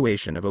the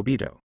situation of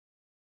Obito.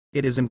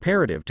 It is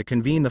imperative to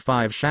convene the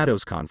 5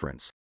 Shadows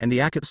Conference, and the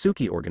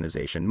Akatsuki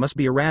organization must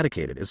be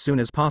eradicated as soon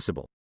as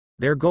possible.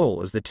 Their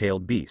goal is the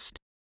tailed beast.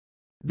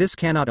 This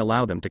cannot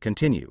allow them to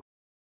continue.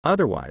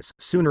 Otherwise,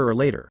 sooner or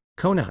later,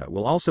 Konoha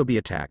will also be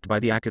attacked by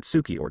the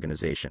Akatsuki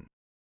organization.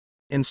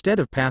 Instead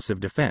of passive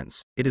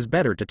defense, it is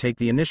better to take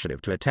the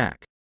initiative to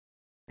attack.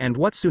 And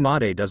what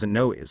Tsunade doesn't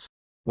know is,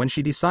 when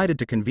she decided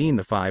to convene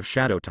the 5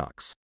 Shadow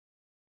Talks.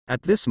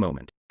 At this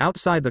moment,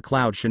 outside the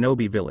Cloud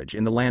Shinobi village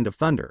in the Land of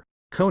Thunder,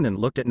 Konan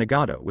looked at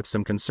Nagato with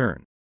some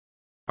concern.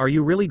 Are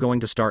you really going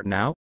to start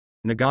now?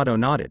 Nagato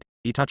nodded.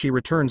 Itachi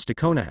returns to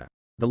Konoha.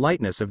 The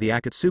lightness of the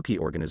Akatsuki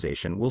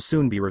organization will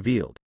soon be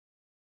revealed.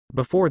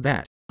 Before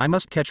that, I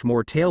must catch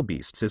more tail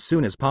beasts as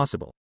soon as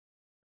possible.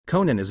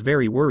 Konan is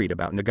very worried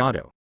about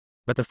Nagato.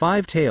 But the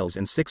 5 tails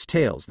and 6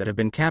 tails that have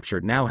been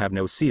captured now have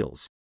no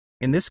seals.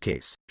 In this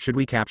case, should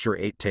we capture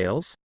 8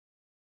 tails?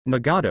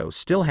 Nagato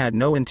still had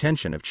no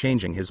intention of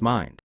changing his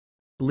mind.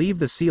 Leave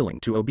the sealing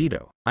to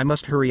Obito, I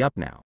must hurry up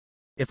now.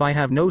 If I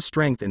have no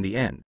strength in the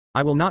end,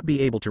 I will not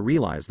be able to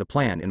realize the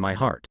plan in my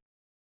heart.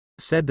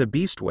 Said the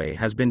Beastway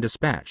has been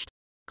dispatched.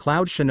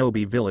 Cloud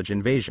Shinobi Village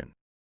Invasion.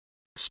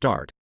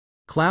 Start.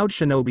 Cloud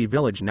Shinobi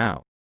Village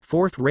now.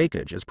 4th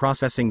Raikage is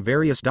processing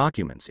various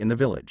documents in the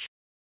village.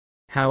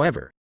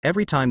 However,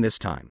 every time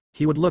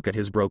he would look at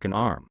his broken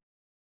arm.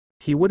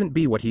 He wouldn't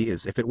be what he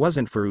is if it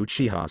wasn't for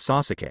Uchiha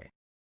Sasuke.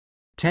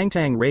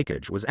 Tangtang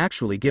Raikage was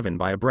actually given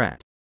by a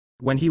brat.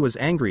 When he was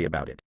angry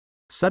about it,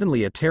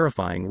 suddenly a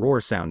terrifying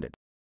roar sounded.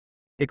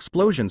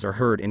 Explosions are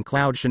heard in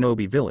Cloud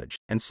Shinobi Village,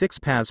 and 6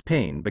 Paths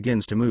Pain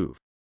begins to move.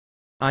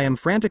 I am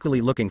frantically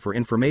looking for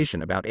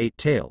information about 8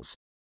 Tails.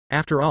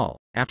 After all,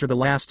 after the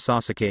last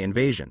Sasuke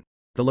invasion,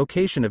 the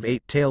location of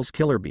 8 Tails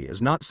Killer Bee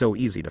is not so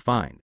easy to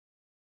find.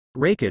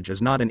 Raikage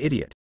is not an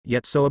idiot,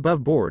 yet so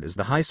above board is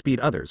the high-speed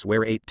others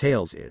where 8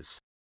 Tails is.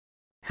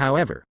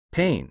 However,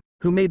 Pain,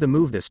 who made the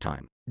move this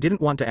time,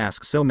 didn't want to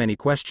ask so many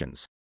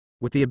questions.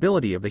 With the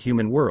ability of the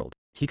human world,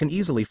 he can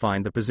easily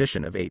find the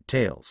position of 8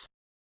 Tails.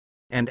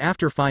 And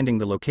after finding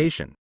the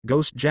location,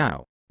 Ghost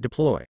Jiao,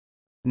 deploy.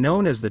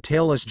 Known as the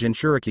tailless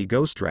Jinchuriki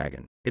Ghost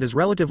Dragon, it is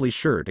relatively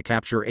sure to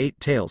capture 8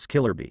 Tails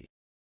Killer Bee.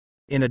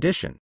 In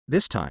addition,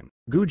 this time,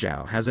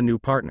 Gujiao has a new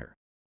partner.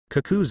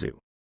 Kakuzu.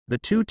 The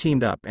two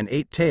teamed up and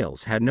 8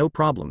 Tails had no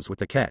problems with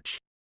the catch.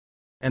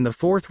 And the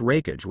 4th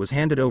Raikage was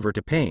handed over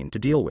to Pain to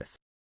deal with.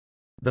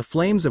 The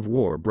flames of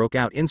war broke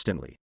out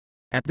instantly.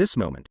 At this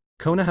moment,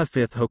 Konoha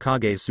 5th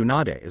Hokage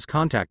Tsunade is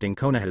contacting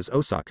Konoha's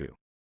Osaku.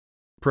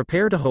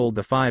 Prepare to hold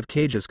the 5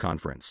 Cages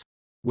conference.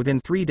 Within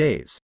 3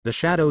 days, the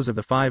shadows of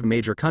the 5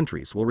 major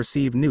countries will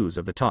receive news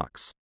of the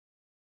talks.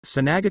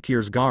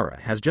 Sanagakure's Gaara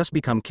has just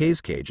become K's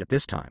Cage at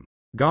this time.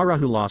 Gaara,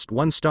 who lost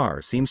 1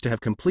 star, seems to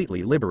have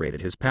completely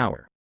liberated his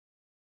power.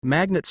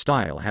 Magnet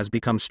Style has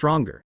become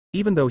stronger,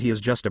 even though he is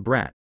just a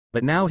brat,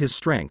 but now his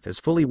strength is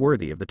fully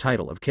worthy of the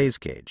title of K's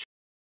Cage.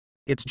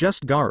 It's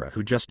just Gaara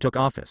who just took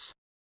office.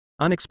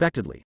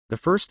 Unexpectedly, the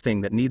first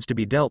thing that needs to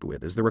be dealt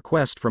with is the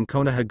request from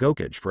Konoha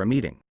Gokage for a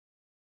meeting.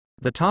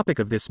 The topic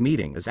of this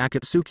meeting is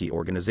Akatsuki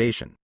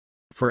organization.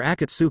 For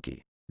Akatsuki,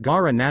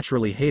 Gaara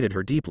naturally hated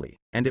her deeply,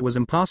 and it was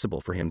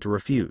impossible for him to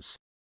refuse.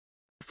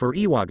 For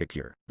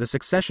Iwagakure, the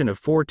succession of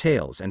 4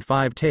 tails and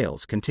 5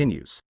 tails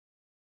continues.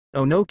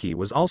 Onoki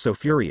was also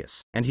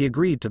furious, and he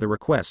agreed to the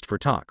request for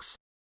talks.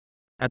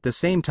 At the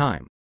same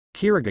time,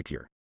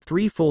 Kirigakure,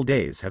 3 full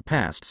days have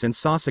passed since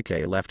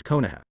Sasuke left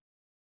Konoha.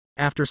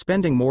 After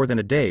spending more than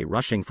a day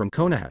rushing from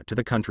Konoha to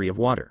the country of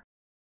water,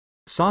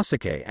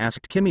 Sasuke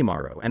asked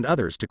Kimimaro and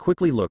others to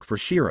quickly look for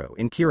Shiro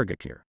in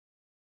Kirigakure.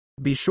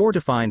 Be sure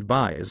to find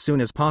Bai as soon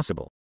as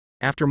possible.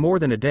 After more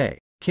than a day,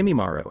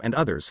 Kimimaro and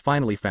others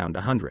finally found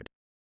 100.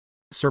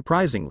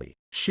 Surprisingly,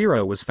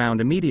 Shiro was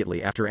found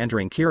immediately after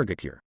entering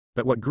Kirigakure,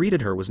 but what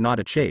greeted her was not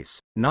a chase,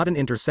 not an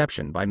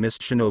interception by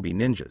mist shinobi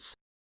ninjas.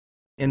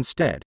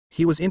 Instead,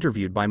 he was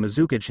interviewed by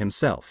Mizukage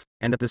himself,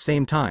 and at the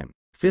same time,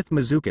 5th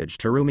Mizukage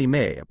Terumi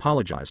Mei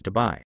apologized to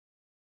Bai.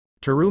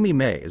 Terumi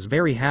Mei is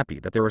very happy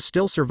that there are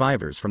still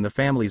survivors from the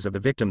families of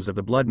the victims of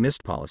the blood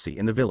mist policy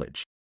in the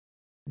village.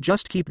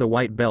 Just keep the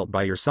white belt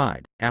by your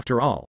side, after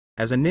all,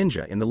 as a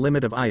ninja in the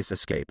limit of ice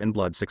escape and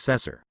blood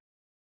successor.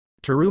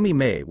 Terumi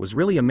Mei was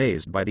really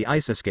amazed by the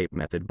ice escape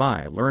method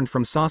Bai learned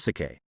from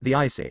Sasuke, the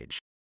Ice Age.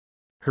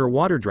 Her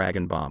water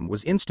dragon bomb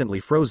was instantly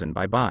frozen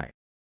by Bai.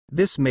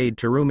 This made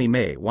Terumi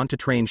Mei want to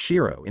train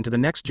Shiro into the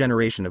next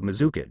generation of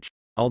Mizukage,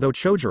 although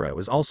Chojuro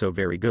is also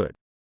very good.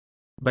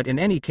 But in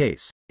any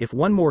case, if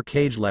 1 more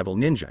cage-level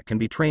ninja can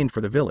be trained for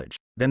the village,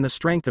 then the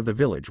strength of the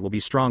village will be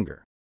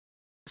stronger.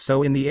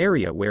 So in the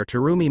area where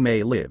Terumi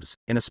Mei lives,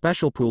 in a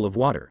special pool of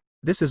water,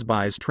 this is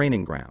Bai's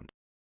training ground.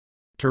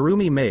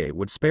 Terumi Mei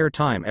would spare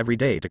time every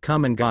day to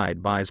come and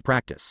guide Bai's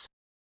practice.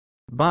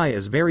 Bai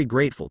is very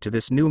grateful to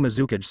this new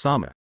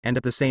Mizukage-sama, and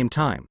at the same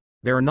time,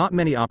 there are not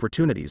many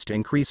opportunities to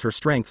increase her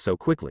strength so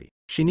quickly.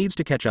 She needs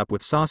to catch up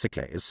with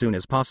Sasuke as soon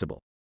as possible.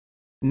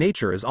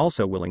 Nature is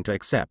also willing to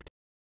accept.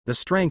 The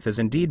strength is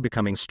indeed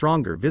becoming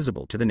stronger,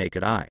 visible to the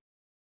naked eye.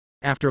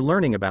 After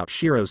learning about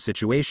Shiro's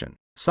situation,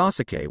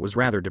 Sasuke was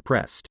rather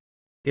depressed.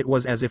 It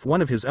was as if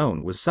one of his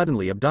own was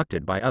suddenly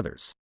abducted by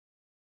others.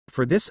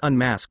 For this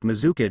unmasked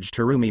Mizukage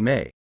Terumi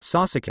Mei,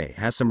 Sasuke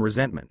has some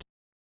resentment.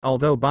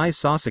 Although Bai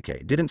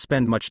Sasuke didn't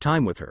spend much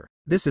time with her,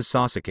 this is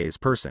Sasuke's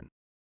person.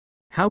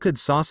 How could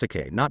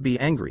Sasuke not be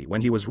angry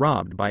when he was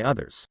robbed by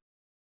others?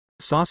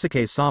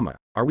 Sasuke-sama,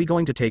 are we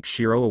going to take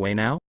Shiro away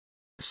now?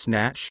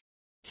 Snatch?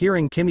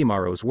 Hearing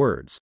Kimimaro's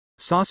words,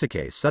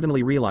 Sasuke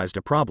suddenly realized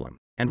a problem,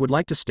 and would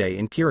like to stay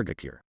in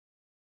Kirigakure.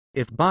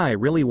 If Bai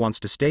really wants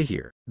to stay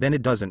here, then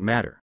it doesn't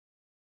matter.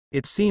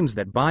 It seems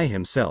that Bai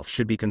himself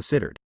should be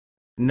considered.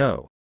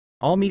 No.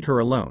 I'll meet her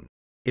alone.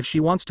 If she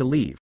wants to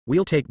leave,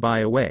 we'll take Bai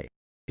away.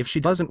 If she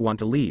doesn't want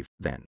to leave,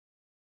 then.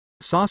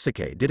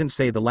 Sasuke didn't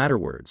say the latter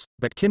words,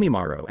 but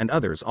Kimimaro and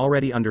others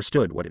already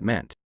understood what it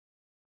meant.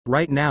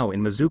 Right now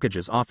in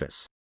Mizukage's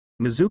office,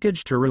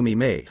 Mizukage Terumi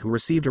Mei who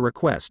received a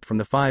request from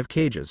the 5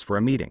 cages for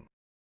a meeting.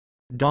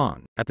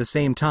 Dawn. At the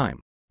same time,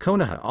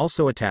 Konoha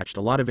also attached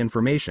a lot of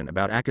information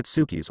about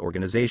Akatsuki's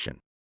organization.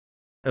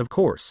 Of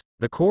course,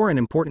 the core and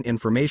important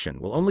information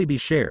will only be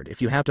shared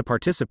if you have to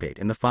participate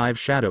in the 5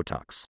 shadow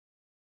talks.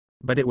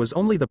 But it was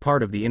only the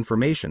part of the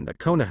information that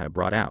Konoha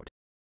brought out.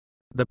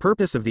 The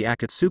purpose of the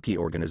Akatsuki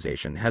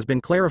organization has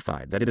been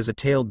clarified that it is a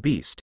tailed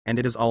beast, and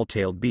it is all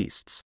tailed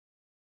beasts.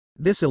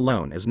 This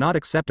alone is not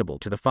acceptable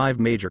to the 5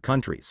 major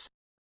countries.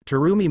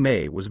 Terumi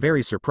Mei was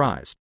very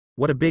surprised.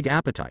 What a big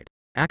appetite.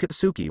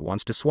 Akatsuki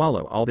wants to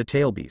swallow all the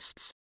tail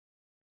beasts.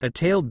 A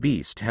tailed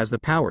beast has the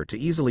power to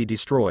easily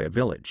destroy a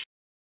village.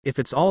 If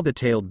it's all the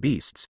tailed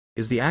beasts,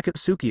 is the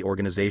Akatsuki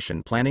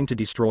organization planning to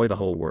destroy the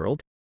whole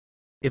world?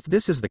 If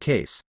this is the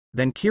case,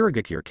 then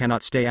Kirigakure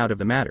cannot stay out of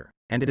the matter,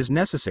 and it is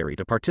necessary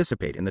to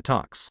participate in the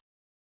talks.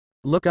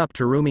 Look up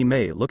Terumi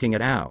Mei looking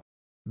at Ao.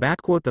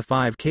 The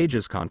 5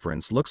 cages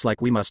conference looks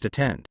like we must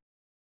attend.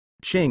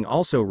 Ching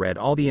also read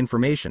all the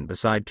information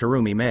beside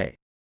Terumi Mei.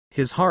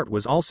 His heart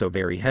was also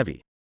very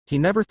heavy. He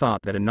never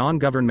thought that a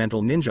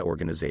non-governmental ninja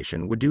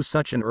organization would do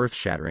such an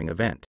earth-shattering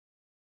event.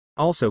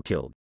 Also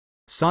killed.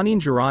 Sanin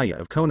Jiraiya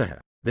of Konoha,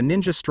 the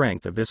ninja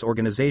strength of this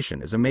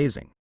organization is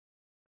amazing.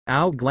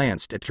 Ao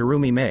glanced at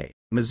Terumi Mei.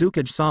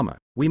 Mizukage-sama,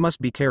 we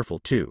must be careful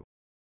too.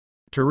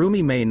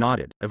 Terumi Mei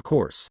nodded, of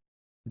course.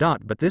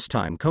 But this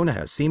time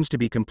Konoha seems to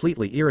be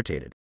completely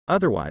irritated,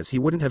 otherwise he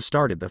wouldn't have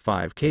started the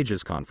 5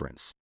 cages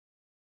conference.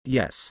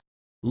 Yes.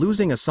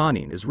 Losing a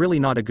Sanin is really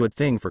not a good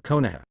thing for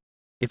Konoha.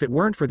 If it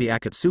weren't for the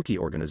Akatsuki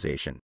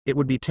organization, it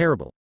would be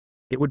terrible.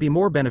 It would be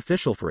more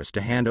beneficial for us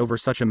to hand over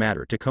such a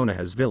matter to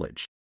Konoha's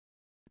village.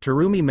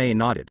 Terumi Mei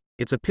nodded.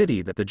 It's a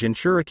pity that the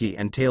Jinchuriki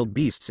and tailed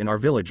beasts in our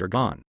village are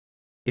gone.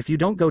 If you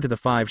don't go to the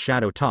 5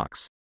 shadow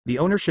talks, the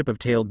ownership of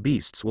tailed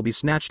beasts will be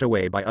snatched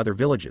away by other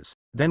villages,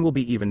 then will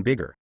be even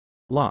bigger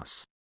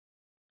loss.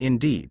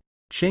 Indeed,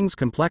 Qing's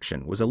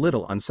complexion was a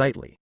little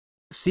unsightly.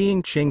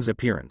 Seeing Qing's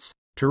appearance,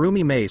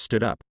 Terumi Mei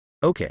stood up.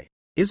 Okay,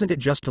 isn't it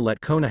just to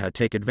let Konoha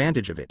take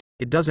advantage of it?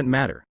 It doesn't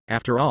matter,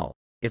 after all,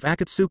 if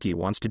Akatsuki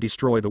wants to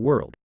destroy the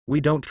world,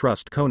 we don't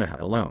trust Konoha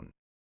alone.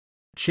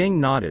 Qing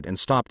nodded and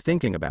stopped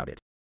thinking about it.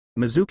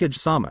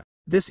 Mizukage-sama,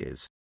 this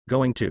is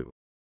going to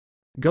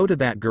go to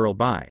that girl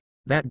Bai.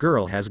 That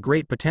girl has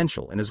great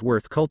potential and is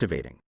worth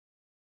cultivating.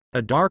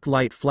 A dark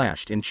light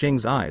flashed in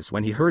Qing's eyes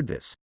when he heard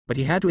this, but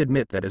he had to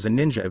admit that as a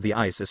ninja of the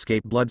Ice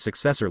Escape Blood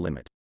successor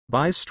limit,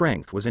 Bai's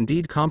strength was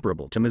indeed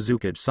comparable to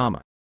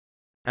Mizukage-sama.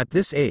 At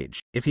this age,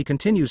 if he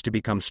continues to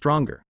become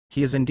stronger,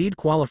 he is indeed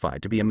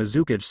qualified to be a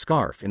Mizukage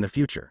scarf in the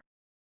future.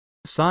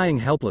 Sighing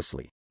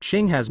helplessly,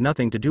 Qing has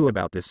nothing to do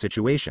about this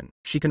situation,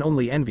 she can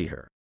only envy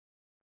her.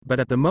 But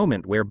at the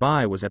moment where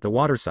Bai was at the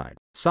waterside,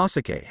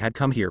 Sasuke had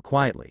come here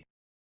quietly.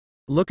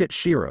 Look at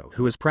Shiro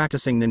who is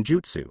practicing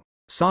ninjutsu.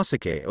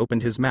 Sasuke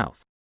opened his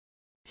mouth.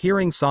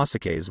 Hearing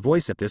Sasuke's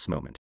voice at this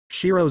moment,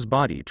 Shiro's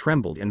body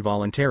trembled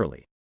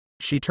involuntarily.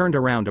 She turned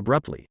around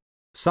abruptly.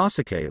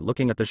 Sasuke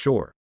looking at the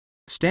shore.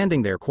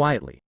 Standing there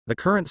quietly, the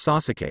current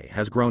Sasuke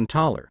has grown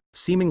taller,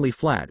 seemingly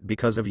flat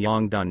because of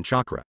Yongdun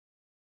chakra.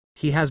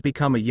 He has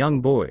become a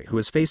young boy who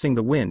is facing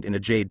the wind in a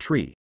jade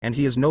tree, and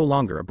he is no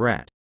longer a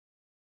brat.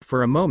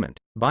 For a moment,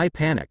 Bai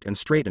panicked and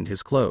straightened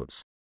his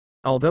clothes.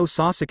 Although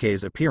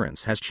Sasuke's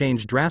appearance has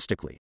changed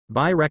drastically,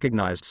 Bai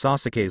recognized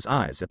Sasuke's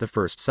eyes at the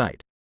first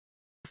sight.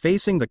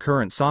 Facing the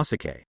current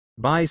Sasuke,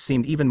 Bai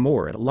seemed even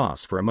more at a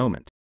loss for a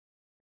moment.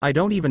 I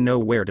don't even know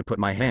where to put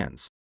my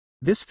hands.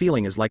 This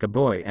feeling is like a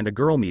boy and a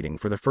girl meeting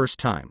for the first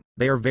time,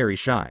 they are very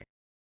shy.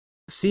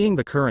 Seeing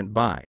the current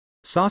Bai,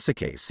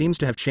 Sasuke seems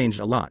to have changed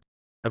a lot.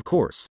 Of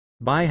course,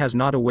 Bai has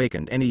not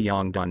awakened any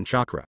Yongdun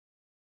chakra.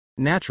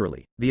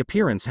 Naturally, the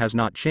appearance has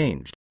not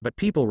changed, but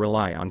people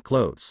rely on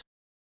clothes.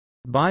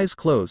 Bai's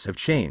clothes have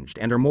changed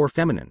and are more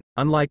feminine,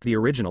 unlike the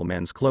original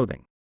men's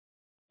clothing.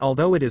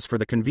 Although it is for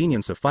the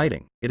convenience of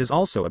fighting, it is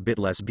also a bit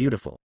less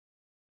beautiful.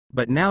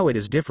 But now it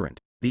is different,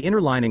 the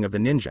inner lining of the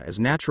ninja is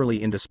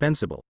naturally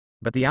indispensable,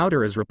 but the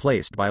outer is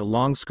replaced by a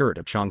long skirt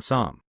of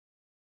cheongsam.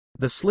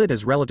 The slit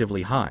is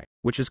relatively high,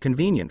 which is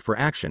convenient for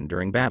action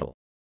during battle.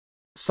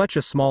 Such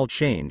a small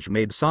change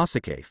made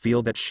Sasuke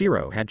feel that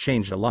Shiro had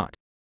changed a lot.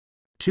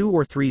 2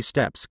 or 3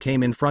 steps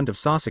came in front of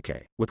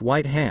Sasuke, with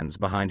white hands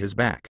behind his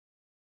back.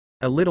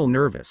 A little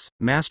nervous,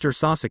 Master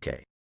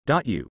Sasuke.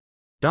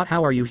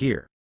 How are you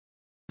here?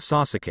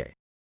 Sasuke.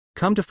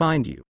 Come to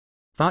find you.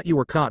 Thought you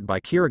were caught by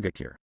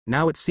Kirigakure,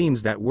 now it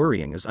seems that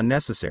worrying is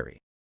unnecessary.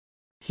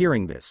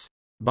 Hearing this,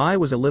 Bai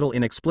was a little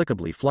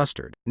inexplicably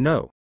flustered.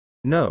 No,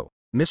 Mr.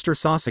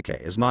 Sasuke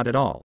is not at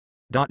all.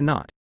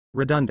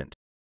 Redundant.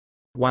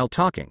 While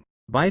talking,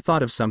 Bai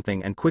thought of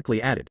something and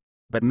quickly added,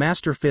 but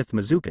Master 5th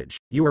Mizukage,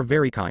 you are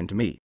very kind to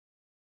me.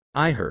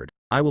 I heard,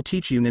 I will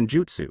teach you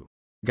ninjutsu.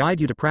 Guide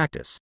you to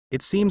practice,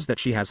 it seems that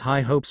she has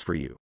high hopes for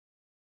you.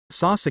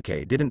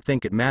 Sasuke didn't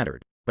think it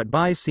mattered, but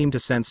Bai seemed to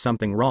sense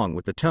something wrong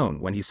with the tone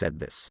when he said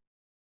this.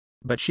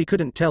 But she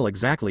couldn't tell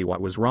exactly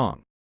what was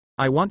wrong.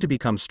 I want to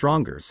become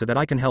stronger so that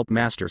I can help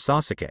Master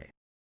Sasuke.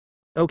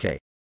 Okay,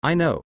 I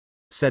know,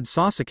 said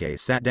Sasuke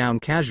sat down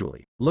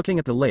casually, looking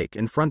at the lake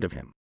in front of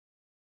him.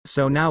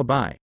 So now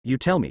Bai, you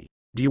tell me,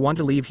 do you want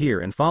to leave here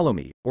and follow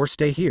me, or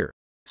stay here?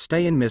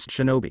 Stay in Mist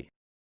Shinobi.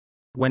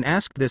 When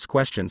asked this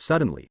question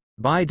suddenly,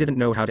 Bai didn't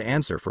know how to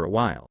answer for a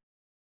while.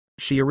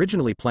 She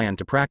originally planned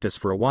to practice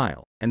for a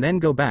while, and then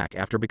go back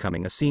after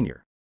becoming a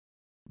senior.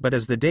 But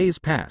as the days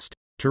passed,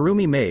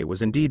 Terumi Mei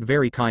was indeed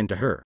very kind to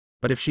her,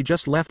 but if she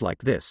just left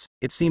like this,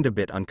 it seemed a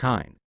bit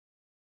unkind.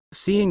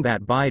 Seeing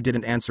that Bai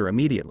didn't answer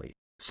immediately,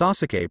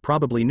 Sasuke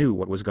probably knew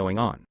what was going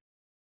on.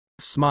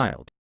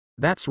 Smiled.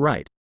 That's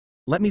right.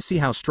 Let me see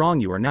how strong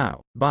you are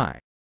now, Bai.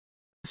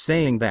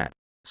 Saying that,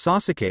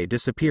 Sasuke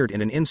disappeared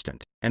in an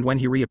instant, and when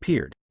he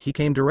reappeared, he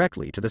came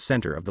directly to the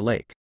center of the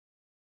lake.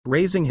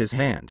 Raising his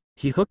hand,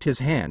 he hooked his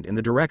hand in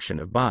the direction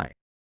of Bai.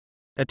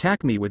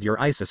 Attack me with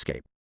your ice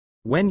escape.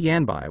 When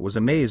Yanbai was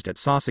amazed at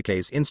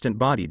Sasuke's instant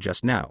body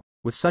just now,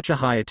 with such a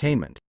high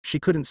attainment, she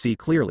couldn't see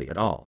clearly at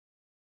all.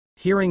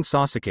 Hearing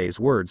Sasuke's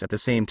words at the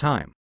same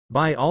time,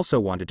 Bai also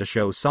wanted to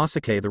show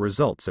Sasuke the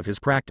results of his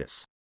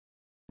practice.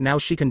 Now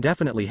she can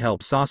definitely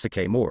help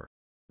Sasuke more.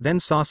 Then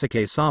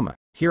Sasuke-sama,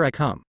 here I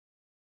come.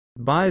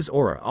 Bai's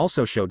aura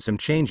also showed some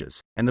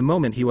changes, and the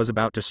moment he was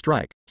about to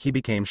strike, he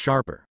became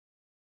sharper.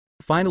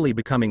 Finally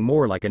becoming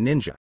more like a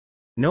ninja.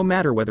 No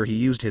matter whether he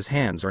used his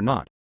hands or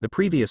not, the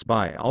previous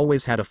Bai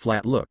always had a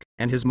flat look,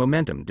 and his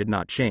momentum did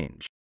not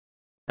change.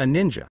 A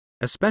ninja,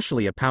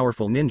 especially a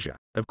powerful ninja,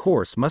 of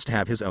course must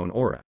have his own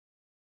aura.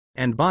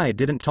 And Bai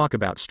didn't talk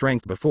about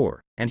strength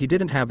before, and he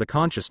didn't have the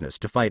consciousness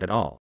to fight at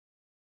all.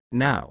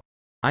 Now,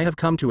 I have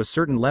come to a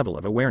certain level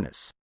of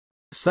awareness.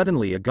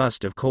 Suddenly a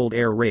gust of cold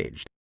air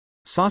raged.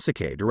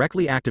 Sasuke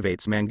directly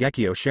activates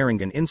Mangekyo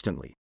Sharingan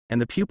instantly,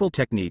 and the pupil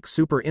technique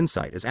super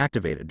insight is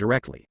activated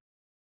directly.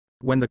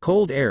 When the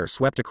cold air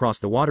swept across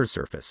the water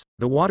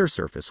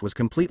surface was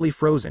completely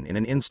frozen in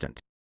an instant.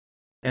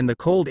 And the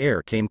cold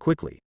air came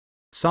quickly.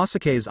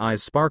 Sasuke's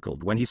eyes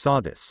sparkled when he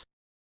saw this.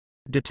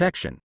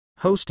 Detection.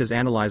 Host is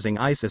analyzing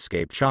ice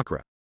escape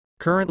chakra.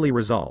 Currently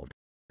resolved.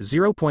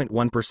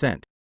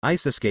 0.1%.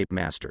 Ice escape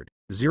mastered.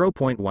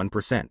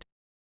 0.1%.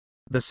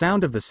 The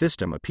sound of the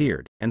system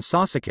appeared, and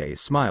Sasuke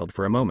smiled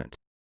for a moment.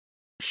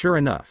 Sure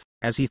enough,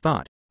 as he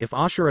thought, if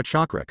Ashura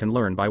chakra can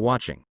learn by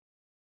watching.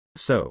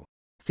 So,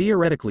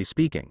 theoretically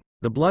speaking,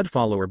 the blood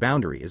follower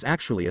boundary is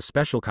actually a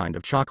special kind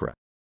of chakra.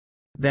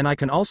 Then I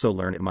can also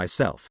learn it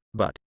myself,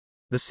 but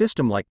the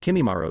system like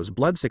Kimimara's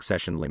blood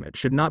succession limit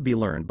should not be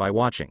learned by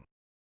watching.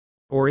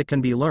 Or it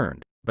can be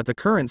learned, but the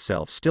current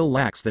self still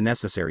lacks the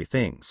necessary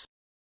things.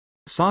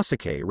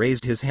 Sasuke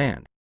raised his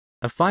hand.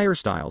 A fire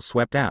style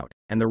swept out,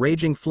 and the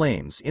raging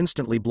flames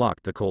instantly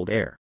blocked the cold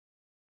air.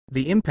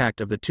 The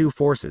impact of the two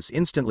forces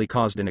instantly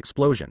caused an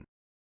explosion.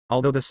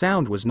 Although the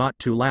sound was not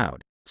too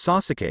loud,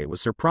 Sasuke was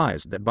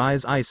surprised that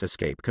Bai's ice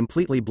escape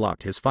completely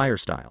blocked his fire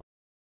style.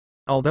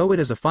 Although it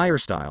is a fire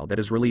style that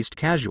is released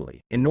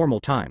casually, in normal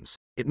times,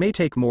 it may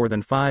take more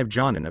than 5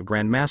 Jonin of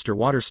Grandmaster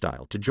Water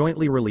Style to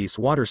jointly release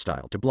Water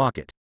Style to block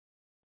it.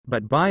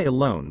 But Bai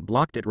alone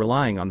blocked it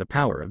relying on the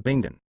power of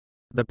Bingden.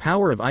 The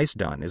power of Ice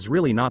Dun is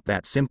really not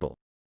that simple.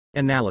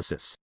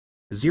 Analysis.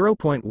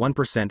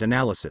 0.1%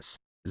 analysis.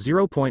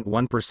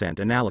 0.1%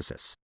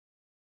 analysis.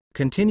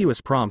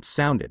 Continuous prompts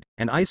sounded,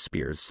 and ice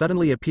spears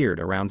suddenly appeared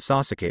around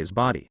Sasuke's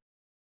body.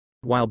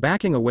 While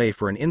backing away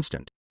for an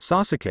instant,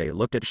 Sasuke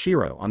looked at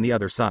Shiro on the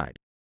other side.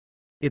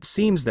 It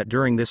seems that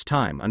during this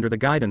time under the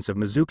guidance of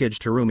Mizukage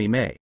Terumi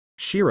Mei,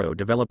 Shiro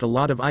developed a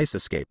lot of ice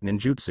escape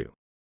ninjutsu.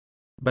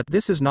 But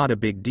this is not a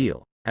big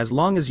deal, as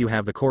long as you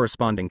have the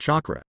corresponding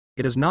chakra,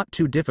 it is not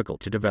too difficult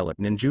to develop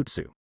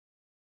ninjutsu.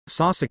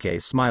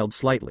 Sasuke smiled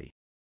slightly.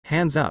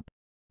 Hands up.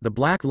 The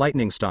black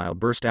lightning style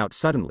burst out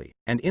suddenly,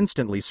 and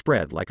instantly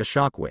spread like a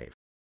shockwave.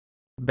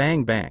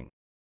 Bang bang.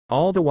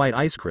 All the white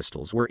ice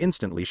crystals were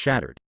instantly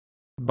shattered.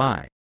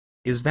 Bai.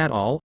 Is that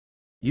all?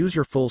 Use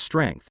your full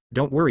strength,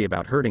 don't worry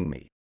about hurting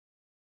me.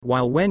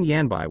 While Wen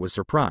Yanbai was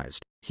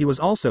surprised, he was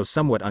also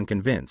somewhat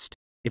unconvinced.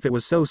 If it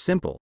was so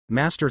simple,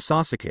 Master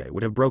Sasuke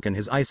would have broken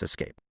his ice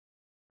escape.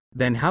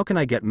 Then how can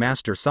I get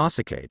Master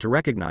Sasuke to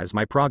recognize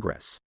my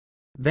progress?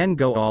 Then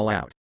go all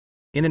out.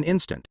 In an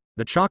instant,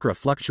 the chakra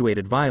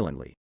fluctuated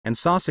violently, and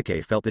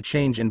Sasuke felt the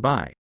change in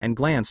Bai, and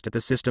glanced at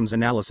the system's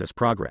analysis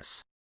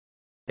progress.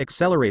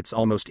 Accelerates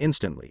almost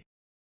instantly.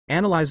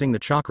 Analyzing the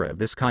chakra of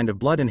this kind of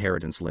blood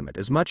inheritance limit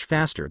is much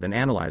faster than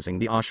analyzing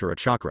the Ashura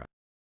chakra.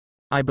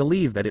 I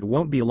believe that it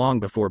won't be long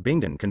before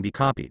Bingden can be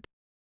copied.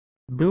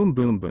 Boom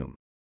boom boom.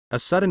 A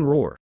sudden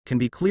roar can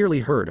be clearly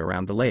heard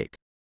around the lake.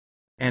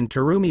 And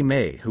Terumi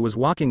Mei, who was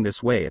walking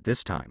this way at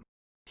this time.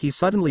 He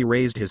suddenly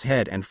raised his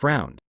head and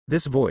frowned.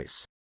 This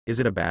voice. Is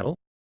it a battle?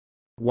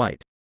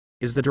 White.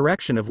 Is the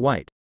direction of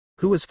white.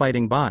 Who is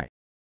fighting Bai?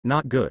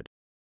 Not good.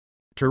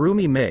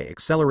 Terumi Mei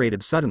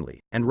accelerated suddenly,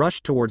 and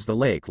rushed towards the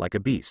lake like a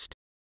beast.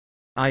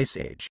 Ice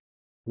Age.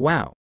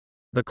 Wow.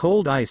 The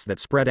cold ice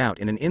that spread out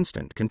in an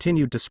instant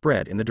continued to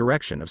spread in the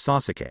direction of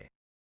Sasuke.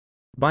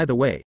 By the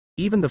way,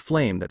 even the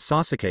flame that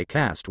Sasuke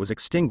cast was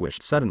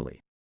extinguished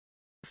suddenly.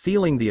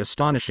 Feeling the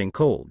astonishing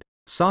cold,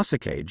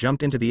 Sasuke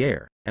jumped into the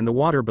air, and the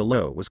water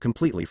below was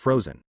completely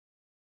frozen.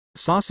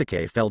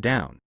 Sasuke fell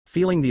down,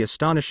 feeling the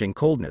astonishing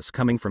coldness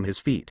coming from his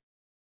feet.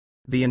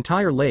 The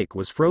entire lake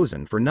was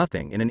frozen for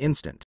nothing in an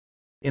instant.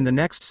 In the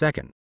next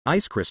second,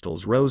 ice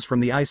crystals rose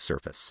from the ice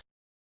surface.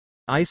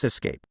 Ice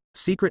escape,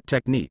 secret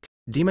technique,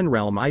 Demon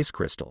Realm Ice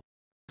Crystal.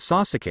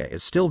 Sasuke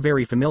is still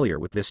very familiar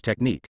with this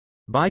technique.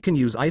 Bai can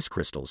use ice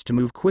crystals to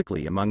move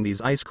quickly among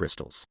these ice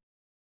crystals.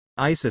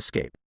 Ice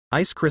escape,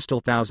 Ice Crystal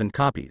 1000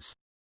 copies.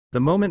 The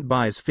moment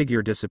Bai's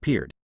figure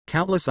disappeared,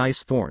 countless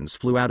ice thorns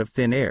flew out of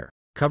thin air,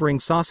 covering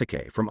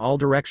Sasuke from all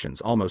directions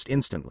almost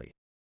instantly.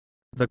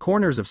 The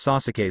corners of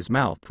Sasuke's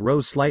mouth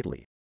rose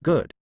slightly.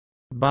 Good.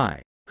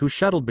 Bai, who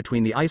shuttled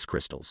between the ice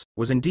crystals,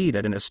 was indeed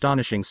at an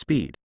astonishing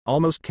speed,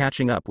 almost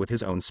catching up with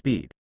his own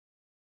speed.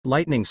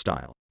 Lightning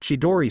style,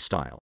 Chidori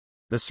style.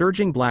 The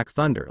surging black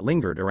thunder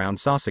lingered around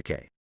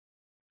Sasuke.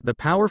 The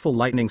powerful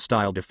lightning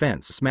style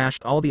defense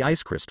smashed all the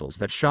ice crystals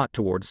that shot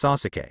towards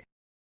Sasuke.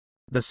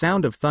 The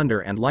sound of thunder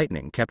and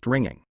lightning kept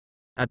ringing.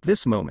 At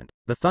this moment,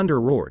 the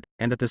thunder roared,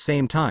 and at the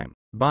same time,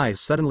 Bai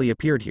suddenly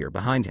appeared here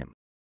behind him.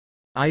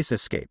 Ice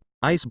escape,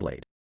 Ice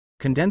blade.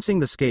 Condensing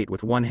the skate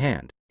with one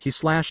hand, he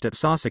slashed at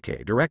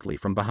Sasuke directly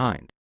from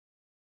behind.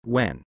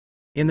 When?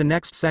 In the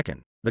next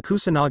second, the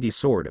Kusanagi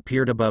sword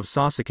appeared above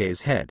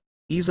Sasuke's head,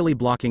 easily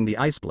blocking the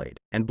ice blade,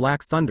 and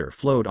black thunder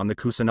flowed on the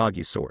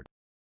Kusanagi sword.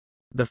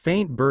 The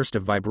faint burst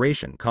of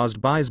vibration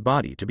caused Bai's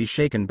body to be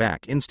shaken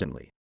back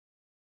instantly.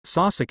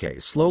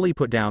 Sasuke slowly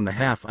put down the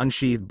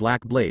half-unsheathed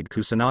black blade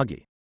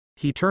Kusanagi.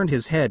 He turned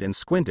his head and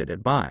squinted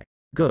at Bai.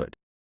 Good.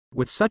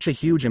 With such a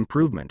huge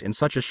improvement in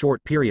such a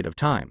short period of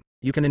time,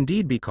 you can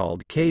indeed be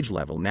called cage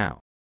level now.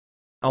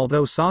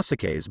 Although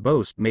Sasuke's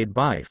boast made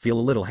Bai feel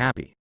a little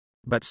happy.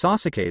 But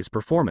Sasuke's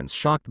performance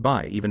shocked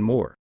Bai even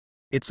more.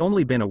 It's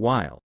only been a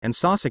while, and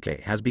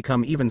Sasuke has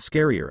become even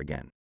scarier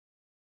again.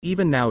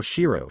 Even now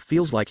Shiro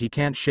feels like he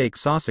can't shake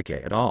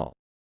Sasuke at all.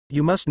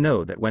 You must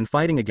know that when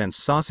fighting against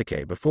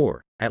Sasuke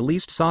before, at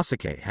least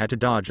Sasuke had to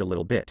dodge a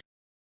little bit.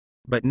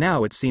 But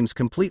now it seems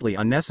completely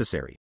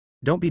unnecessary.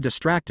 Don't be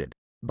distracted,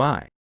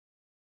 Bai.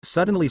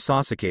 Suddenly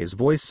Sasuke's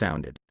voice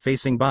sounded,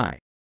 facing Bai.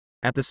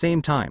 At the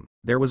same time,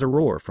 there was a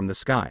roar from the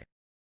sky.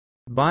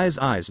 Bai's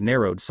eyes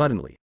narrowed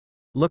suddenly.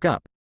 Look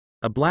up.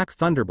 A black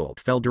thunderbolt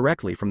fell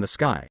directly from the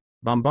sky,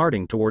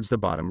 bombarding towards the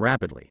bottom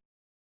rapidly.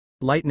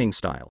 Lightning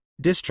style,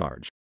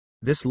 discharge.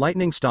 This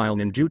lightning style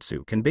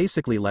ninjutsu can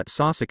basically let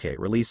Sasuke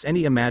release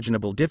any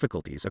imaginable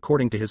difficulties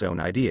according to his own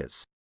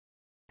ideas.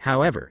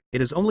 However,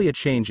 it is only a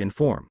change in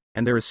form,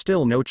 and there is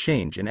still no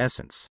change in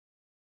essence.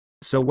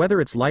 So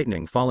whether it's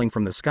lightning falling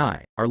from the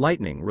sky, or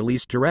lightning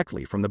released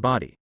directly from the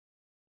body.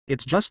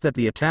 It's just that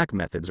the attack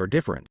methods are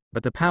different,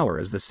 but the power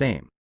is the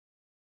same.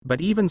 But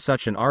even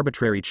such an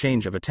arbitrary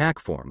change of attack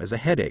form is a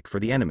headache for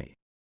the enemy.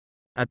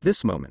 At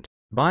this moment,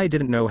 Bai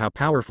didn't know how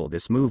powerful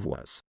this move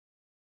was.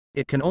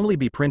 It can only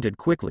be printed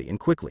quickly and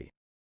quickly.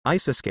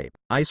 Ice Escape,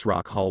 Ice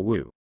Rock Hall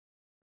Woo.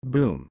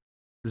 Boom.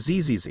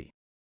 Zzz.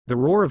 The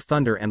roar of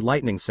thunder and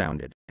lightning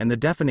sounded, and the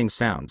deafening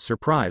sound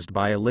surprised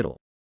Bai a little.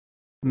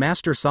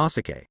 Master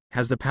Sasuke,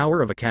 has the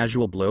power of a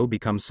casual blow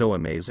become so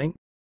amazing?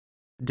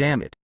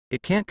 Damn it,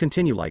 it can't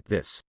continue like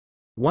this.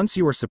 Once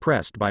you are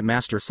suppressed by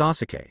Master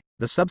Sasuke,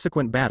 the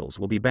subsequent battles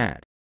will be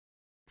bad.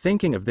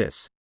 Thinking of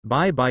this,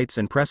 Bai bites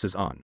and presses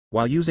on.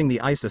 While using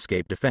the Ice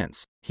Escape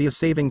defense, he is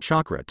saving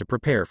chakra to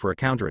prepare for a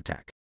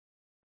counterattack.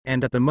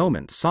 And at the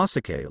moment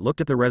Sasuke looked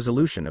at the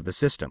resolution of the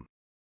system.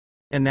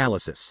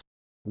 Analysis.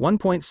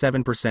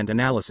 1.7%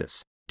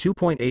 analysis,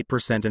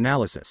 2.8%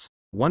 analysis,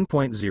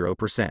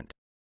 1.0%.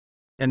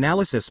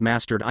 Analysis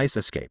mastered Ice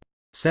Escape,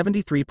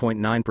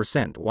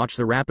 73.9%. Watch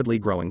the rapidly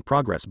growing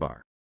progress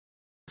bar.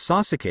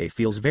 Sasuke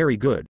feels very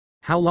good.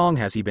 How long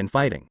has he been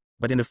fighting?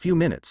 But in a few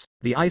minutes,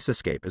 the Ice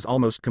Escape is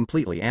almost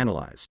completely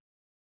analyzed.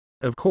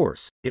 Of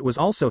course, it was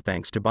also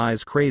thanks to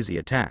Bai's crazy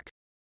attack.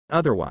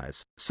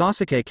 Otherwise,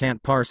 Sasuke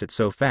can't parse it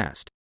so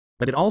fast.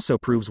 But it also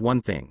proves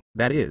one thing,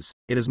 that is,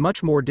 it is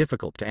much more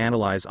difficult to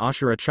analyze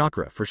Ashura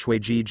Chakra for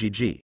Shueiji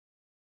GG.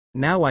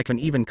 Now I can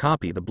even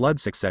copy the blood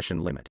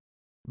succession limit.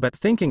 But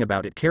thinking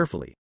about it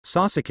carefully,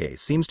 Sasuke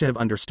seems to have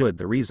understood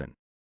the reason.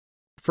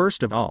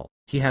 First of all,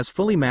 he has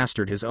fully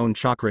mastered his own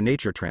chakra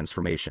nature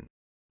transformation.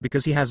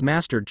 Because he has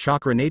mastered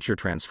chakra nature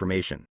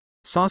transformation,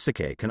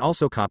 Sasuke can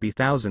also copy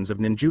thousands of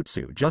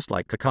ninjutsu just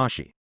like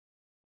Kakashi.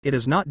 It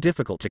is not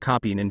difficult to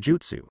copy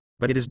ninjutsu,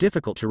 but it is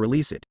difficult to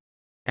release it.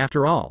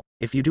 After all,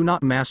 if you do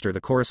not master the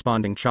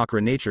corresponding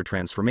chakra nature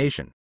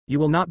transformation, you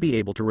will not be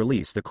able to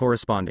release the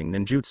corresponding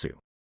ninjutsu.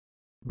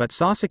 But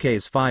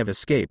Sasuke's 5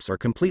 escapes are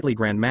completely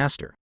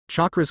grandmaster.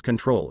 Chakra's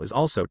control is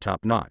also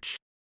top-notch.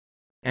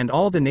 And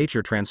all the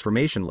nature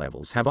transformation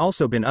levels have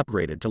also been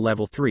upgraded to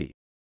level 3.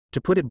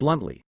 To put it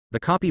bluntly, the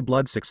copy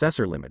blood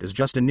successor limit is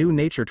just a new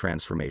nature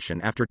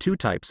transformation after 2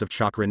 types of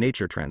chakra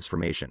nature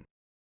transformation.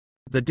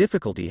 The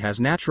difficulty has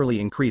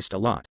naturally increased a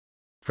lot.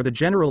 For the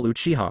general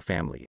Uchiha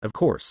family, of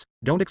course,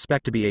 don't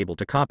expect to be able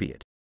to copy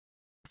it.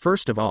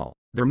 First of all,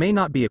 there may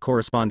not be a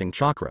corresponding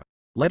chakra,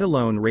 let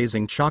alone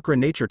raising chakra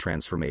nature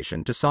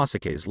transformation to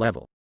Sasuke's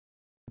level.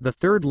 The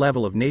 3rd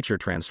level of nature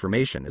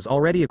transformation is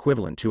already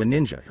equivalent to a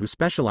ninja who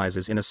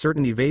specializes in a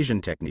certain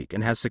evasion technique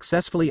and has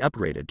successfully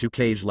upgraded to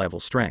cage level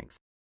strength.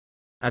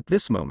 At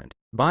this moment,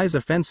 Bai's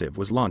offensive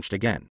was launched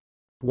again.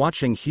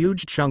 Watching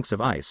huge chunks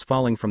of ice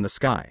falling from the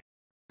sky,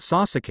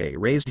 Sasuke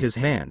raised his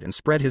hand and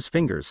spread his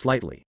fingers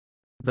slightly.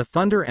 The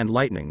thunder and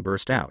lightning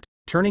burst out,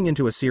 turning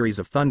into a series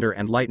of thunder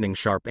and lightning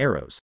sharp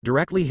arrows,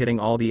 directly hitting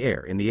all the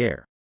air in the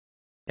air.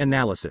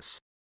 Analysis.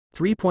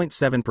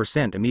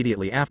 3.7%.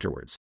 Immediately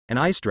afterwards, an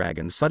ice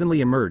dragon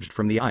suddenly emerged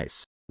from the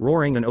ice,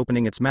 roaring and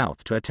opening its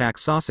mouth to attack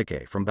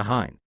Sasuke from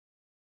behind.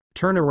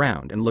 Turn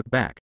around and look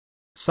back.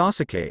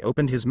 Sasuke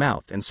opened his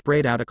mouth and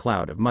sprayed out a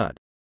cloud of mud.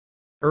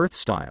 Earth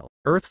style,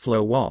 earth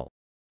flow wall.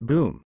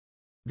 Boom.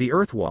 The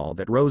earth wall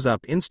that rose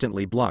up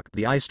instantly blocked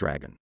the ice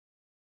dragon.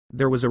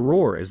 There was a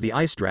roar as the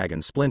ice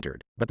dragon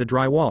splintered, but the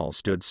dry wall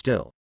stood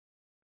still.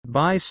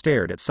 Bai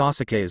stared at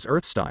Sasuke's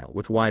earth style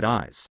with wide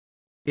eyes.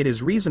 It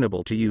is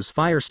reasonable to use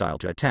fire style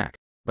to attack,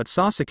 but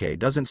Sasuke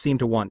doesn't seem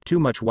to want too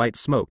much white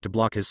smoke to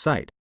block his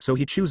sight, so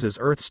he chooses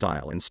earth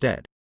style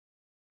instead.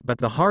 But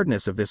the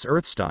hardness of this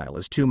earth style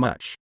is too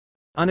much.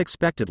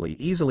 Unexpectedly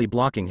easily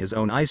blocking his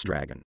own ice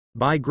dragon,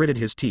 Bai gritted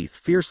his teeth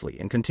fiercely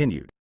and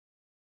continued.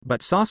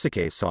 But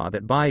Sasuke saw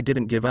that Bai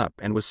didn't give up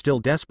and was still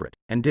desperate,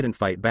 and didn't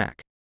fight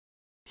back.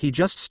 He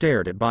just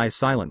stared at Bai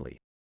silently.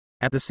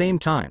 At the same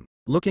time,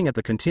 looking at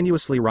the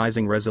continuously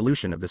rising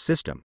resolution of the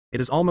system,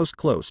 it is almost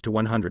close to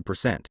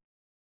 100%.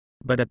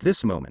 But at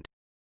this moment,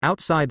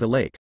 outside the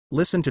lake,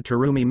 listen to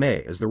Terumi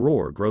Mei as the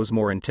roar grows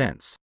more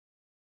intense.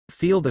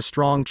 Feel the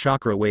strong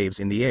chakra waves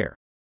in the air.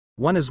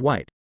 One is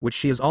white, which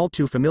she is all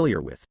too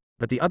familiar with,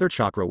 but the other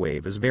chakra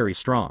wave is very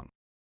strong.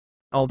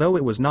 Although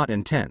it was not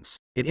intense,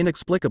 it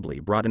inexplicably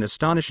brought an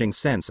astonishing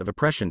sense of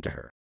oppression to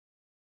her.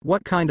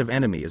 What kind of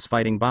enemy is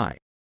fighting Bai?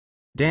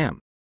 Damn.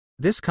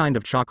 This kind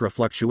of chakra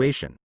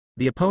fluctuation,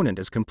 the opponent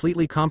is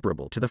completely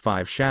comparable to the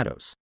five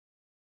shadows.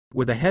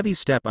 With a heavy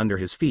step under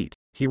his feet,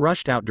 he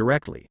rushed out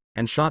directly,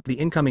 and shot the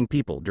incoming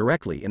people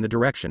directly in the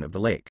direction of the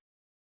lake.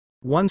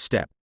 One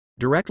step,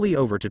 directly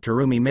over to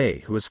Terumi Mei,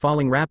 who is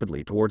falling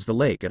rapidly towards the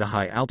lake at a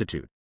high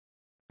altitude.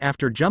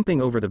 After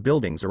jumping over the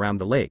buildings around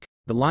the lake,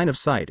 the line of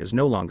sight is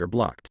no longer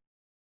blocked.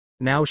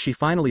 Now she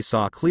finally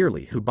saw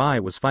clearly who Bai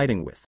was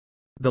fighting with.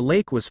 The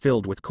lake was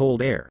filled with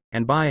cold air,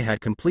 and Bai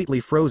had completely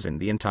frozen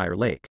the entire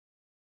lake.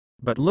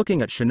 But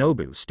looking at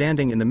Shinobu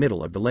standing in the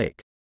middle of the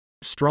lake,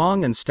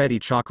 strong and steady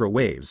chakra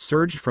waves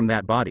surged from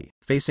that body,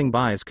 facing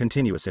Bai's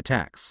continuous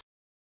attacks.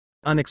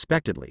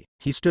 Unexpectedly,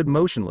 he stood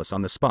motionless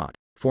on the spot,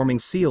 forming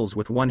seals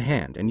with one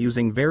hand and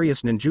using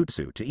various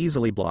ninjutsu to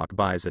easily block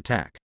Bai's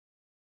attack.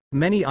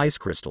 Many ice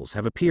crystals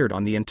have appeared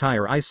on the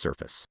entire ice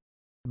surface.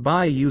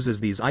 Bai uses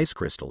these ice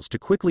crystals to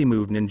quickly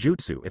move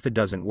ninjutsu if it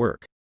doesn't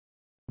work.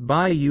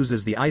 Bai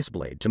uses the ice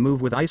blade to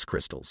move with ice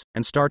crystals,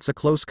 and starts a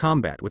close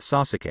combat with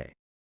Sasuke.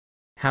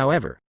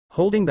 However,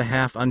 holding the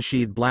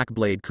half-unsheathed black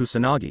blade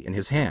Kusanagi in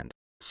his hand,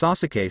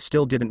 Sasuke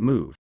still didn't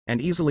move,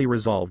 and easily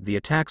resolved the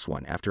attacks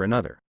one after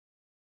another.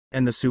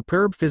 And the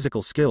superb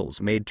physical skills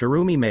made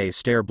Terumi Mei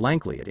stare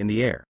blankly at in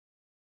the air.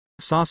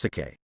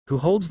 Sasuke, who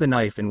holds the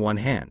knife in one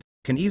hand,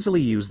 can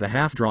easily use the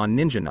half-drawn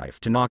ninja knife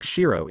to knock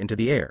Shiro into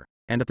the air,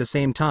 and at the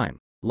same time,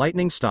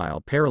 lightning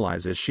style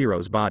paralyzes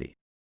Shiro's body.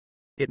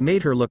 It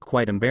made her look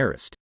quite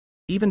embarrassed.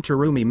 Even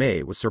Terumi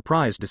Mei was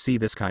surprised to see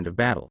this kind of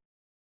battle.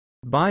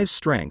 Bai's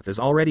strength is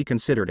already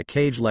considered a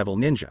cage-level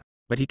ninja,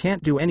 but he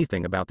can't do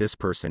anything about this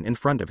person in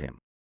front of him.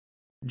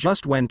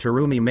 Just when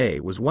Terumi Mei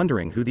was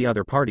wondering who the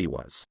other party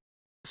was,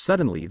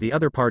 suddenly the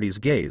other party's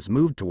gaze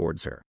moved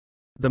towards her.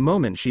 The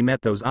moment she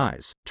met those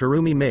eyes,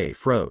 Terumi Mei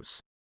froze.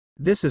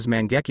 This is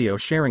Mangekyo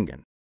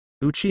Sharingan.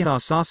 Uchiha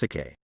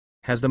Sasuke.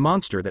 Has the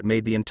monster that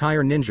made the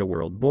entire ninja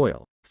world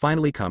boil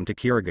finally come to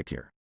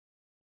Kirigakure?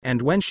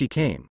 And when she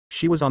came,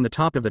 she was on the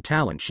top of the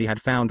talent she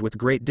had found with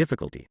great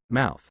difficulty,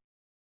 mouth.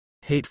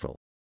 Hateful.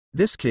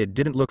 This kid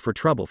didn't look for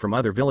trouble from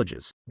other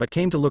villages, but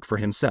came to look for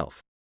himself.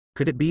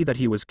 Could it be that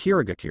he was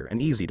Kirigakure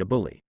and easy to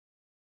bully?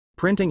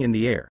 Printing in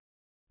the air.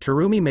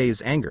 Terumi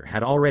Mei's anger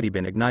had already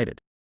been ignited.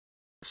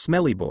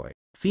 Smelly boy,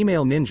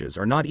 female ninjas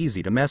are not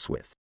easy to mess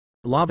with.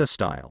 Lava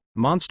style,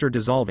 monster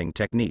dissolving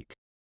technique.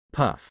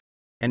 Puff.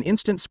 An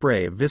instant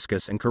spray of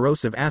viscous and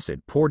corrosive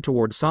acid poured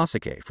toward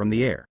Sasuke from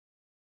the air.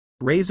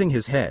 Raising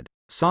his head,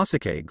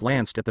 Sasuke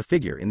glanced at the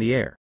figure in the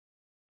air.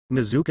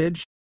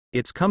 Mizukage?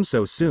 It's come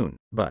so soon,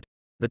 but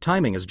the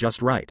timing is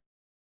just right.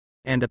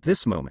 And at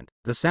this moment,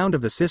 the sound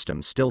of the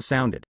system still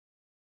sounded.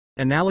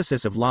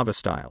 Analysis of lava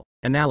style.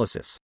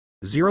 Analysis.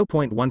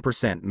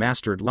 0.1%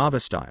 mastered lava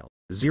style.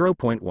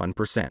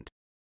 0.1%.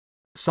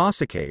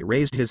 Sasuke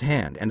raised his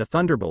hand and a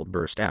thunderbolt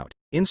burst out,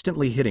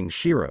 instantly hitting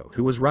Shiro,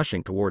 who was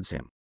rushing towards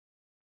him.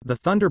 The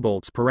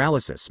thunderbolt's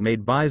paralysis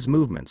made Bai's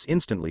movements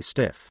instantly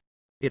stiff.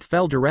 It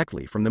fell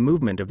directly from the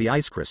movement of the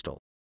ice crystal.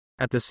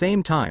 At the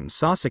same time,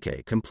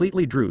 Sasuke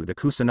completely drew the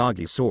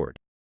Kusanagi sword.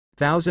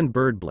 Thousand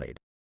Bird Blade.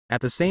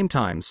 At the same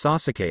time,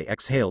 Sasuke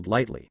exhaled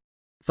lightly.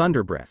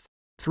 Thunder Breath.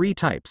 3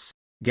 types.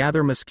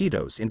 Gather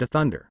mosquitoes into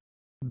thunder.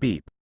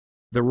 Beep.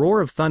 The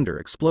roar of thunder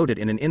exploded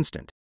in an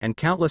instant, and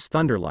countless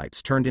thunder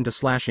lights turned into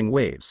slashing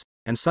waves,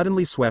 and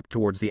suddenly swept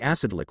towards the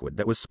acid liquid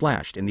that was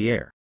splashed in the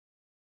air.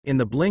 In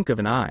the blink of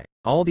an eye,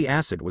 all the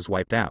acid was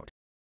wiped out.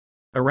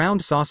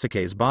 Around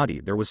Sasuke's body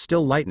there was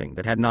still lightning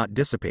that had not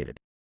dissipated.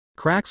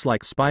 Cracks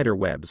like spider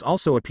webs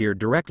also appeared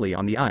directly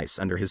on the ice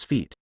under his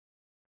feet.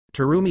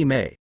 Terumi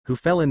Mei, who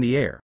fell in the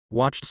air,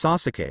 watched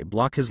Sasuke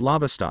block his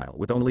lava style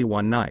with only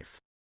one knife.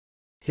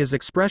 His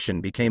expression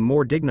became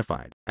more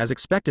dignified, as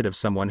expected of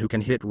someone who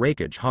can hit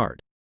Raikage hard.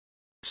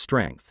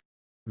 Strength.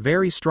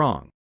 Very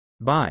strong.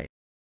 Bai.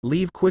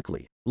 Leave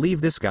quickly,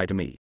 leave this guy to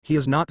me, he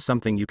is not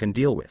something you can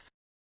deal with.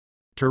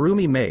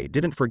 Terumi Mei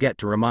didn't forget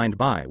to remind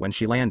Bai when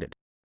she landed.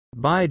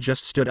 Bai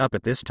just stood up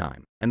at this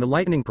time, and the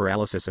lightning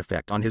paralysis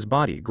effect on his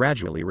body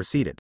gradually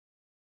receded.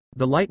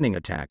 The lightning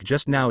attack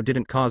just now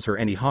didn't cause her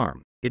any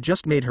harm, it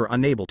just made her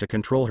unable to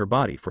control her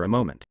body for a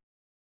moment.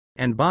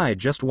 And Bai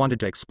just wanted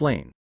to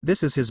explain,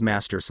 this is his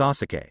master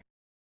Sasuke.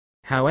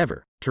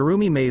 However,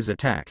 Terumi Mei's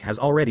attack has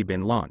already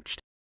been launched.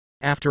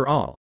 After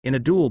all, in a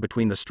duel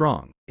between the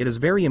strong, it is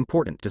very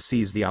important to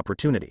seize the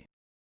opportunity.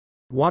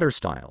 Water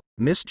style,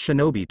 mist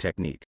shinobi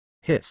technique,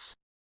 hiss.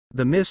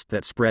 The mist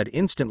that spread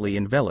instantly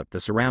enveloped the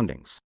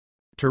surroundings.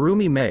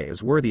 Terumi Mei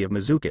is worthy of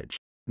Mizukage.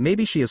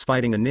 Maybe she is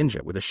fighting a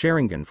ninja with a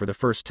Sharingan for the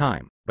first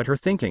time, but her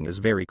thinking is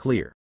very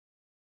clear.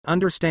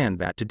 Understand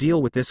that to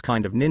deal with this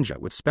kind of ninja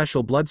with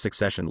special blood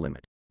succession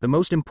limit, the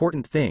most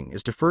important thing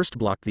is to first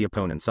block the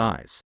opponent's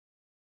eyes.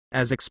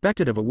 As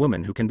expected of a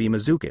woman who can be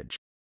Mizukage,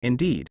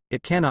 indeed,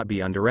 it cannot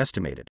be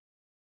underestimated.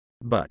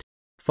 But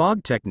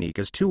fog technique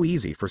is too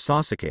easy for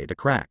Sasuke to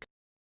crack.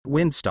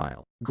 Wind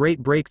style, great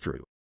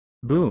breakthrough.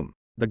 Boom.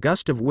 The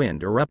gust of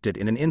wind erupted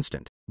in an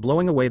instant,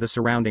 blowing away the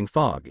surrounding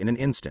fog in an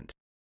instant.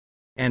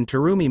 And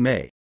Terumi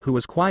Mei, who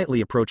was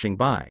quietly approaching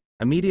Bai,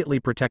 immediately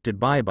protected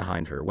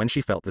behind her when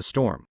she felt the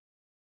storm.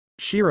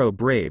 Shiro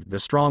braved the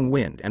strong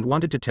wind and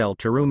wanted to tell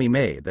Terumi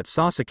Mei that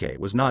Sasuke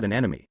was not an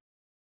enemy.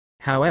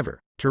 However,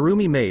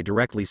 Terumi Mei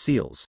directly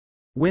seals.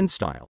 Wind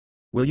style.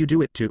 Will you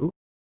do it too?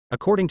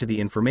 According to the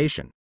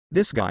information,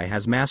 this guy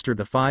has mastered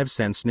the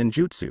 5-sense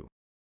ninjutsu.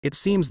 It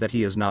seems that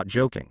he is not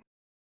joking.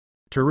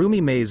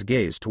 Terumi Mei's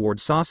gaze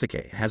towards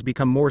Sasuke has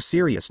become more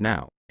serious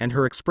now, and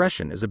her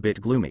expression is a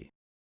bit gloomy.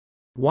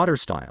 Water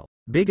style.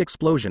 Big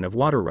explosion of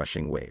water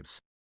rushing waves.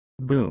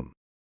 Boom.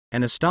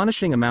 An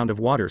astonishing amount of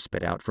water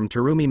spit out from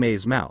Terumi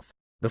Mei's mouth.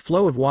 The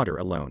flow of water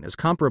alone is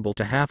comparable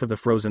to half of the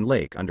frozen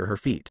lake under her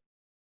feet.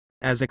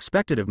 As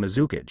expected of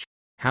Mizukage,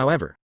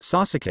 however,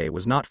 Sasuke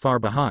was not far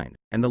behind,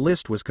 and the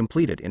list was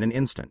completed in an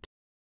instant.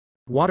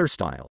 Water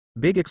style.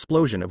 Big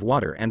explosion of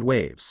water and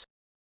waves.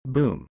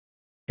 Boom.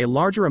 A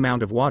larger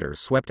amount of water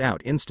swept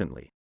out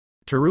instantly.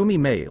 Terumi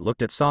Mei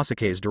looked at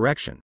Sasuke's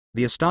direction.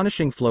 The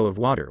astonishing flow of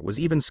water was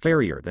even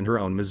scarier than her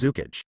own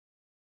Mizukage.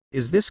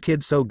 Is this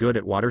kid so good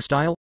at water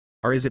style?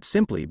 Or is it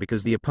simply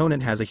because the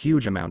opponent has a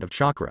huge amount of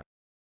chakra?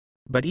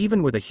 But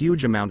even with a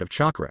huge amount of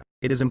chakra,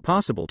 it is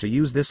impossible to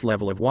use this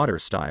level of water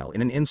style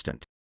in an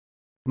instant.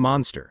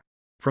 Monster.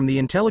 From the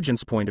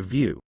intelligence point of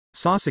view,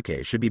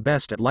 Sasuke should be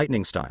best at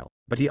lightning style,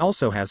 but he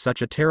also has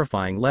such a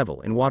terrifying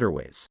level in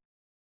waterways.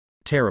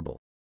 Terrible.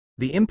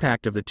 The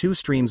impact of the two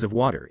streams of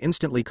water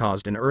instantly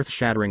caused an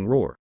earth-shattering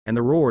roar, and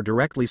the roar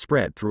directly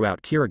spread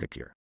throughout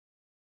Kirigakure.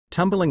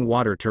 Tumbling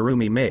water.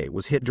 Terumi Mei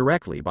was hit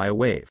directly by a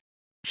wave.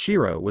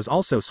 Shiro was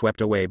also swept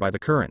away by the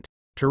current.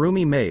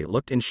 Terumi Mei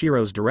looked in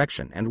Shiro's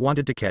direction and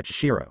wanted to catch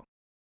Shiro.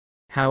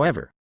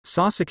 However,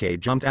 Sasuke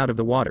jumped out of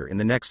the water in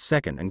the next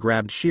second and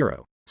grabbed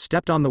Shiro,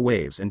 stepped on the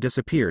waves and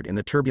disappeared in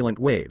the turbulent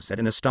waves at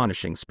an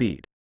astonishing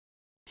speed.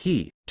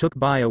 He took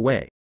Bai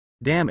away.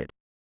 Damn it.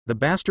 The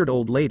bastard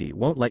old lady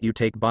won't let you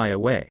take Bai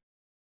away.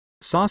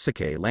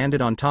 Sasuke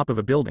landed on top of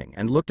a building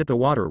and looked at the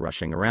water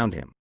rushing around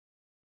him.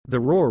 The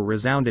roar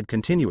resounded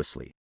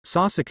continuously.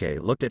 Sasuke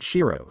looked at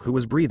Shiro, who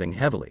was breathing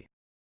heavily.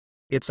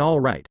 It's all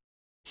right.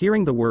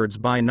 Hearing the words,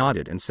 Bai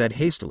nodded and said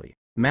hastily,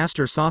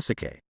 Master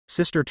Sasuke,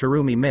 Sister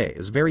Terumi Mei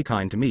is very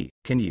kind to me,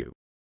 can you?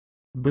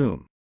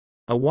 Boom.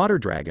 A water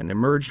dragon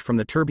emerged from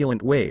the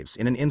turbulent waves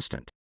in an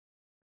instant.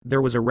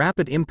 There was a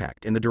rapid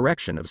impact in the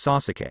direction of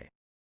Sasuke.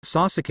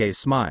 Sasuke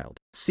smiled.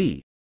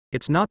 See,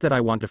 it's not that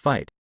I want to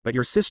fight, but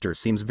your sister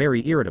seems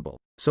very irritable,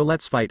 so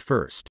let's fight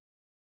first.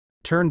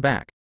 Turn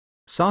back.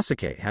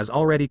 Sasuke has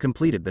already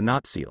completed the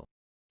knot seal.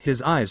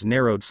 His eyes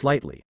narrowed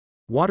slightly.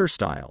 Water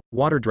style,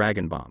 water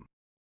dragon bomb.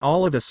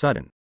 All of a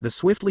sudden, the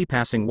swiftly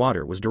passing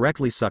water was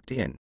directly sucked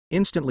in,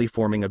 instantly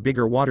forming a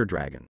bigger water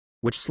dragon,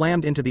 which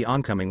slammed into the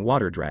oncoming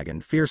water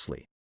dragon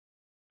fiercely.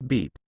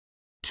 Beep.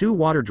 Two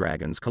water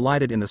dragons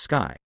collided in the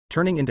sky,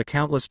 turning into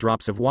countless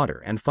drops of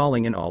water and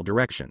falling in all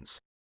directions.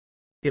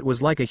 It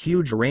was like a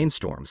huge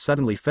rainstorm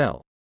suddenly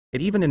fell.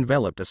 It even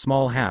enveloped a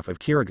small half of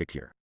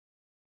Kirigakure.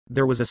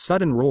 There was a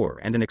sudden roar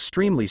and an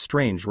extremely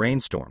strange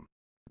rainstorm.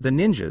 The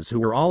ninjas who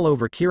were all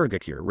over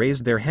Kirigakure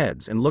raised their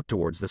heads and looked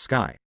towards the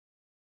sky.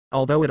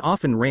 Although it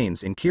often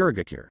rains in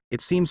Kirigakure,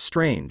 it seems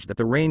strange that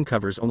the rain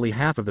covers only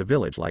half of the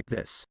village like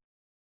this.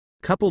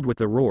 Coupled with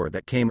the roar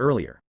that came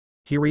earlier,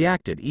 he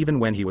reacted even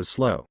when he was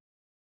slow.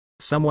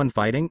 Someone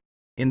fighting?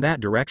 In that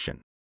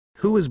direction.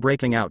 Who is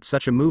breaking out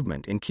such a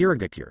movement in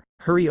Kirigakure?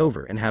 Hurry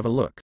over and have a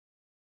look.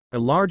 A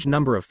large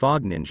number of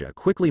fog ninja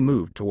quickly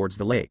moved towards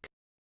the lake.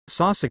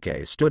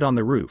 Sasuke stood on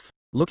the roof,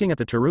 looking at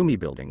the Terumi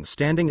building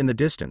standing in the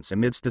distance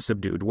amidst the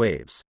subdued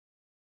waves.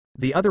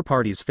 The other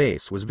party's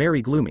face was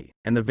very gloomy,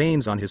 and the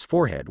veins on his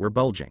forehead were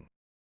bulging.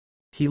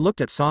 He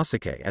looked at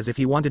Sasuke as if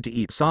he wanted to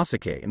eat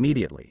Sasuke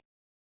immediately.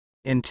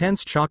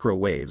 Intense chakra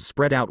waves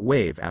spread out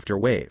wave after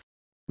wave.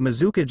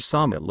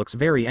 Mizukage-sama looks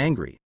very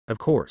angry, of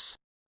course.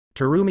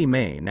 Terumi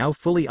Mei now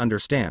fully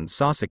understands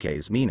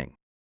Sasuke's meaning.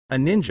 A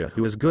ninja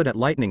who is good at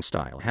lightning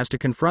style has to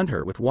confront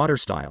her with water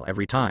style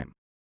every time.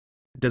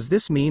 Does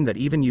this mean that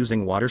even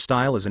using water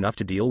style is enough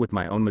to deal with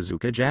my own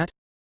Mizukage?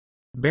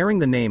 Bearing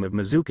the name of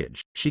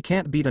Mizukage, she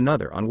can't beat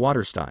another on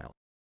water style.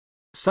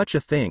 Such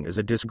a thing is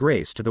a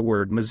disgrace to the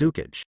word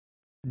Mizukage.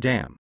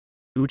 Damn.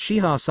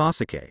 Uchiha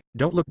Sasuke,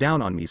 don't look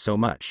down on me so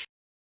much.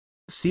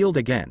 Sealed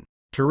again,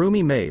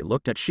 Terumi Mei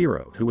looked at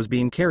Shiro, who was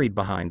being carried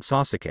behind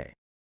Sasuke.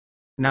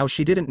 Now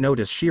she didn't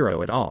notice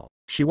Shiro at all.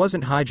 She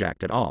wasn't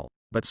hijacked at all,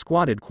 but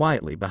squatted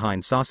quietly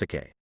behind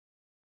Sasuke.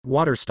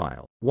 Water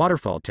style,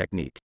 waterfall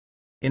technique.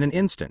 In an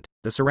instant,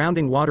 the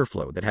surrounding water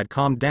flow that had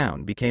calmed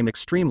down became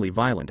extremely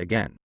violent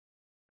again.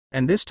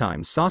 And this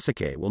time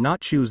Sasuke will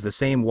not choose the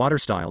same water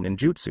style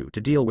ninjutsu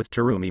to deal with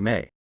Terumi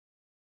Mei.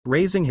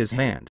 Raising his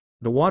hand,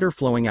 the water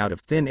flowing out of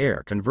thin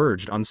air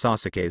converged on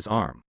Sasuke's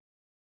arm.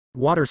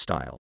 Water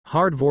style,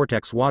 hard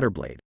vortex water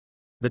blade.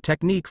 The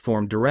technique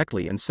formed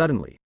directly and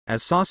suddenly,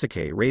 as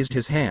Sasuke raised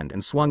his hand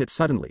and swung it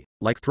suddenly,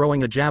 like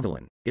throwing a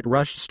javelin, it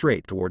rushed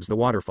straight towards the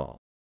waterfall.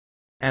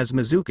 As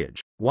Mizukage,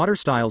 water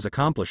style's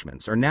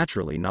accomplishments are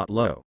naturally not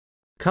low.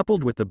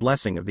 Coupled with the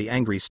blessing of the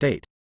angry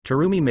state,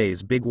 Terumi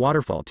Mei's big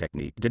waterfall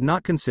technique did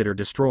not consider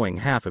destroying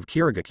half of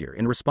Kirigakure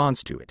in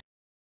response to it.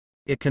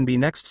 It can be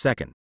next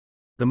second.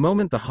 The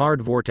moment the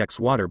hard vortex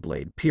water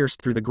blade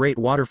pierced through the great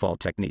waterfall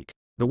technique,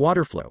 the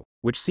water flow,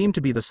 which seemed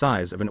to be the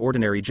size of an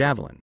ordinary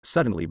javelin,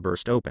 suddenly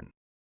burst open.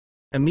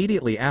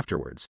 Immediately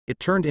afterwards, it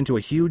turned into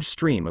a huge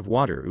stream of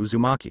water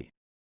Uzumaki.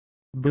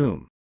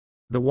 Boom.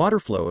 The water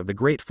flow of the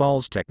Great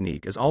Falls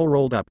technique is all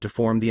rolled up to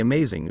form the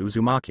amazing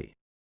Uzumaki.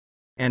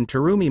 And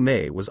Terumi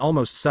Mei was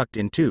almost sucked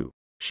in too.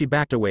 She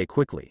backed away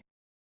quickly.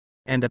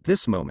 And at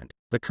this moment,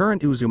 the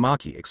current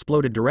Uzumaki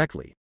exploded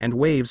directly, and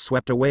waves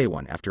swept away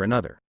one after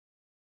another.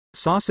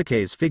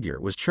 Sasuke's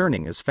figure was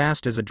churning as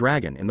fast as a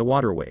dragon in the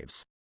water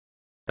waves.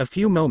 A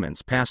few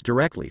moments passed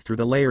directly through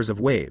the layers of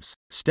waves,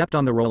 stepped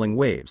on the rolling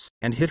waves,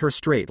 and hit her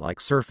straight like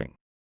surfing.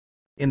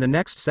 In the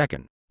next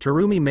second,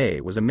 Terumi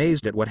Mei was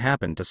amazed at what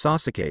happened to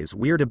Sasuke's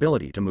weird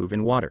ability to move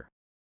in water.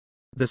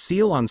 The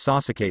seal on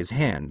Sasuke's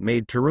hand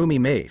made Terumi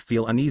Mei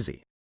feel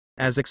uneasy.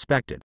 As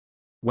expected.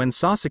 When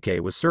Sasuke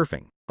was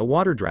surfing, a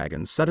water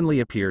dragon suddenly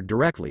appeared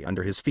directly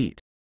under his feet.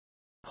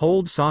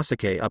 Hold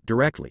Sasuke up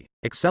directly,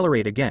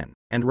 accelerate again,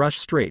 and rush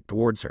straight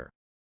towards her.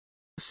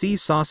 See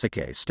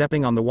Sasuke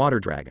stepping on the water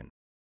dragon.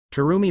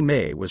 Terumi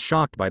Mei was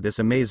shocked by this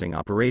amazing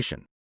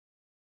operation.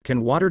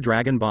 Can water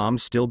dragon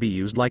bombs still be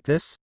used like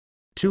this?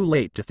 Too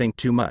late to think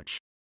too much.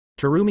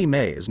 Terumi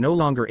Mei is no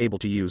longer able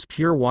to use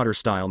pure water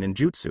style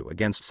ninjutsu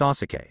against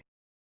Sasuke.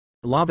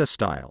 Lava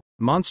style,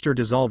 monster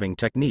dissolving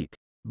technique,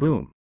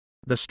 boom.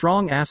 The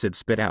strong acid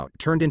spit out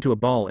turned into a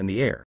ball in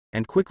the air,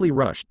 and quickly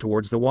rushed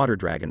towards the water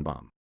dragon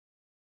bomb.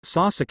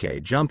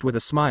 Sasuke jumped with a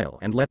smile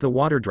and let the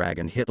water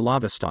dragon hit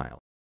lava style.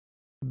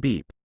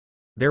 Beep.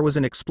 There was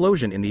an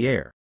explosion in the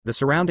air, the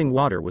surrounding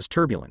water was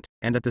turbulent,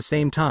 and at the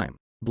same time,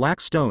 black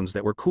stones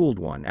that were cooled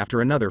one after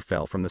another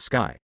fell from the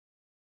sky.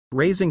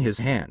 Raising his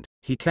hand,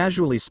 he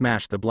casually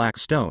smashed the black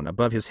stone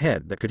above his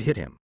head that could hit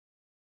him.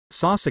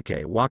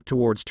 Sasuke walked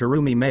towards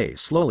Terumi Mei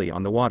slowly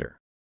on the water.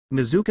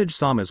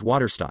 Mizukage-sama's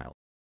water style.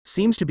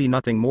 Seems to be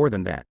nothing more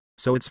than that,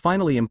 so it's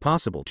finally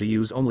impossible to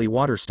use only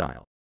water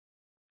style.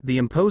 The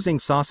imposing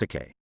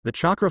Sasuke, the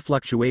chakra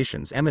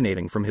fluctuations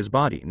emanating from his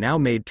body now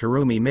made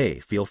Terumi Mei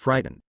feel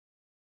frightened.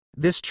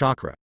 This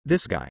chakra,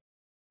 this guy.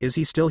 Is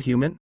he still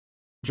human?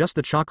 Just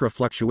the chakra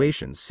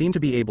fluctuations seem to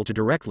be able to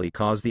directly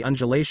cause the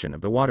undulation of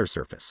the water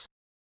surface.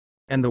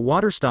 And the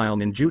water style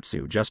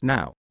ninjutsu just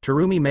now,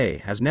 Terumi Mei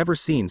has never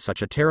seen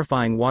such a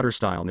terrifying water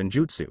style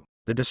ninjutsu,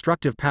 the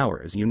destructive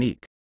power is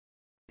unique.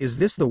 Is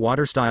this the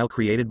water style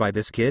created by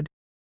this kid?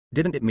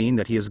 Didn't it mean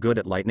that he is good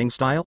at lightning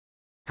style?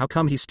 How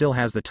come he still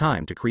has the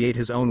time to create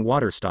his own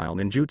water style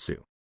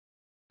ninjutsu?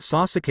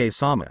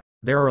 Sasuke-sama,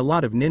 there are a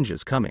lot of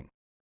ninjas coming.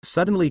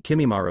 Suddenly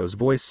Kimimoro's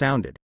voice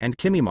sounded, and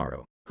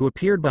Kimimaro, who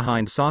appeared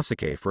behind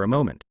Sasuke for a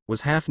moment,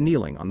 was half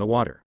kneeling on the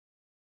water.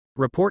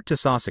 Report to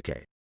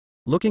Sasuke.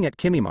 Looking at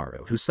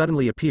Kimimaro who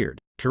suddenly appeared,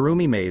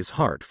 Terumi Mei's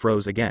heart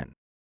froze again.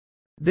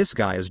 This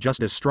guy is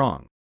just as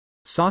strong.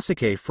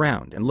 Sasuke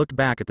frowned and looked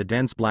back at the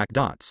dense black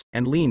dots,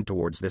 and leaned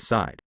towards this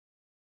side.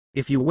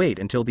 If you wait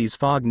until these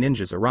fog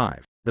ninjas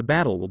arrive, the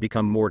battle will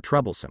become more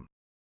troublesome.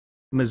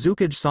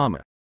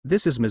 Mizukage-sama.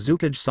 This is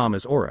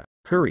Mizukage-sama's aura,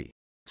 hurry.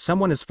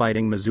 Someone is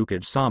fighting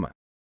Mizukage-sama.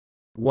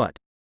 What?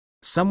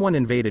 Someone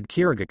invaded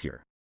Kirigakure.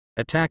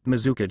 Attacked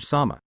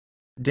Mizukage-sama.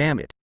 Damn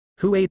it.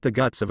 Who ate the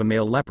guts of a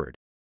male leopard?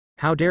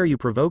 How dare you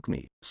provoke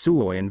me,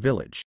 Suoin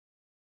village.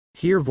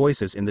 Hear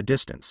voices in the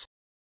distance.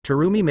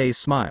 Terumi Mei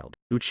smiled,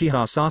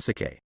 Uchiha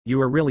Sasuke,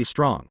 you are really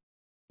strong.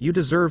 You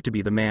deserve to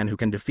be the man who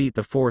can defeat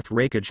the fourth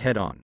Raikage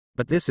head-on,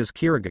 but this is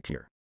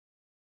Kirigakure.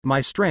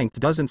 My strength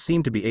doesn't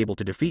seem to be able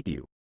to defeat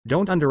you.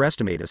 Don't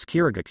underestimate us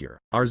Kirigakure,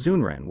 our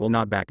Zunran will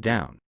not back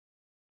down.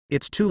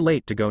 It's too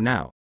late to go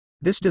now.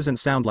 This doesn't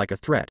sound like a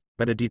threat,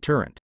 but a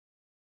deterrent.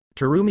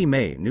 Terumi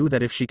Mei knew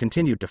that if she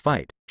continued to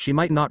fight, she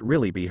might not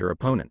really be her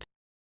opponent.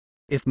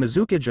 If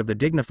Mizukage of the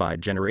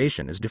dignified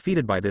generation is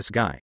defeated by this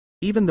guy,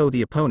 even though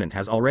the opponent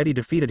has already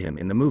defeated him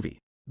in the movie,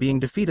 being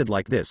defeated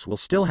like this will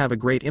still have a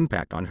great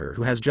impact on her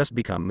who has just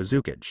become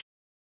Mizukage.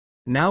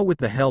 Now with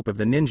the help of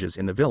the ninjas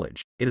in the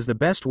village, it is the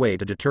best way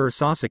to deter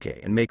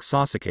Sasuke and make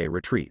Sasuke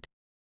retreat.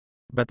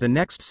 But the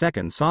next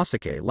second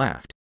Sasuke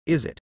laughed,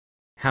 is it?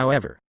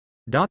 However,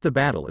 the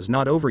battle is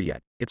not over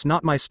yet, it's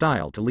not my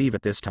style to leave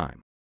at this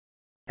time.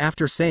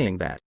 After saying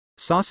that,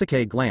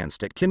 Sasuke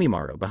glanced at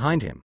Kimimaro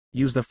behind him,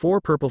 use the 4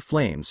 purple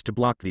flames to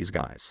block these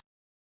guys.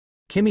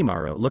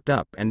 Kimimaro looked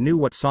up and knew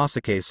what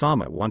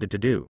Sasuke-sama wanted to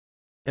do.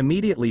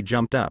 Immediately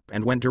jumped up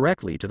and went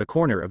directly to the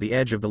corner of the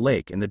edge of the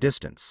lake in the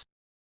distance.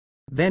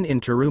 Then in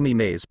Terumi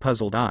Mei's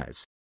puzzled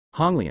eyes,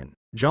 Honglian,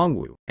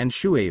 Zhongwu, and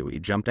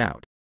Shueui jumped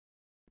out.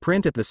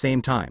 Print at the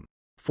same time.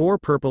 4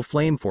 purple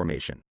flame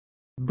formation.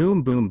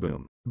 Boom boom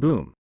boom,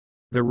 boom.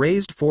 The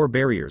raised 4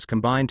 barriers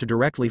combined to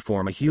directly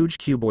form a huge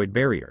cuboid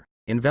barrier,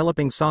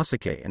 enveloping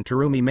Sasuke and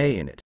Terumi Mei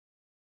in it.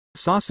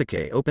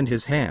 Sasuke opened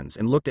his hands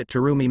and looked at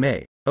Terumi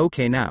Mei,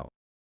 okay now.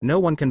 No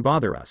one can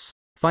bother us.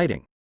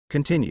 Fighting.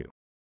 Continue.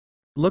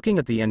 Looking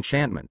at the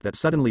enchantment that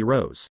suddenly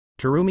rose,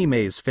 Terumi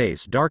Mei's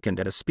face darkened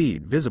at a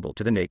speed visible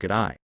to the naked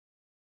eye.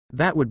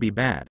 That would be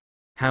bad.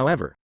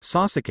 However,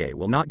 Sasuke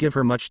will not give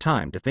her much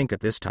time to think at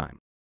this time.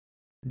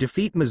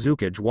 Defeat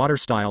Mizukage Water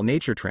Style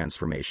Nature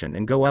Transformation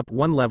and go up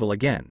one level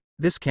again,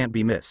 this can't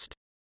be missed.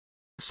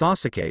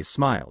 Sasuke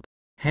smiled.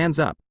 Hands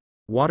up.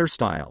 Water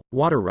Style,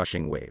 Water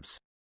Rushing Waves.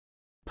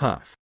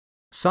 Puff.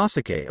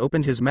 Sasuke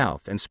opened his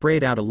mouth and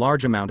sprayed out a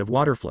large amount of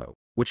water flow,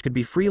 which could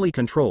be freely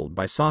controlled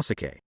by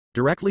Sasuke,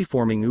 directly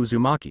forming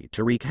Uzumaki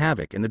to wreak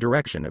havoc in the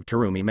direction of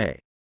Terumi Mei.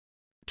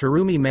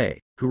 Terumi Mei,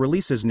 who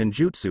releases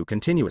ninjutsu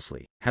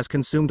continuously, has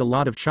consumed a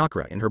lot of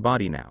chakra in her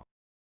body now.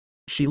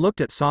 She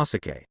looked at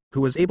Sasuke,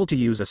 who was able to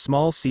use a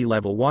small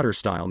C-level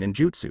water-style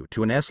ninjutsu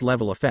to an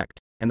S-level effect,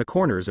 and the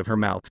corners of her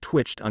mouth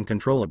twitched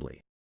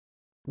uncontrollably.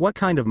 What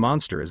kind of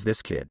monster is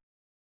this kid?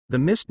 The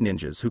mist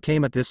ninjas who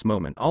came at this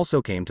moment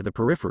also came to the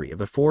periphery of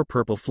the four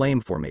purple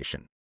flame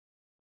formation.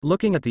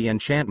 Looking at the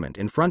enchantment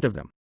in front of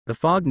them, the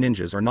fog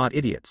ninjas are not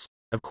idiots,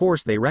 of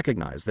course they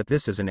recognize that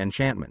this is an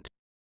enchantment.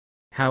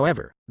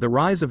 However, the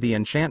rise of the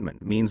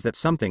enchantment means that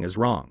something is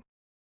wrong.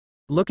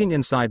 Looking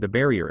inside the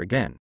barrier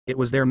again, it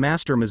was their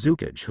master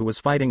Mizukage who was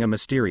fighting a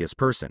mysterious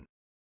person.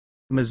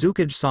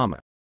 Mizukage-sama.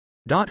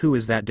 Who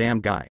is that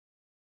damn guy?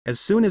 As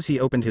soon as he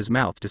opened his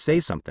mouth to say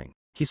something,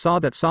 he saw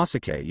that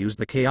Sasuke used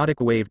the chaotic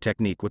wave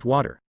technique with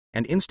water,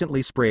 and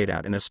instantly sprayed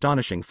out an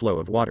astonishing flow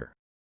of water,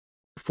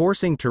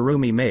 forcing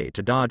Terumi Mei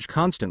to dodge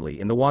constantly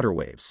in the water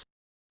waves.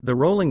 The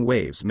rolling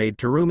waves made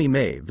Terumi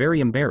Mei very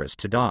embarrassed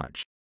to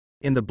dodge.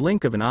 In the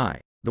blink of an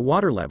eye, the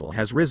water level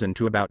has risen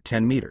to about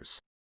 10 meters.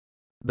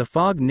 The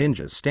fog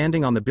ninjas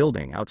standing on the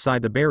building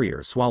outside the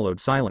barrier swallowed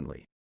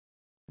silently.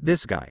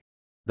 This guy.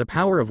 The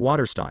power of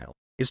water style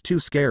is too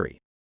scary.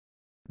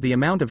 The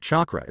amount of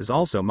chakra is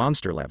also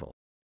monster level.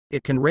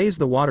 It can raise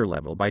the water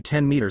level by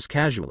 10 meters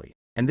casually,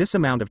 and this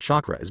amount of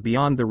chakra is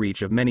beyond the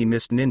reach of many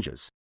mist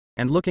ninjas.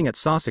 And looking at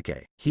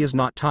Sasuke, he is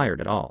not tired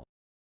at all.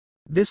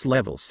 This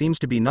level seems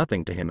to be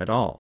nothing to him at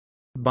all.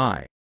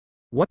 Bye.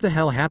 What the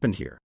hell happened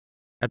here?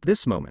 At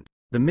this moment,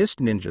 the mist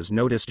ninjas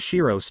noticed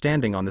Shiro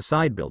standing on the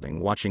side building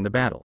watching the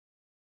battle.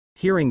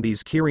 Hearing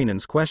these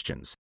Kirinan's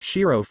questions,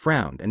 Shiro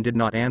frowned and did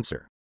not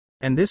answer.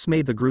 And this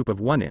made the group of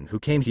one-in who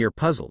came here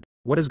puzzled.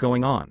 What is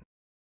going on?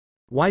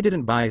 Why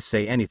didn't Bai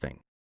say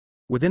anything?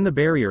 Within the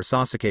barrier,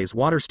 Sasuke's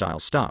water style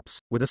stops,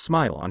 with a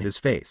smile on his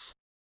face.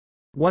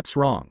 What's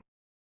wrong?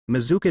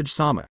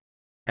 Mizukage-sama.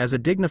 As a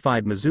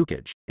dignified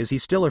Mizukage, is he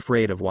still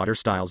afraid of water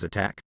style's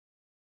attack?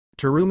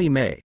 Terumi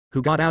Mei,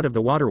 who got out of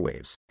the water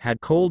waves,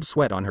 had cold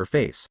sweat on her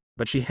face,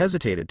 but she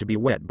hesitated to be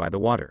wet by the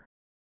water.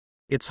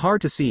 It's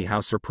hard to see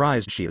how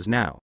surprised she is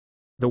now.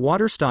 The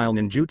water style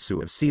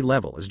ninjutsu of sea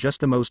level is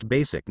just the most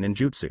basic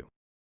ninjutsu.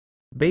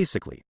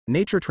 Basically,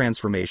 nature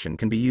transformation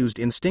can be used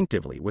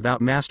instinctively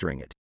without mastering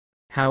it.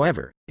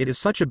 However, it is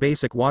such a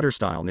basic water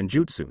style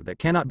ninjutsu that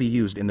cannot be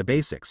used in the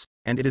basics,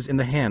 and it is in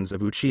the hands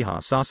of Uchiha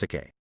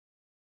Sasuke.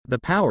 The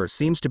power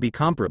seems to be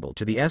comparable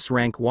to the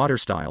S-rank water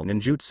style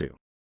ninjutsu.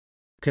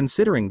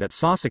 Considering that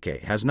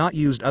Sasuke has not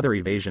used other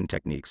evasion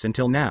techniques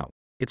until now,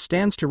 it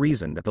stands to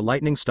reason that the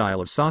lightning style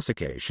of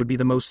Sasuke should be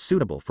the most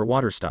suitable for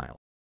water style.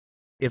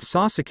 If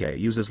Sasuke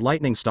uses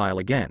lightning style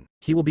again,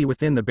 he will be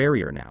within the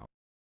barrier now.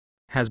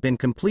 Has been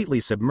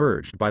completely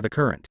submerged by the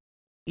current.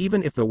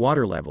 Even if the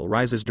water level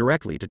rises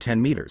directly to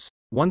 10 meters,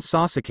 once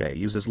Sasuke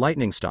uses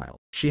lightning style,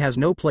 she has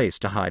no place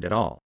to hide at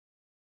all.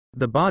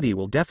 The body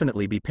will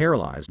definitely be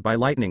paralyzed by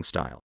lightning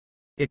style.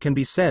 It can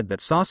be said that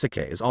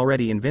Sasuke is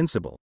already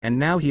invincible, and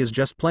now he is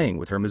just playing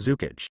with her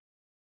Mizukage.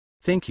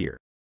 Think here.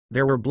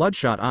 There were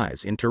bloodshot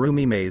eyes in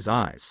Terumi Mei's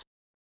eyes.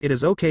 It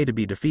is okay to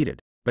be defeated,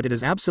 but it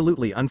is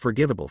absolutely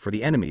unforgivable for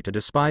the enemy to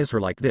despise her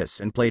like this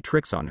and play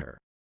tricks on her.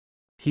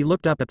 He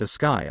looked up at the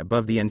sky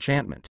above the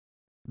enchantment.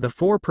 The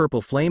four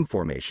purple flame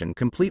formation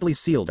completely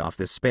sealed off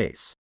this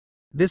space.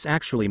 This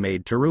actually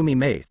made Terumi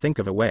Mei think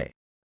of a way.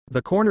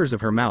 The corners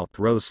of her mouth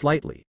rose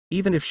slightly.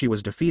 Even if she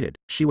was defeated,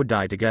 she would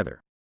die together.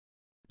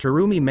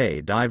 Terumi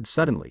Mei dived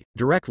suddenly,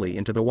 directly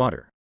into the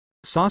water.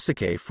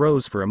 Sasuke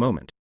froze for a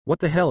moment. What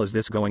the hell is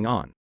this going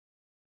on?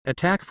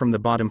 Attack from the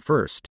bottom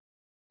first.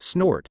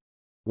 Snort.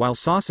 While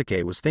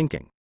Sasuke was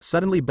thinking,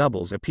 suddenly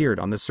bubbles appeared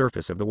on the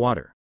surface of the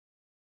water.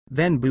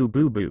 Then boo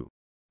boo boo.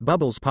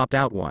 Bubbles popped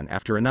out one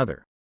after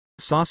another.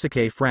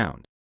 Sasuke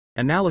frowned.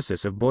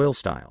 Analysis of boil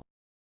style.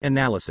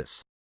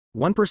 Analysis.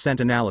 1%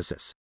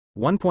 analysis.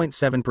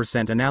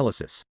 1.7%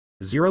 analysis.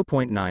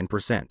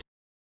 0.9%.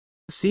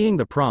 Seeing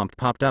the prompt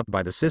popped up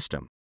by the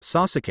system,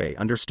 Sasuke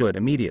understood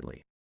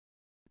immediately.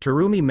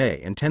 Terumi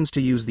Mei intends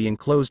to use the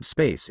enclosed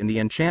space in the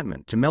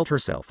enchantment to melt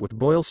herself with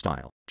boil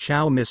style,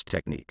 Chao mist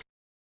technique.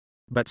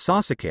 But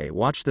Sasuke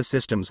watched the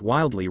system's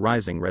wildly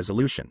rising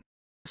resolution.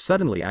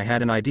 Suddenly I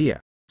had an idea.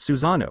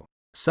 Susanoo.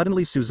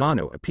 Suddenly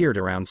Susanoo appeared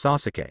around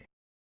Sasuke.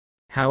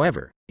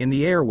 However, in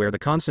the air where the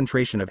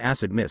concentration of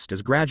acid mist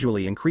is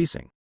gradually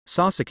increasing,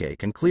 Sasuke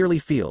can clearly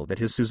feel that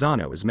his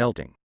Susanoo is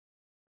melting.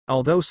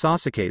 Although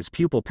Sasuke's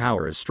pupil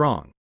power is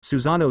strong,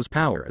 Susanoo's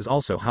power is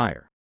also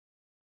higher.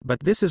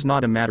 But this is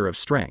not a matter of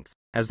strength.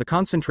 As the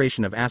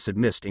concentration of acid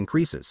mist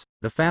increases,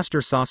 the faster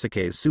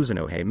Sasuke's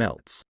Susanoo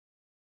melts.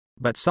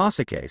 But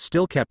Sasuke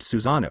still kept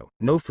Susanoo,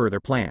 no further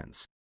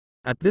plans.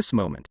 At this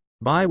moment,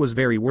 Bai was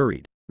very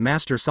worried.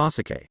 Master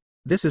Sasuke,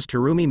 This is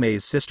Terumi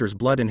Mei's sister's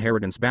blood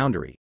inheritance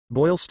boundary,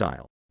 boil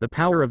style. The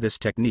power of this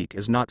technique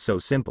is not so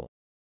simple.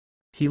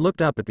 He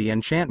looked up at the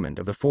enchantment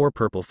of the 4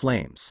 purple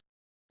flames.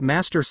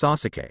 Master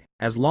Sasuke,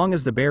 as long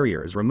as the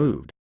barrier is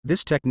removed,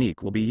 this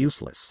technique will be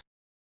useless.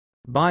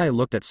 Bai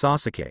looked at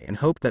Sasuke and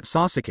hoped that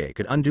Sasuke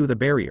could undo the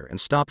barrier and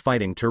stop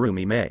fighting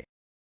Terumi Mei.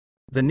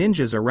 The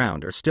ninjas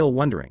around are still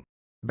wondering.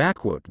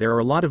 There are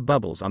a lot of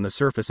bubbles on the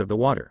surface of the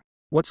water.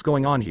 What's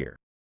going on here?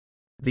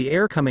 The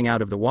air coming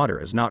out of the water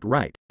is not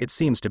right, it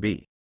seems to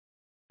be.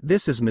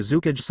 This is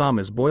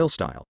Mizukage-sama's boil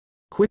style.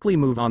 Quickly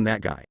move on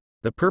that guy.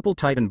 The purple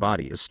titan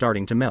body is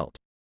starting to melt.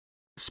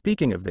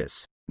 Speaking of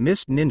this,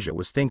 Mist Ninja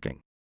was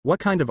thinking. What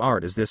kind of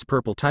art is this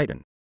purple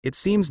titan? It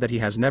seems that he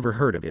has never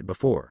heard of it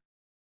before.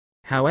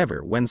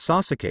 However, when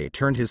Sasuke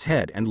turned his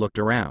head and looked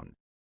around,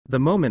 the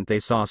moment they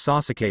saw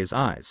Sasuke's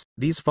eyes,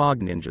 these fog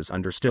ninjas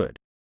understood.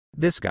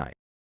 This guy.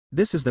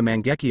 This is the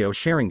Mangekyo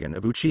Sharingan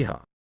of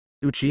Uchiha.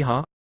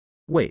 Uchiha?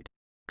 Wait.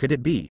 Could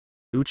it be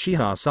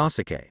Uchiha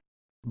Sasuke?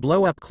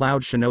 Blow up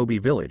Cloud Shinobi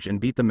Village and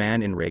beat the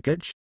man in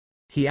Raikage?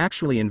 He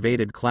actually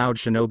invaded Cloud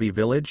Shinobi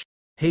Village?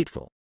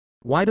 Hateful.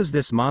 Why does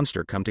this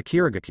monster come to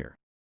Kirigakure?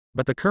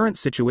 But the current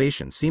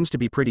situation seems to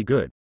be pretty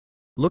good.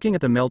 Looking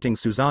at the melting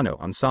Susanoo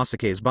on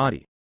Sasuke's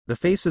body, the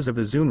faces of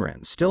the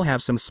Zunren still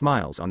have some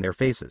smiles on their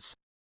faces.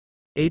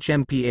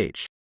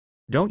 HMPH.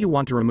 Don't you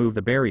want to remove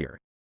the barrier?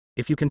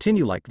 If you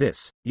continue like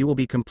this, you will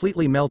be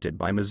completely melted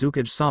by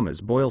Mizukage-sama's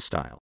boil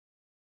style.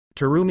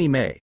 Terumi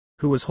Mei,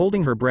 who was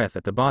holding her breath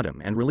at the bottom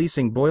and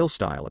releasing boil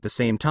style at the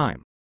same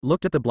time,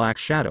 looked at the black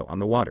shadow on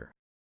the water.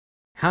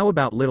 How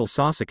about little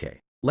Sasuke?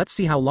 Let's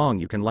see how long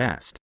you can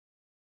last.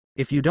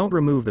 If you don't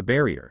remove the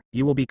barrier,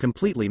 you will be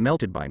completely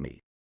melted by me.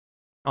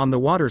 On the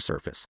water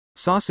surface,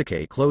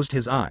 Sasuke closed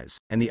his eyes,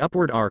 and the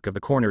upward arc of the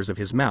corners of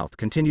his mouth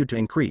continued to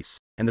increase,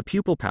 and the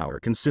pupil power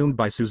consumed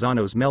by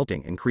Susanoo's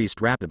melting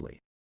increased rapidly.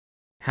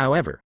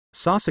 However,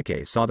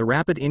 Sasuke saw the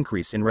rapid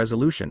increase in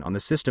resolution on the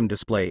system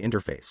display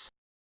interface.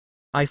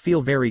 I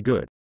feel very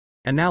good.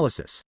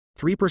 Analysis.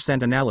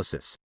 3%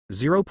 analysis.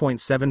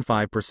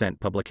 0.75%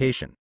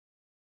 publication.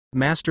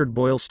 Mastered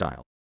boil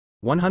style.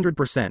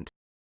 100%.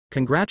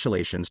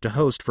 Congratulations to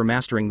host for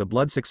mastering the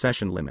blood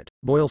succession limit,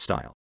 boil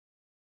style.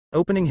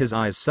 Opening his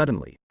eyes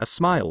suddenly, a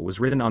smile was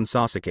written on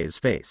Sasuke's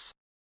face.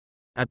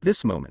 At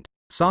this moment,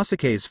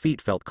 Sasuke's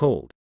feet felt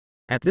cold.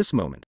 At this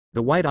moment,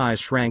 the white eyes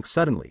shrank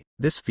suddenly.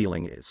 This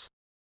feeling is.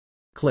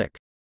 Click.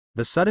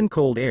 The sudden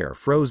cold air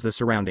froze the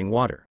surrounding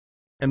water.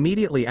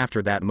 Immediately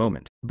after that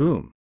moment,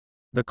 boom.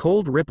 The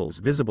cold ripples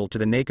visible to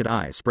the naked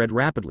eye spread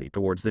rapidly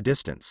towards the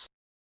distance.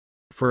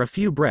 For a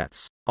few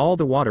breaths, all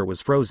the water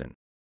was frozen.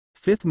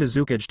 Fifth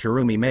Mizukage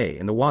Terumi Mei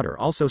in the water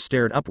also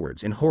stared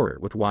upwards in horror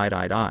with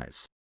wide-eyed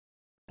eyes.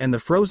 And the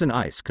frozen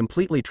ice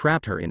completely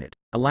trapped her in it,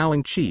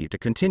 allowing chi to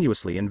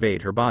continuously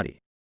invade her body.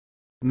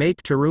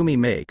 Make Terumi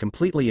Mei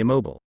completely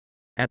immobile.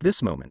 At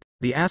this moment,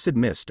 the acid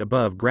mist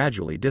above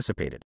gradually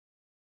dissipated.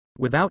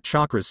 Without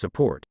chakra's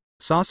support,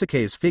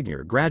 Sasuke's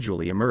figure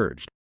gradually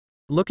emerged.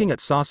 Looking at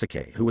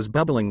Sasuke, who was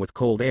bubbling with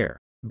cold air,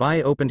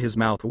 Bai opened his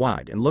mouth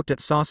wide and looked at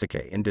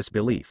Sasuke in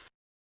disbelief.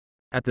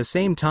 At the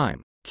same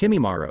time,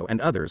 Kimimaro and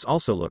others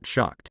also looked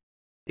shocked.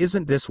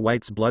 Isn't this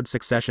White's blood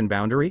succession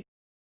boundary?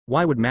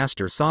 Why would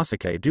Master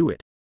Sasuke do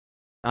it?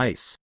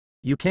 Ice.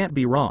 You can't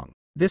be wrong,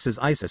 this is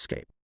ice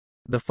escape.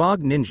 The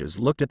fog ninjas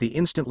looked at the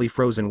instantly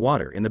frozen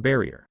water in the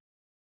barrier.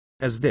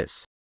 As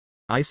this?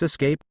 Ice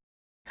escape?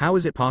 How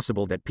is it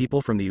possible that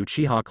people from the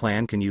Uchiha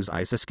clan can use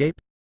ice escape?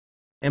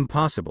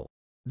 Impossible.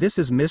 This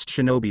is Mist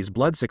Shinobi's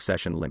blood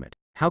succession limit,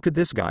 how could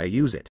this guy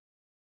use it?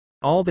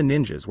 All the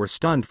ninjas were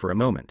stunned for a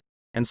moment,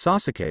 and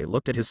Sasuke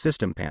looked at his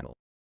system panel.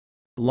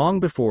 Long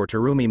before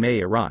Terumi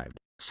Mei arrived,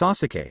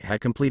 Sasuke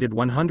had completed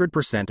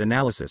 100%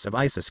 analysis of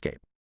ice escape.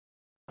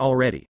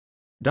 Already.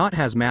 Dot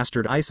has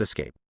mastered ice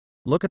escape.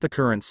 Look at the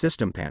current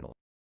system panel.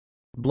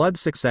 Blood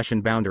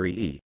succession boundary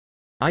E.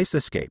 Ice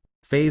escape,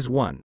 phase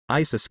 1,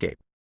 ice escape.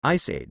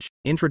 Ice Age,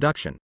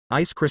 Introduction,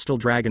 Ice Crystal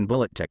Dragon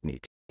Bullet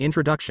Technique,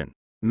 Introduction,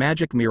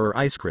 Magic Mirror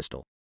Ice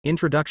Crystal,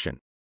 Introduction,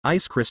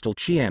 Ice Crystal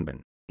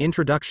Qianban,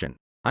 Introduction,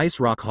 Ice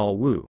Rock Hall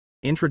Wu,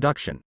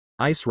 Introduction,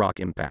 Ice Rock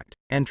Impact,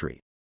 Entry.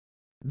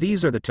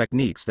 These are the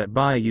techniques that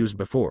Bai used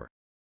before.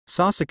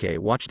 Sasuke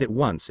watched it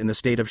once in the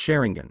state of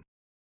Sharingan.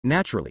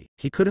 Naturally,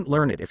 he couldn't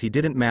learn it if he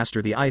didn't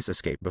master the ice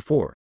escape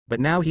before, but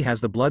now he has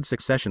the blood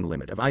succession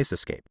limit of ice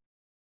escape.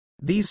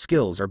 These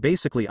skills are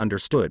basically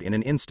understood in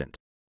an instant.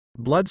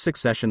 Blood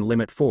succession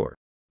limit 4.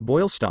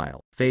 Boil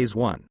style, phase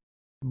 1.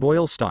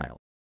 Boil style.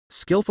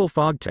 Skillful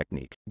fog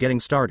technique, getting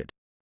started.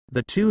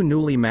 The 2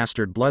 newly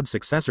mastered blood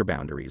successor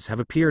boundaries have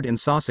appeared in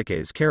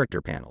Sasuke's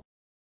character panel.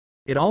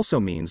 It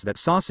also means that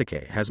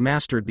Sasuke has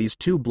mastered these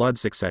 2 blood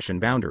succession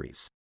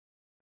boundaries.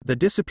 The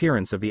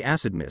disappearance of the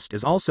acid mist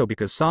is also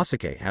because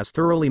Sasuke has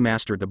thoroughly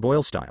mastered the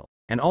boil style,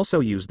 and also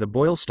used the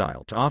boil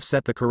style to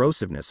offset the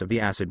corrosiveness of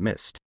the acid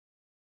mist.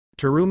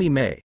 Terumi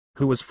Mei,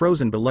 who was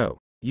frozen below,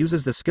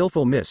 uses the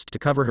skillful mist to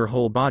cover her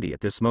whole body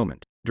at this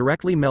moment,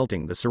 directly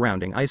melting the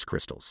surrounding ice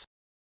crystals.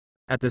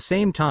 At the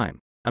same time,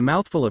 a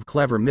mouthful of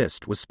clever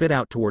mist was spit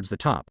out towards the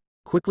top,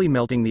 quickly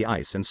melting the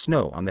ice and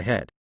snow on the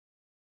head.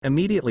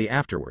 Immediately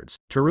afterwards,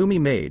 Terumi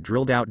Mei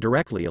drilled out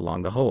directly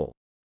along the hole.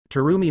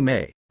 Terumi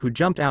Mei, who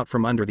jumped out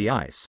from under the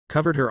ice,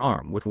 covered her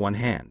arm with one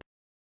hand.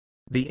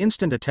 The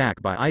instant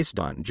attack by ice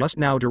done just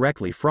now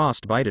directly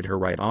frostbited her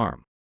right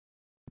arm.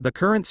 The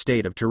current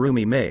state of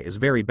Terumi Mei is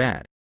very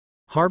bad.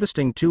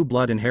 Harvesting 2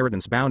 blood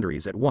inheritance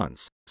boundaries at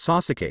once,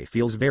 Sasuke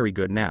feels very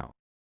good now.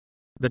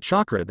 The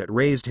chakra that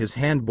raised his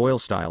hand boil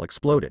style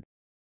exploded.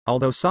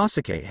 Although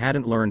Sasuke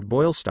hadn't learned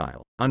boil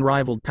style,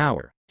 unrivaled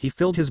power, he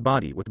filled his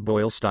body with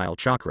boil style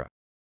chakra.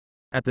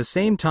 At the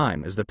same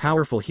time as the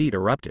powerful heat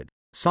erupted,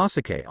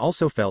 Sasuke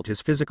also felt his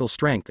physical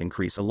strength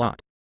increase a lot.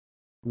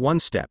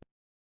 One step.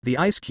 The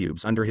ice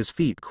cubes under his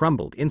feet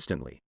crumbled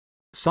instantly.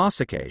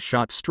 Sasuke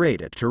shot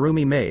straight at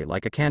Terumi Mei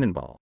like a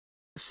cannonball.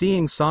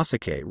 Seeing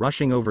Sasuke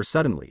rushing over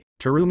suddenly,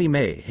 Terumi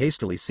Mei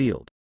hastily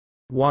sealed.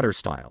 Water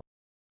style.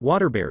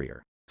 Water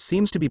barrier.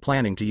 Seems to be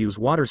planning to use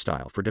water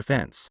style for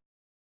defense.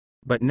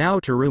 But now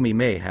Terumi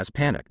Mei has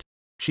panicked.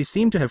 She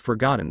seemed to have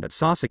forgotten that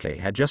Sasuke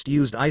had just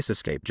used ice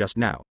escape just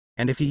now,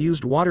 and if he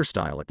used water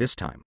style at this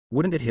time,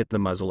 wouldn't it hit the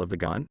muzzle of the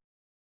gun?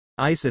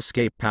 Ice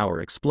escape power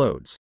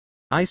explodes.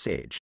 Ice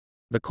age.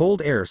 The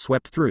cold air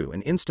swept through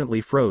and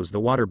instantly froze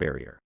the water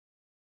barrier,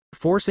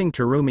 forcing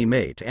Terumi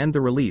Mei to end the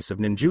release of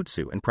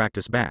ninjutsu and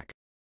practice back.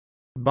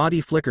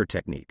 Body flicker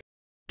technique.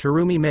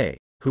 Terumi Mei,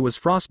 who was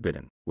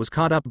frostbitten, was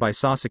caught up by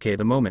Sasuke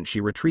the moment she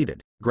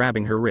retreated,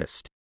 grabbing her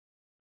wrist.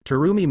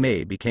 Terumi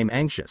Mei became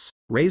anxious,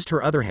 raised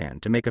her other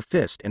hand to make a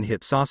fist and hit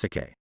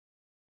Sasuke.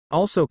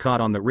 Also caught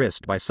on the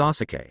wrist by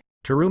Sasuke,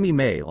 Terumi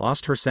Mei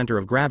lost her center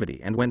of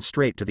gravity and went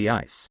straight to the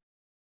ice.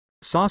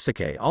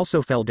 Sasuke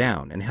also fell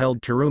down and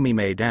held Terumi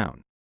Mei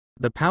down.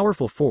 The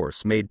powerful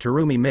force made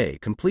Terumi Mei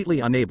completely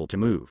unable to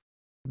move.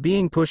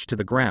 Being pushed to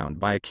the ground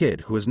by a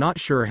kid who is not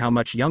sure how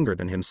much younger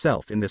than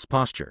himself in this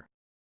posture.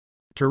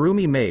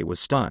 Terumi Mei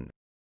was stunned.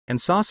 And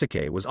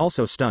Sasuke was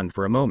also stunned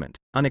for a moment.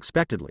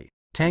 Unexpectedly,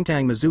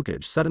 Tangtang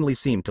Mizukage suddenly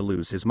seemed to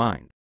lose his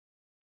mind.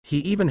 He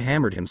even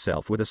hammered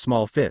himself with a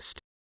small fist.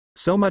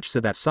 So much so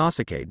that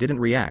Sasuke didn't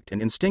react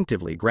and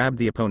instinctively grabbed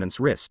the opponent's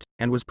wrist,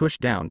 and was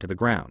pushed down to the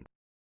ground.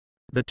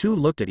 The two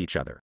looked at each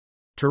other.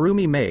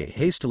 Terumi Mei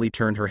hastily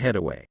turned her head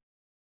away.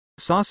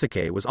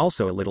 Sasuke was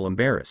also a little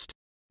embarrassed.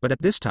 But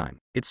at this time,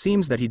 it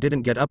seems that he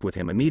didn't get up with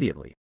him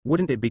immediately.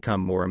 Wouldn't it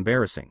become more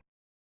embarrassing?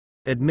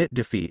 Admit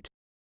defeat.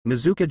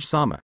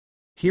 Mizukage-sama.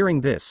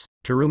 Hearing this,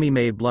 Terumi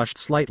Mei blushed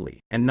slightly,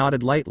 and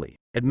nodded lightly.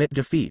 Admit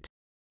defeat.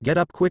 Get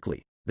up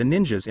quickly, the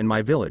ninjas in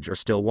my village are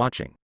still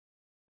watching.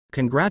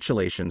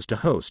 Congratulations to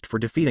host for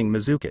defeating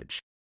Mizukage.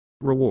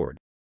 Reward.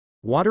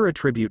 Water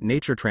attribute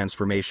nature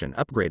transformation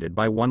upgraded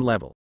by 1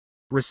 level.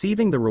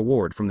 Receiving the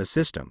reward from the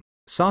system,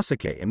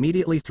 Sasuke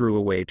immediately threw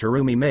away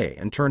Terumi Mei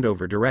and turned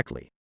over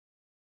directly.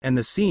 And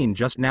the scene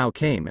just now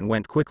came and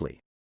went quickly.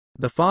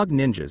 The fog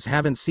ninjas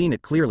haven't seen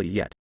it clearly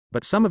yet,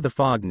 but some of the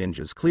fog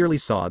ninjas clearly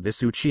saw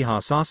this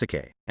Uchiha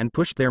Sasuke, and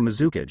pushed their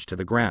Mizukage to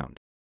the ground.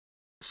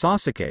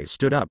 Sasuke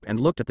stood up and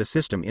looked at the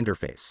system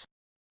interface.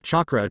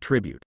 Chakra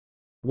attribute.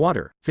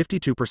 Water,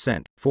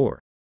 52%,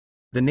 4.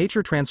 The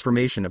nature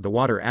transformation of the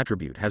water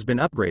attribute has been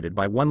upgraded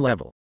by 1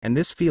 level, and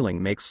this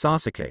feeling makes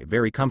Sasuke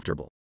very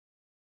comfortable.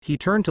 He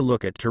turned to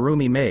look at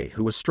Terumi Mei,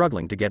 who was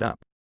struggling to get up.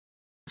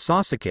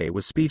 Sasuke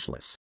was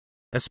speechless.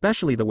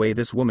 Especially the way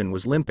this woman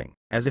was limping,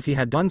 as if he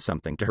had done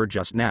something to her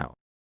just now.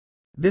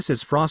 This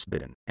is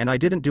frostbitten, and I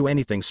didn't do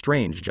anything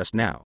strange just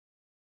now.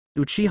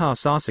 Uchiha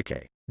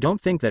Sasuke,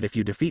 don't think that if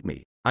you defeat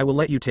me, I will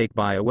let you take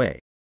Bai away.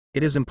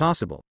 It is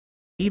impossible.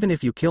 Even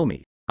if you kill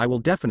me, I will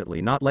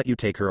definitely not let you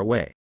take her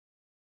away.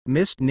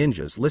 Mist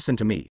ninjas, listen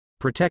to me,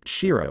 protect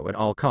Shiro at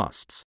all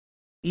costs.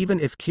 Even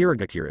if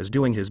Kirigakure is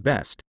doing his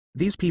best,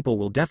 these people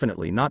will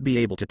definitely not be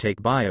able to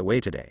take Bai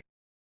away today.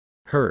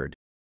 Heard.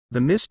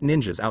 The mist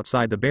ninjas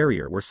outside the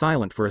barrier were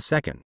silent for a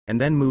second, and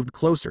then moved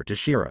closer to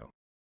Shiro.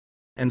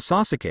 And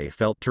Sasuke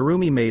felt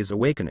Terumi Mei's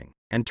awakening,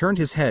 and turned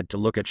his head to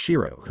look at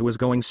Shiro, who was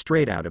going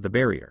straight out of the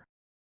barrier.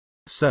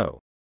 So,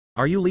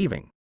 are you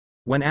leaving?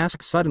 When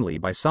asked suddenly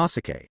by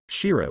Sasuke,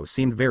 Shiro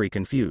seemed very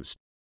confused.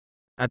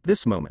 At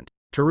this moment,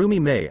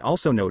 Terumi Mei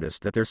also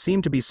noticed that there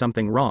seemed to be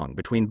something wrong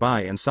between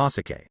Bai and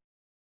Sasuke.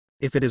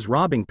 If it is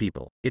robbing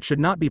people, it should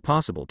not be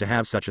possible to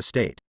have such a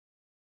state.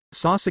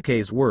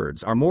 Sasuke's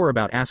words are more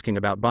about asking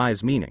about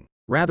Bai's meaning,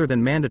 rather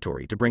than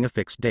mandatory to bring a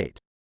fixed date.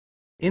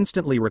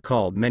 Instantly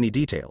recalled many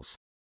details.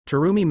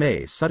 Terumi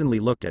Mei suddenly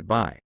looked at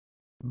Bai.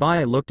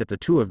 Bai looked at the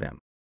two of them.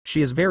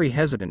 She is very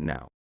hesitant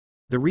now.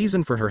 The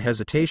reason for her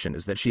hesitation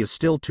is that she is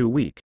still too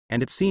weak,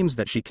 and it seems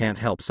that she can't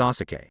help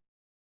Sasuke.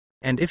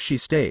 And if she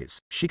stays,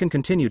 she can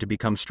continue to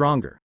become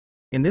stronger.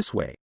 In this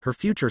way, her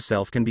future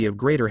self can be of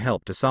greater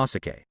help to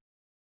Sasuke.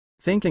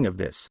 Thinking of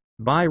this,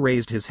 Bai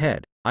raised his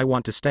head. I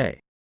want to stay.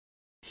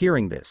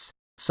 Hearing this,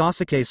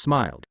 Sasuke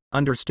smiled,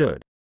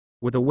 understood.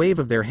 With a wave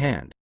of their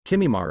hand,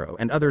 Kimimaro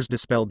and others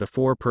dispelled the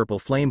 4 purple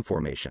flame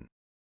formation.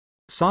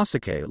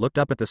 Sasuke looked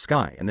up at the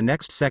sky, and the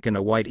next second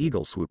a white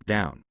eagle swooped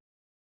down.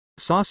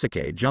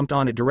 Sasuke jumped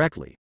on it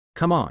directly.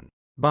 Come on,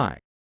 Bai.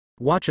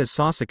 Watch as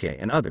Sasuke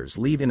and others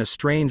leave in a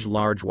strange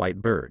large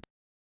white bird.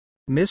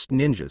 Mist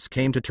ninjas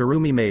came to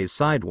Terumi Mei's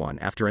side one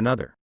after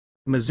another.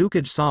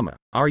 Mizukage-sama,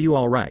 are you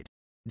alright?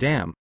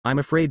 Damn, I'm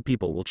afraid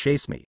people will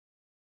chase me.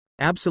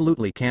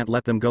 Absolutely can't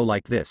let them go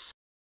like this.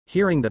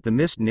 Hearing that the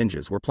mist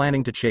ninjas were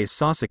planning to chase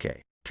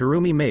Sasuke,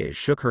 Terumi Mei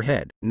shook her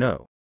head.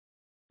 No.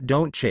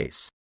 Don't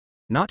chase.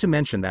 Not to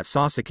mention that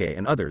Sasuke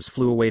and others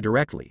flew away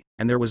directly,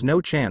 and there was no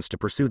chance to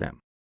pursue them.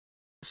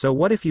 So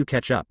what if you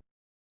catch up?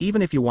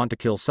 Even if you want to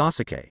kill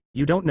Sasuke,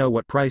 you don't know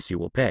what price you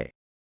will pay.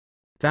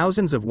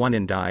 Thousands of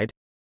one-in died?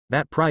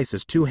 That price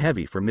is too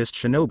heavy for Mist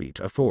Shinobi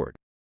to afford.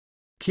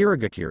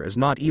 Kirigakure is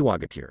not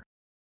Iwagakure.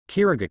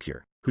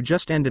 Kirigakure, who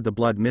just ended the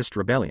Blood Mist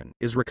Rebellion,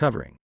 is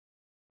recovering.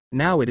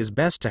 Now it is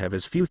best to have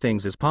as few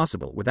things as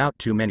possible without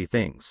too many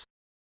things.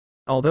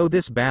 Although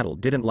this battle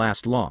didn't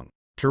last long,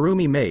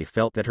 Terumi Mei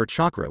felt that her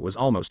chakra was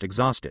almost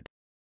exhausted.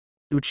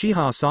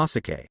 Uchiha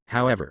Sasuke,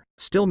 however,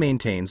 still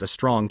maintains a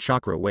strong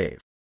chakra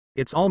wave.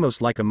 It's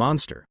almost like a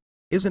monster.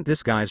 Isn't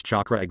this guy's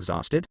chakra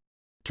exhausted?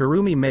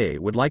 Terumi Mei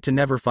would like to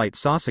never fight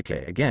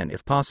Sasuke again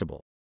if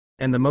possible.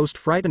 And the most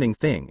frightening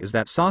thing is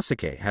that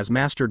Sasuke has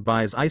mastered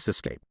Bai's ice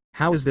escape.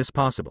 How is this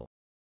possible?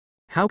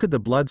 How could the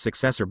blood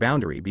successor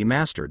boundary be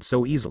mastered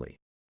so easily?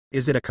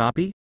 Is it a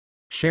copy?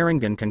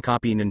 Sharingan can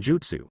copy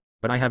ninjutsu,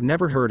 but I have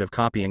never heard of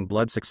copying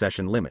blood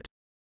succession limit.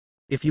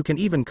 If you can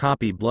even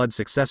copy blood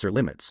successor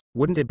limits,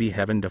 wouldn't it be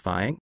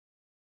heaven-defying?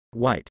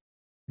 White.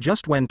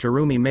 Just when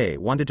Terumi Mei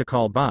wanted to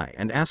call Bai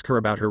and ask her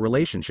about her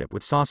relationship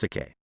with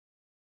Sasuke.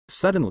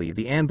 Suddenly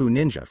the Anbu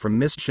ninja from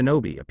Mist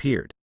Shinobi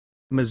appeared.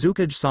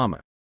 Mizukage-sama.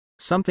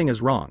 Something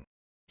is wrong.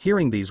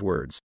 Hearing these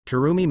words,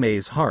 Terumi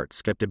Mei's heart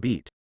skipped a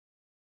beat.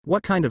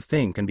 What kind of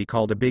thing can be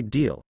called a big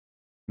deal?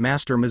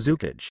 Master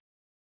Mizukage.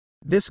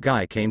 This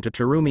guy came to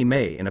Terumi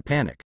Mei in a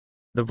panic.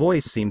 The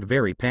voice seemed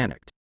very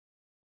panicked.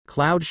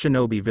 Cloud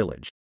Shinobi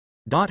Village.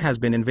 Has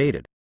been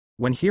invaded.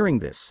 When hearing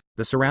this,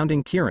 the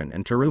surrounding Kirin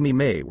and Terumi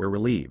Mei were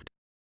relieved.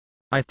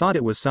 I thought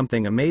it was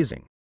something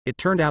amazing. It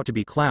turned out to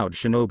be Cloud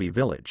Shinobi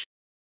Village.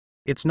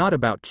 It's not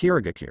about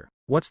Kirigakure.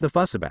 What's the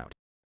fuss about?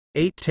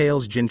 Eight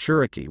Tails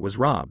Jinchuriki was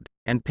robbed,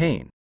 and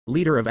Pain,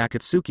 leader of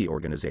Akatsuki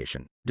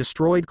organization,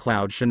 destroyed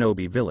Cloud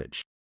Shinobi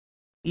Village.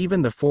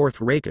 Even the fourth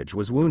Raikage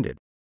was wounded.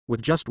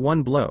 With just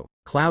one blow,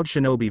 Cloud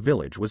Shinobi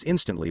Village was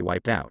instantly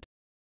wiped out.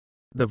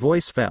 The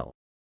voice fell.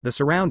 The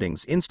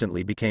surroundings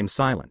instantly became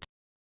silent.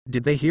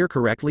 Did they hear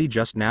correctly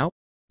just now?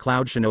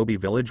 Cloud Shinobi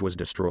Village was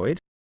destroyed?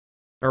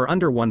 Or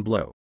under one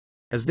blow?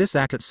 Is this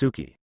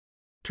Akatsuki?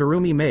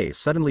 Terumi Mei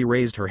suddenly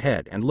raised her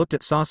head and looked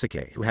at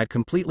Sasuke, who had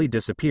completely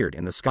disappeared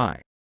in the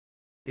sky.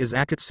 Is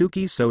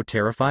Akatsuki so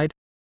terrified?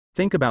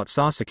 Think about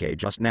Sasuke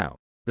just now.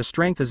 The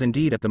strength is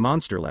indeed at the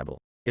monster level.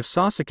 If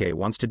Sasuke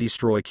wants to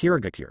destroy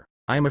Kirigakure,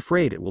 I am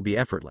afraid it will be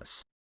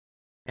effortless.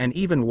 And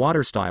even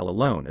water style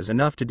alone is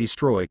enough to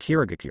destroy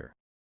Kirigakure.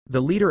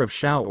 The leader of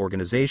Shao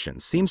organization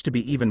seems to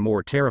be even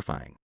more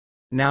terrifying.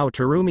 Now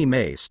Terumi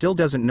Mei still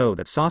doesn't know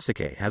that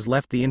Sasuke has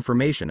left the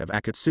information of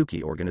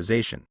Akatsuki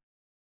organization.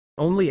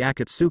 Only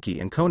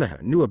Akatsuki and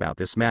Konoha knew about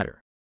this matter.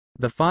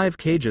 The 5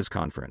 Cages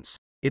conference.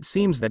 It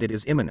seems that it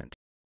is imminent.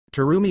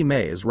 Terumi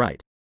Mei is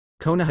right.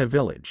 Konoha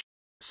village.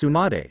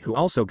 Tsunade, who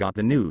also got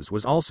the news,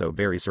 was also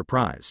very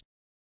surprised.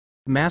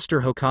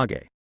 Master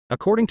Hokage.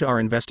 According to our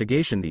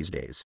investigation these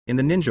days, in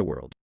the ninja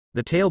world,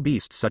 the tail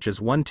beasts such as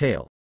 1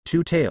 tail,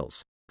 2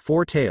 tails,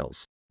 4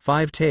 tails,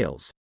 5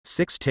 tails,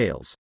 6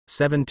 tails,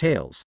 7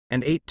 tails,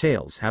 and 8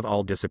 tails have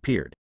all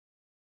disappeared.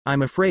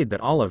 I'm afraid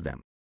that all of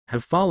them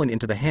have fallen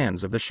into the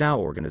hands of the Shao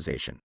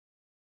organization.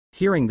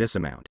 Hearing this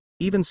amount,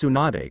 even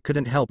Tsunade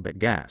couldn't help but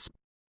gasp.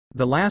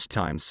 The last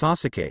time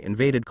Sasuke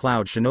invaded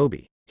Cloud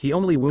Shinobi, he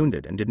only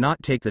wounded and did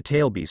not take the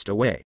tail beast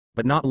away,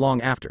 but not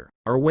long after,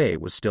 our way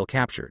was still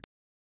captured.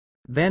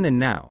 Then and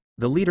now,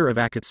 the leader of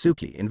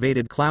Akatsuki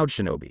invaded Cloud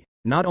Shinobi,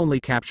 not only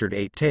captured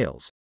 8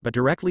 tails, but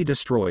directly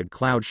destroyed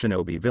Cloud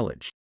Shinobi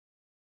village.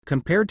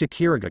 Compared to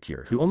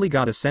Kirigakure, who only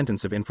got a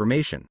sentence of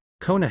information,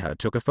 Konoha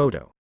took a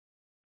photo.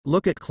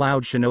 Look at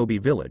Cloud Shinobi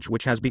village,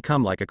 which has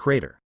become like a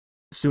crater.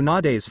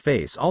 Tsunade's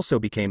face also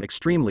became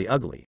extremely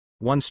ugly.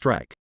 1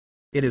 strike.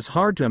 It is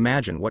hard to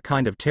imagine what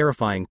kind of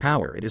terrifying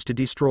power it is to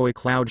destroy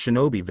Cloud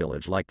Shinobi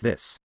village like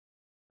this.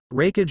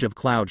 Raikage of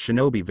Cloud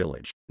Shinobi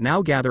village,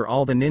 now gather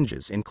all the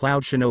ninjas in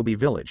Cloud Shinobi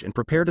village and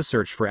prepare to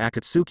search for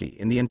Akatsuki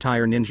in the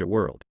entire ninja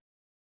world.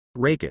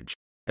 Raikage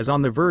is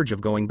on the verge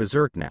of going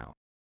berserk now.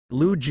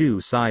 Lu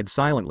Ju sighed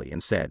silently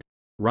and said,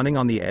 running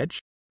on the edge?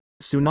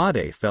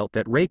 Tsunade felt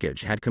that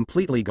Raikage had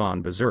completely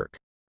gone berserk.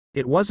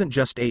 It wasn't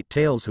just 8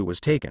 tails who was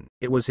taken,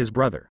 it was his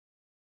brother.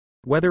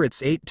 Whether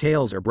it's 8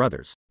 tails or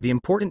brothers, the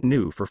important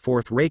news for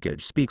 4th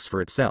Raikage speaks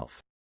for itself.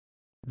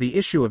 The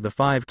issue of the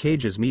 5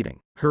 Cages meeting,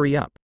 hurry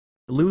up.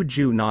 Lu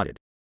Ju nodded.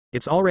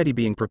 It's already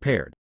being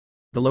prepared.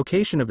 The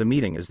location of the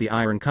meeting is the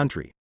Iron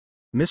Country.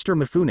 Mr.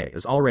 Mifune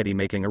is already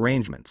making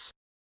arrangements.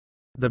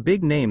 The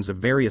big names of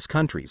various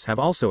countries have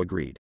also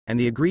agreed, and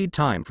the agreed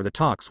time for the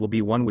talks will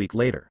be 1 week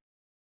later.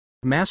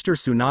 Master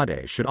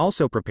Tsunade should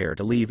also prepare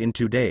to leave in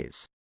 2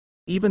 days.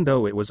 Even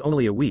though it was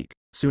only a week,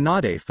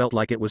 Tsunade felt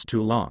like it was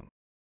too long.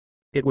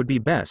 It would be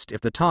best if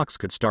the talks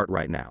could start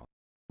right now.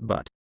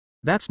 But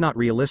that's not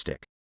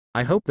realistic.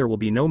 I hope there will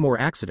be no more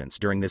accidents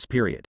during this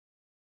period.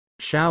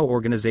 Shao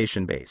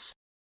Organization Base.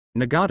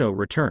 Nagato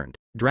returned,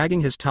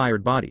 dragging his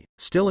tired body,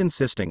 still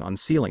insisting on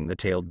sealing the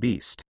tailed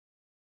beast.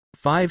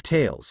 5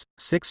 tails,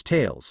 6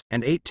 tails,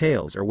 and 8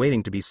 tails are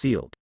waiting to be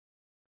sealed.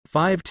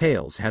 5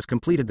 tails has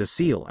completed the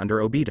seal under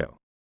Obito.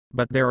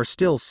 But there are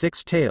still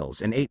 6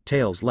 tails and 8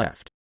 tails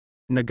left.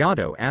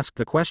 Nagato asked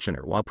the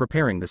questioner while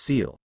preparing the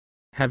seal.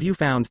 Have you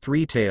found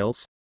 3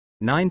 tails?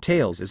 9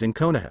 tails is in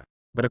Konoha,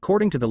 but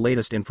according to the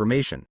latest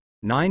information,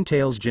 9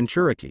 tails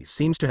Jinchuriki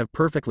seems to have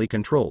perfectly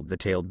controlled the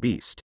tailed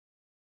beast.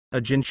 A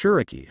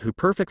Jinchuriki who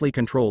perfectly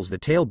controls the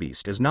tail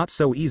beast is not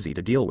so easy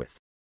to deal with.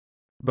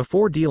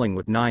 Before dealing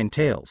with 9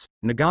 tails,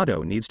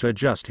 Nagato needs to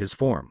adjust his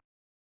form.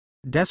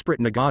 Desperate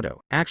Nagato,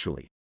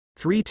 actually.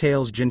 3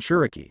 tails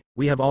Jinchuriki,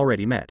 we have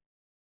already met.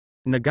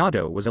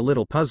 Nagato was a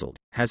little puzzled.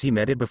 Has he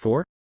met it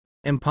before?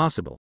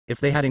 Impossible. If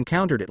they had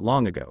encountered it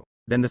long ago,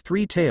 then the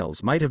 3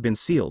 tails might have been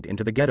sealed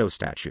into the Geto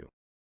statue.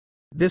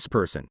 This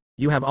person,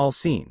 you have all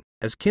seen,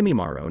 as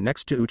Kimimaro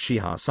next to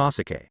Uchiha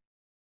Sasuke.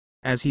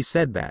 As he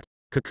said that,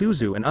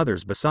 Kakuzu and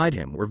others beside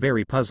him were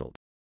very puzzled.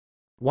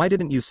 Why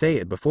didn't you say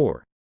it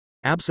before?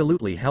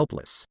 Absolutely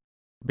helpless.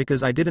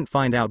 Because I didn't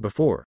find out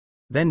before.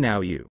 Then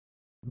now you.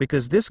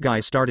 Because this guy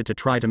started to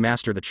try to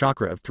master the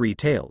chakra of 3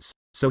 tails,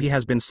 so he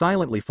has been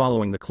silently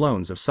following the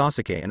clones of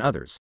Sasuke and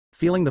others,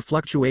 feeling the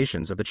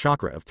fluctuations of the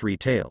chakra of 3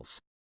 tails.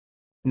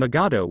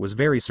 Nagato was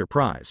very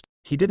surprised.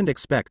 He didn't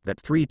expect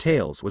that 3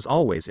 tails was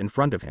always in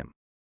front of him.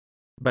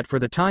 But for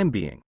the time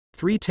being,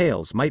 3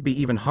 tails might be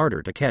even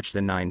harder to catch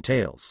than 9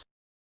 tails.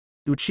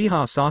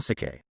 Uchiha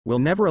Sasuke will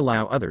never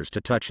allow others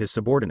to touch his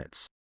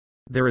subordinates.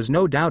 There is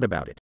no doubt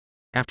about it.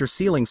 After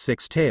sealing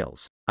 6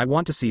 tails, I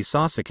want to see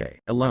Sasuke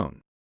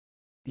alone.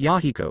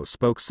 Yahiko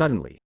spoke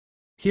suddenly.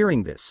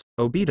 Hearing this,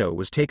 Obito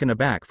was taken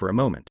aback for a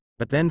moment,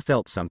 but then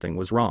felt something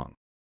was wrong.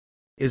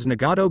 Is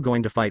Nagato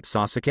going to fight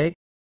Sasuke?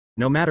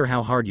 No matter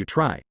how hard you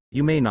try,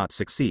 you may not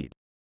succeed.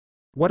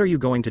 What are you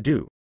going to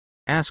do?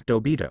 Asked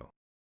Obito.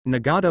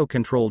 Nagato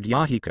controlled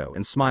Yahiko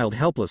and smiled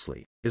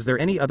helplessly. Is there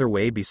any other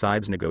way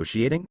besides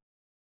negotiating?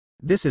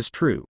 This is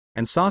true,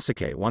 and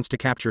Sasuke wants to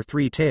capture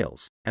 3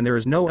 tails, and there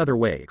is no other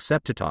way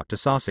except to talk to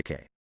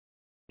Sasuke.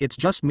 It's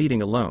just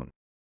meeting alone.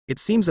 It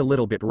seems a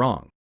little bit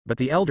wrong, but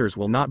the elders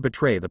will not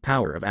betray the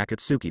power of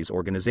Akatsuki's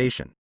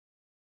organization.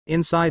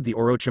 Inside the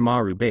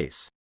Orochimaru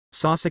base,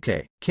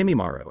 Sasuke,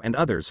 Kimimaro and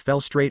others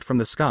fell straight from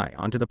the sky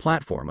onto the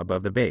platform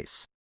above the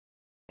base.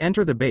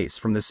 Enter the base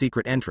from the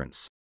secret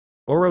entrance.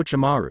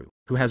 Orochimaru,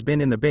 who has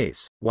been in the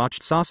base,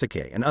 watched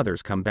Sasuke and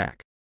others come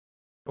back.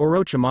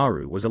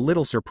 Orochimaru was a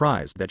little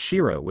surprised that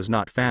Shiro was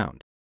not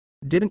found.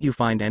 Didn't you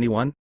find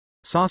anyone?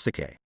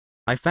 Sasuke.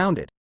 I found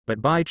it,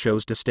 but Bai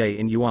chose to stay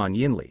in Yuan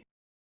Yinli.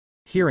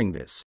 Hearing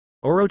this,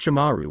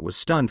 Orochimaru was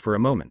stunned for a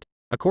moment.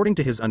 According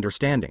to his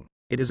understanding,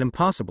 it is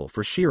impossible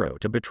for Shiro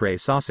to betray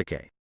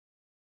Sasuke.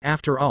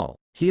 After all,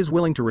 he is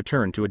willing to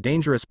return to a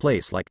dangerous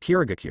place like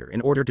Kirigakure in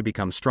order to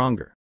become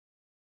stronger.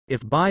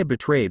 If Bai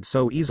betrayed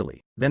so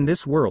easily, then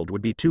this world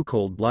would be too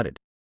cold-blooded.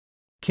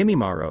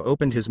 Kimimaro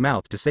opened his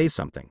mouth to say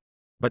something.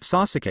 But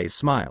Sasuke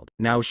smiled.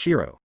 Now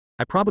Shiro,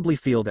 I probably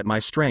feel that my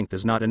strength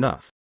is not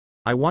enough.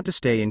 I want to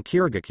stay in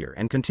Kirigakure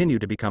and continue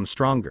to become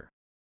stronger.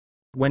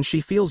 When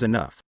she feels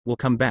enough, we'll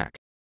come back.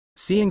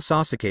 Seeing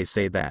Sasuke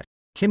say that,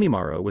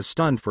 Kimimaro was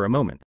stunned for a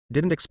moment.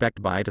 Didn't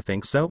expect Bai to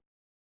think so?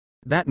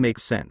 That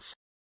makes sense.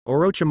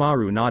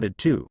 Orochimaru nodded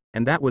too,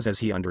 and that was as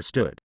he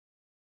understood.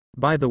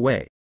 By the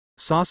way,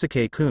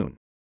 Sasuke-kun,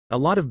 a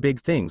lot of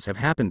big things have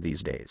happened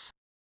these days.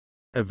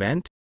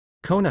 Event?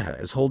 Konoha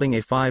is holding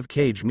a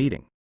 5-cage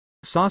meeting.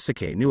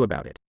 Sasuke knew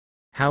about it.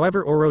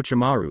 However,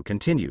 Orochimaru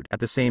continued. At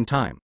the same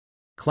time,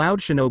 Cloud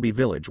Shinobi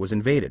Village was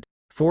invaded,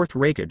 4th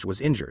Raikage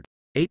was injured,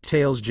 8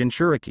 Tails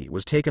Jinchuriki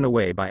was taken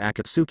away by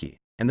Akatsuki,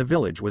 and the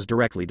village was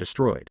directly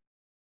destroyed.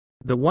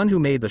 The one who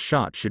made the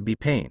shot should be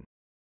Pain.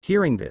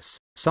 Hearing this,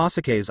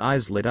 Sasuke's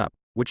eyes lit up,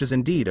 which is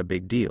indeed a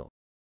big deal.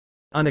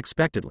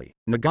 Unexpectedly,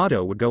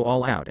 Nagato would go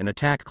all out and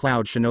attack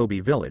Cloud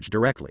Shinobi Village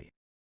directly.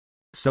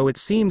 So it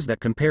seems that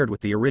compared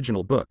with the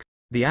original book,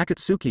 the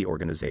Akatsuki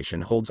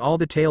organization holds all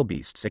the tail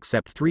beasts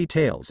except 3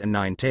 tails and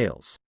 9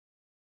 tails.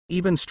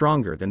 Even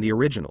stronger than the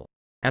original.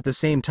 At the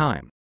same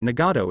time,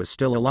 Nagato is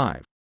still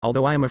alive,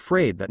 although I am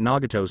afraid that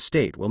Nagato's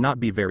state will not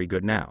be very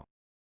good now.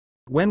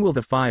 When will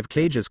the 5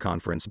 Cages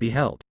conference be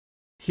held?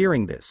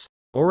 Hearing this,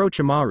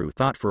 Orochimaru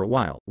thought for a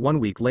while. 1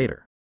 week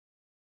later.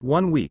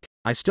 1 week,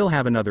 I still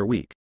have another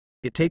week.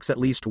 It takes at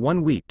least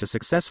 1 week to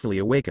successfully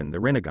awaken the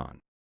Rinnegan.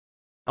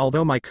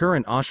 Although my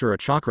current Ashura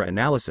Chakra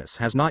analysis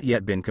has not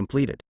yet been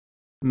completed.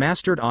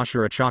 Mastered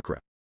Ashura Chakra,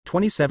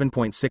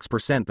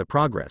 27.6%. The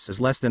progress is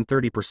less than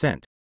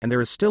 30%, and there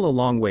is still a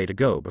long way to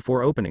go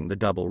before opening the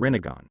double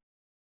Rinnegan.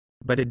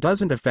 But it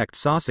doesn't affect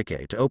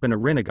Sasuke to open a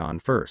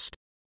Rinnegan first.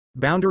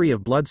 Boundary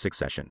of Blood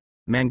Succession,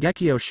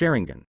 Mangekyo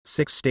Sharingan,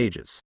 6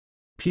 stages.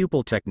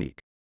 Pupil Technique.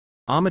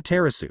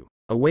 Amaterasu,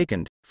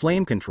 Awakened,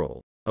 Flame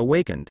Control,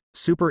 Awakened,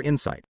 Super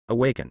Insight,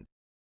 Awakened.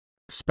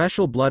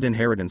 Special Blood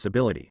Inheritance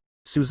Ability,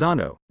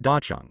 Susanoo,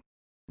 Dachang.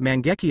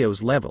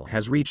 Mangekyo's level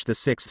has reached the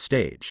 6th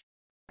stage.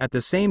 At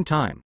the same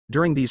time,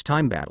 during these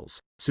time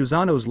battles,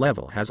 Susanoo's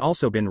level has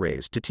also been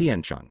raised to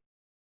Tiancheng.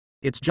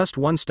 It's just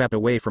one step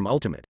away from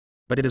ultimate,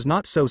 but it is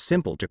not so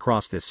simple to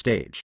cross this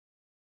stage.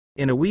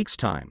 In a week's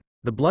time,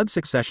 the blood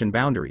succession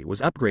boundary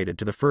was upgraded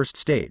to the first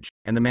stage,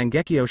 and the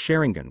Mangekyo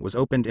Sharingan was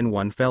opened in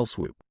one fell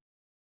swoop.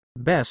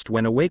 Best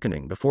when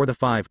awakening before the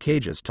 5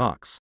 cages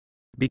talks.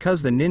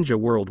 Because the Ninja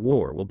World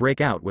War will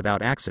break out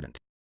without accident.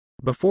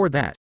 Before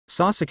that,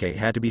 Sasuke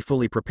had to be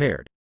fully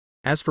prepared.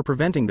 As for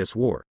preventing this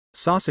war,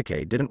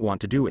 Sasuke didn't want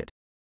to do it.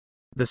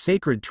 The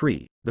sacred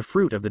tree, the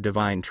fruit of the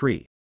divine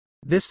tree.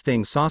 This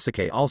thing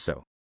Sasuke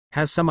also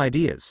has some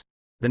ideas.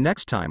 The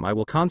next time I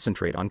will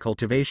concentrate on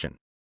cultivation.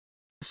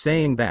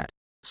 Saying that,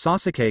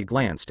 Sasuke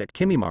glanced at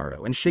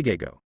Kimimaro and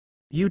Shigego.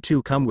 You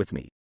two come with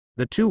me.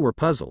 The two were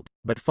puzzled,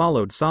 but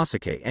followed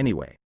Sasuke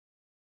anyway.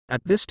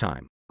 At this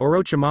time,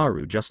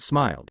 Orochimaru just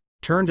smiled,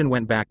 turned and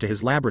went back to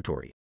his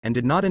laboratory, and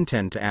did not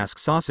intend to ask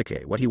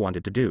Sasuke what he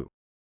wanted to do.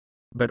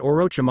 But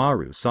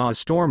Orochimaru saw a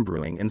storm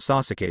brewing in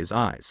Sasuke's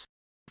eyes.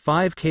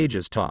 5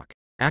 cages talk.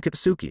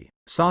 Akatsuki,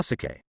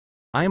 Sasuke.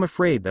 I am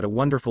afraid that a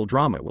wonderful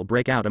drama will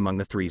break out among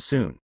the 3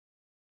 soon.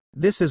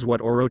 This is what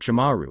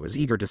Orochimaru is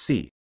eager to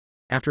see.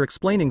 After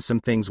explaining some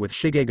things with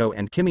Shigego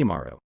and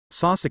Kimimaro,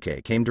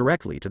 Sasuke came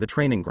directly to the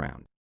training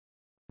ground.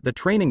 The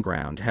training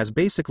ground has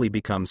basically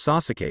become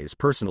Sasuke's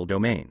personal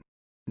domain.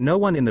 No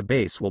one in the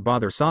base will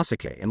bother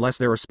Sasuke unless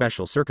there are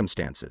special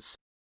circumstances.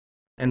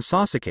 And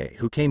Sasuke,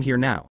 who came here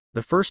now,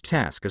 the first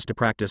task is to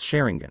practice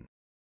Sharingan.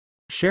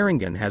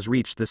 Sharingan has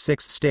reached the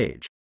 6th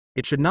stage.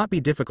 It should not be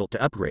difficult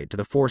to upgrade to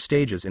the 4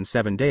 stages in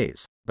 7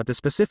 days, but the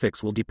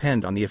specifics will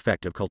depend on the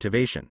effect of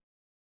cultivation.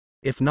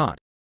 If not,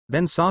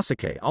 then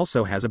Sasuke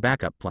also has a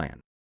backup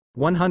plan.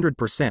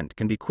 100%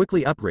 can be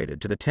quickly upgraded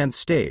to the 10th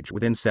stage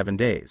within 7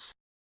 days.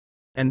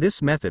 And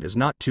this method is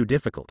not too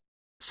difficult.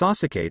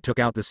 Sasuke took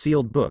out the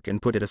sealed book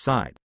and put it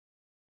aside.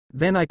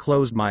 Then I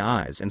closed my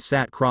eyes and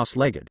sat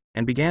cross-legged,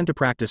 and began to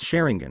practice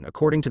Sharingan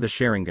according to the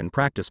Sharingan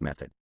practice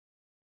method.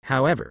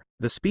 However,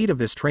 the speed of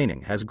this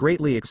training has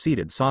greatly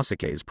exceeded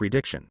Sasuke's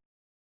prediction.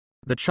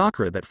 The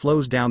chakra that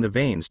flows down the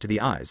veins to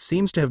the eyes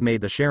seems to have made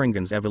the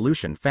Sharingan's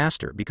evolution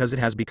faster because it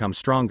has become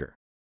stronger.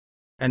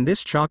 And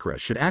this chakra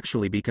should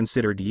actually be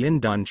considered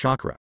Yin-Dun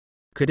chakra.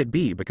 Could it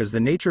be because the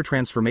nature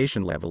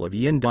transformation level of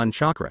Yin-Dun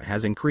chakra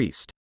has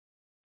increased?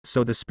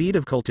 So the speed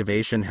of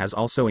cultivation has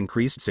also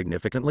increased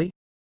significantly?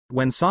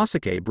 When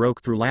Sasuke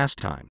broke through last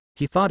time,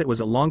 he thought it was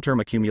a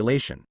long-term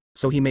accumulation,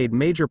 so he made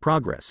major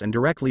progress and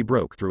directly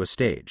broke through a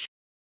stage.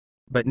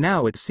 But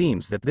now it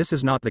seems that this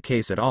is not the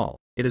case at all.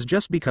 It is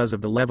just because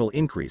of the level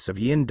increase of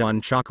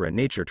Yin-Dun chakra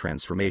nature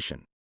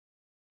transformation.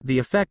 The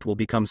effect will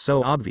become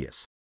so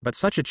obvious, but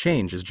such a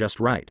change is just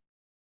right.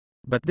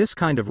 But this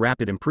kind of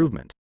rapid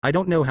improvement, I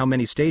don't know how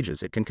many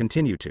stages it can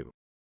continue to.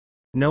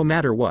 No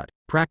matter what,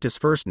 practice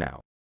first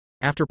now.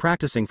 After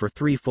practicing for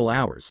 3 full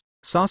hours,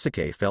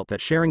 Sasuke felt that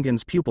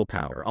Sharingan's pupil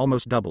power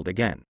almost doubled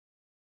again.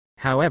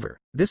 However,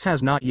 this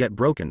has not yet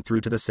broken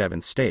through to the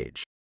 7th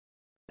stage.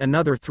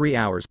 Another 3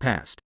 hours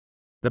passed.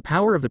 The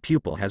power of the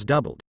pupil has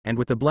doubled, and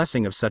with the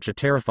blessing of such a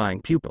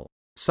terrifying pupil,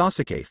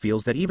 Sasuke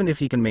feels that even if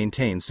he can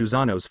maintain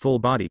Susanoo's full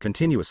body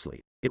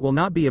continuously, it will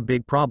not be a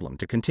big problem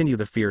to continue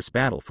the fierce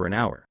battle for an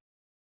hour.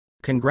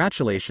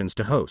 Congratulations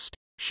to host,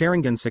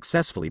 Sharingan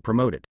successfully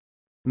promoted.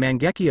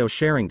 Mangekyo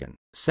Sharingan,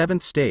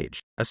 7th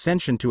stage,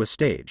 ascension to a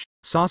stage.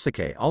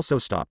 Sasuke also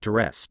stopped to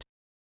rest.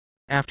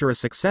 After a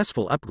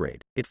successful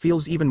upgrade, it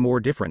feels even more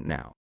different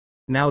now.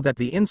 Now that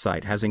the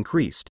insight has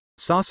increased,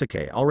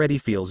 Sasuke already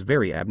feels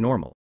very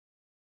abnormal.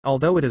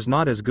 Although it is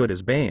not as good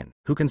as Baian,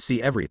 who can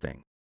see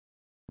everything.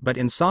 But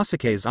in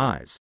Sasuke's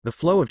eyes, the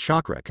flow of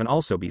chakra can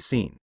also be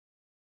seen.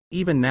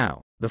 Even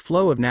now, the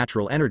flow of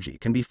natural energy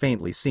can be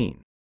faintly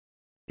seen.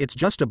 It's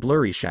just a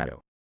blurry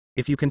shadow.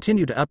 If you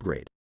continue to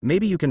upgrade,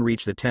 maybe you can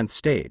reach the 10th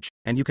stage,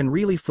 and you can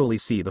really fully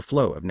see the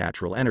flow of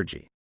natural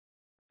energy.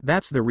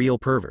 That's the real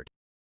pervert.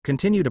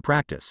 Continue to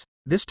practice.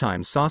 This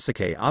time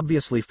Sasuke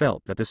obviously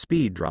felt that the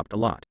speed dropped a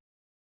lot.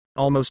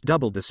 Almost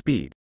doubled the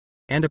speed.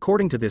 And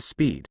according to this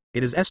speed,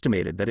 it is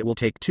estimated that it will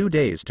take 2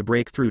 days to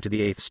break through to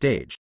the 8th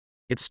stage.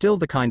 It's still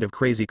the kind of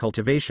crazy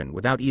cultivation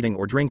without eating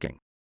or drinking.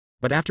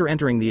 But after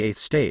entering the 8th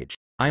stage,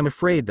 I am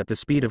afraid that the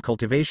speed of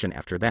cultivation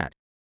after that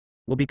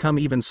will become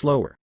even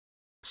slower.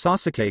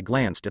 Sasuke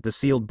glanced at the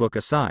sealed book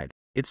aside.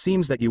 It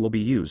seems that you will be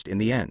used in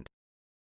the end.